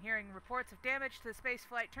tower, and I'm hearing reports of damage to the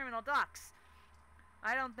spaceflight terminal docks.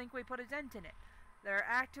 I don't think we put a dent in it.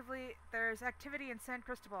 There's activity in San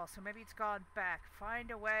Cristobal, so maybe it's gone back.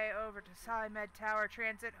 Find a way over to SciMed Tower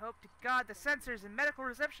Transit. Hope to God the sensors and medical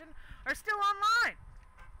reception are still online.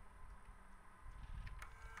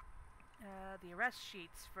 The arrest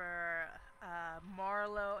sheets for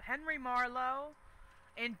Henry Marlowe,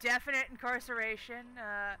 indefinite incarceration.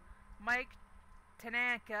 Mike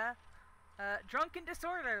Tanaka, drunk and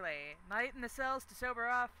disorderly. Night in the cells to sober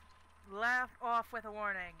off. Left off with a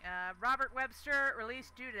warning. Robert Webster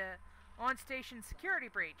released due to on-station security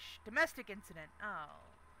breach. Domestic incident. Oh.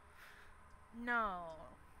 No.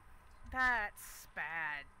 That's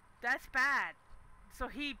bad. That's bad. So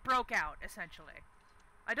he broke out, essentially.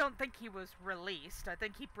 I don't think he was released. I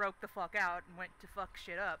think he broke the fuck out and went to fuck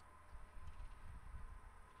shit up.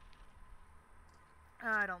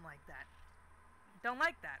 I don't like that. Don't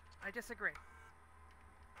like that. I disagree.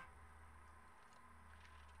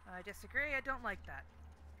 I disagree. I don't like that.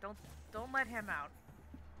 Don't let him out.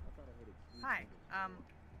 Hi.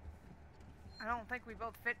 I don't think we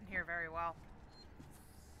both fit in here very well.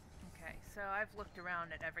 Okay, so I've looked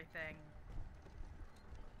around at everything.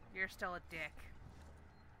 You're still a dick.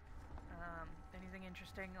 Anything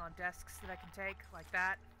interesting on desks that I can take, like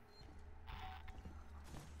that?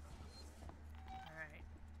 Alright.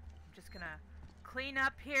 I'm just gonna clean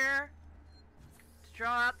up here to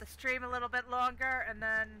draw out the stream a little bit longer, and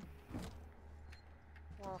then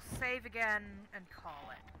we'll save again and call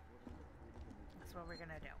it. That's what we're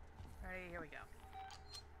gonna do. Ready? Here we go.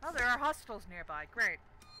 Oh, there are hospitals nearby. Great.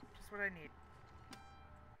 Just what I need.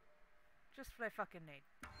 Just what I fucking need.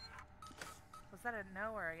 Was that a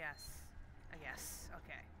no or a yes? A yes.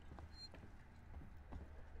 Okay.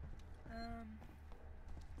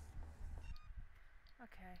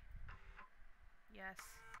 Okay. Yes.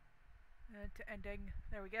 To ending.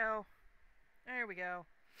 There we go. There we go.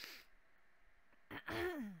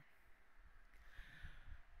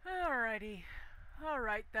 Alrighty.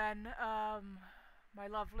 Alright then. My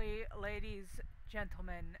lovely ladies,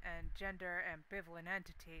 gentlemen, and gender ambivalent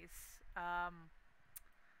entities.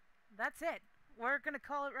 That's it. We're gonna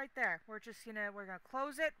call it right there. We're gonna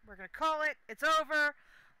close it. We're gonna call it. It's over.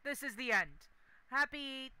 This is the end.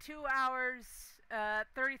 Happy 2 hours,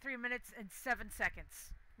 33 minutes, and 7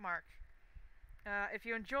 seconds mark. If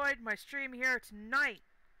you enjoyed my stream here tonight,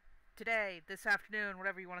 today, this afternoon,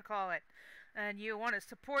 whatever you want to call it, and you want to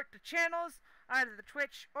support the channels, either the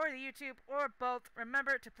Twitch or the YouTube or both,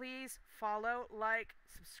 remember to please follow, like,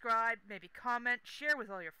 subscribe, maybe comment, share with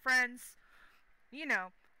all your friends. You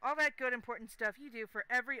know, all that good important stuff you do for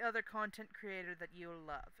every other content creator that you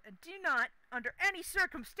love. And do not, under any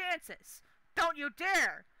circumstances, don't you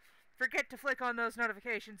dare forget to flick on those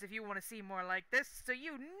notifications if you want to see more like this, so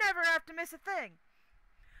you never have to miss a thing.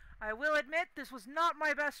 I will admit this was not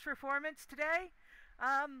my best performance today.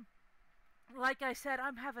 Like I said,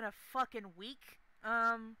 I'm having a fucking week.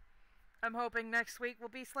 I'm hoping next week will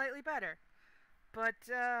be slightly better. But,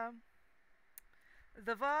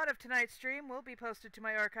 the VOD of tonight's stream will be posted to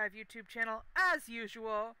my archive YouTube channel, as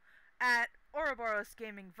usual, at Ouroboros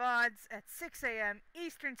Gaming VODs at 6 a.m.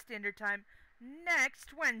 Eastern Standard Time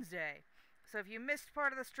next Wednesday. So if you missed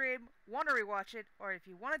part of the stream, want to rewatch it, or if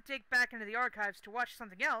you want to dig back into the archives to watch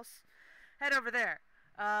something else, head over there.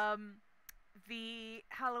 The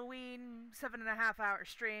Halloween 7.5 hour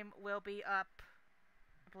stream will be up,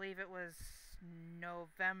 I believe it was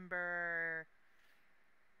November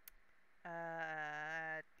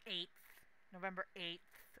 8th. November 8th.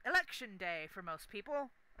 Election day for most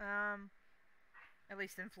people. At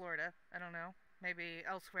least in Florida. I don't know. Maybe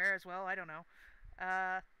elsewhere as well. I don't know.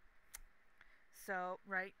 So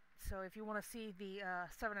if you want to see the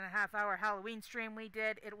 7.5 hour Halloween stream we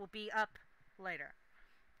did, it will be up later.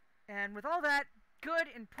 And with all that good,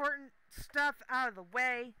 important stuff out of the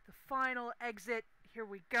way, the final exit, here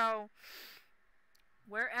we go.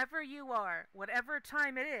 Wherever you are, whatever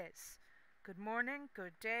time it is, good morning,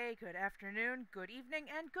 good day, good afternoon, good evening,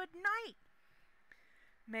 and good night.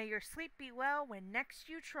 May your sleep be well when next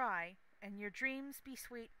you try, and your dreams be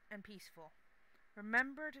sweet and peaceful.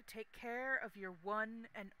 Remember to take care of your one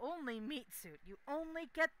and only meat suit. You only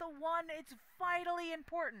get the one. It's vitally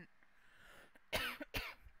important.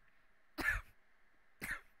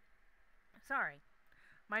 Sorry.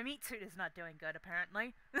 My meat suit is not doing good,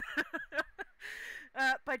 apparently.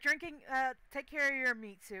 By drinking, take care of your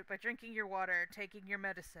meat suit by drinking your water, taking your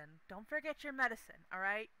medicine. Don't forget your medicine,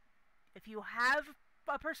 alright? If you have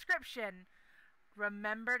a prescription,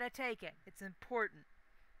 remember to take it. It's important.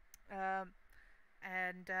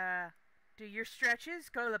 Do your stretches,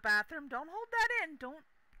 go to the bathroom. Don't hold that in.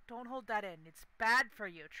 Don't hold that in. It's bad for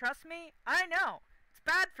you. Trust me, I know. It's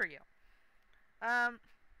bad for you.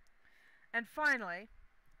 And finally,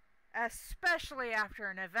 especially after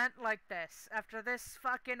an event like this, after this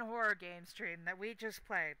fucking horror game stream that we just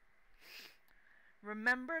played,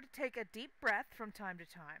 remember to take a deep breath from time to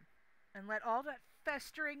time and let all that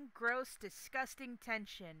festering, gross, disgusting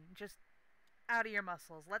tension just out of your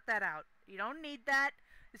muscles. Let that out. You don't need that.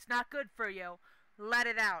 It's not good for you. Let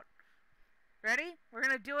it out. Ready? We're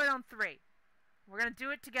going to do it on 3. We're going to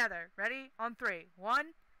do it together. Ready? On 3.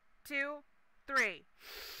 1, 2, 3.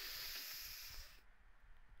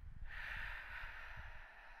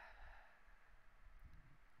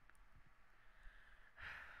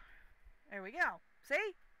 There we go.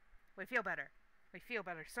 See? We feel better. We feel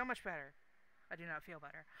better. So much better. I do not feel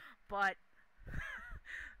better. But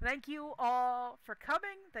thank you all for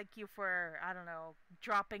coming. Thank you for, I don't know,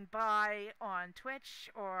 dropping by on Twitch.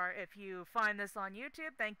 Or if you find this on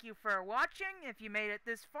YouTube, thank you for watching. If you made it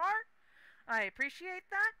this far, I appreciate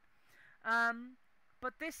that.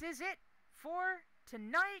 But this is it for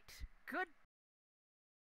tonight. Good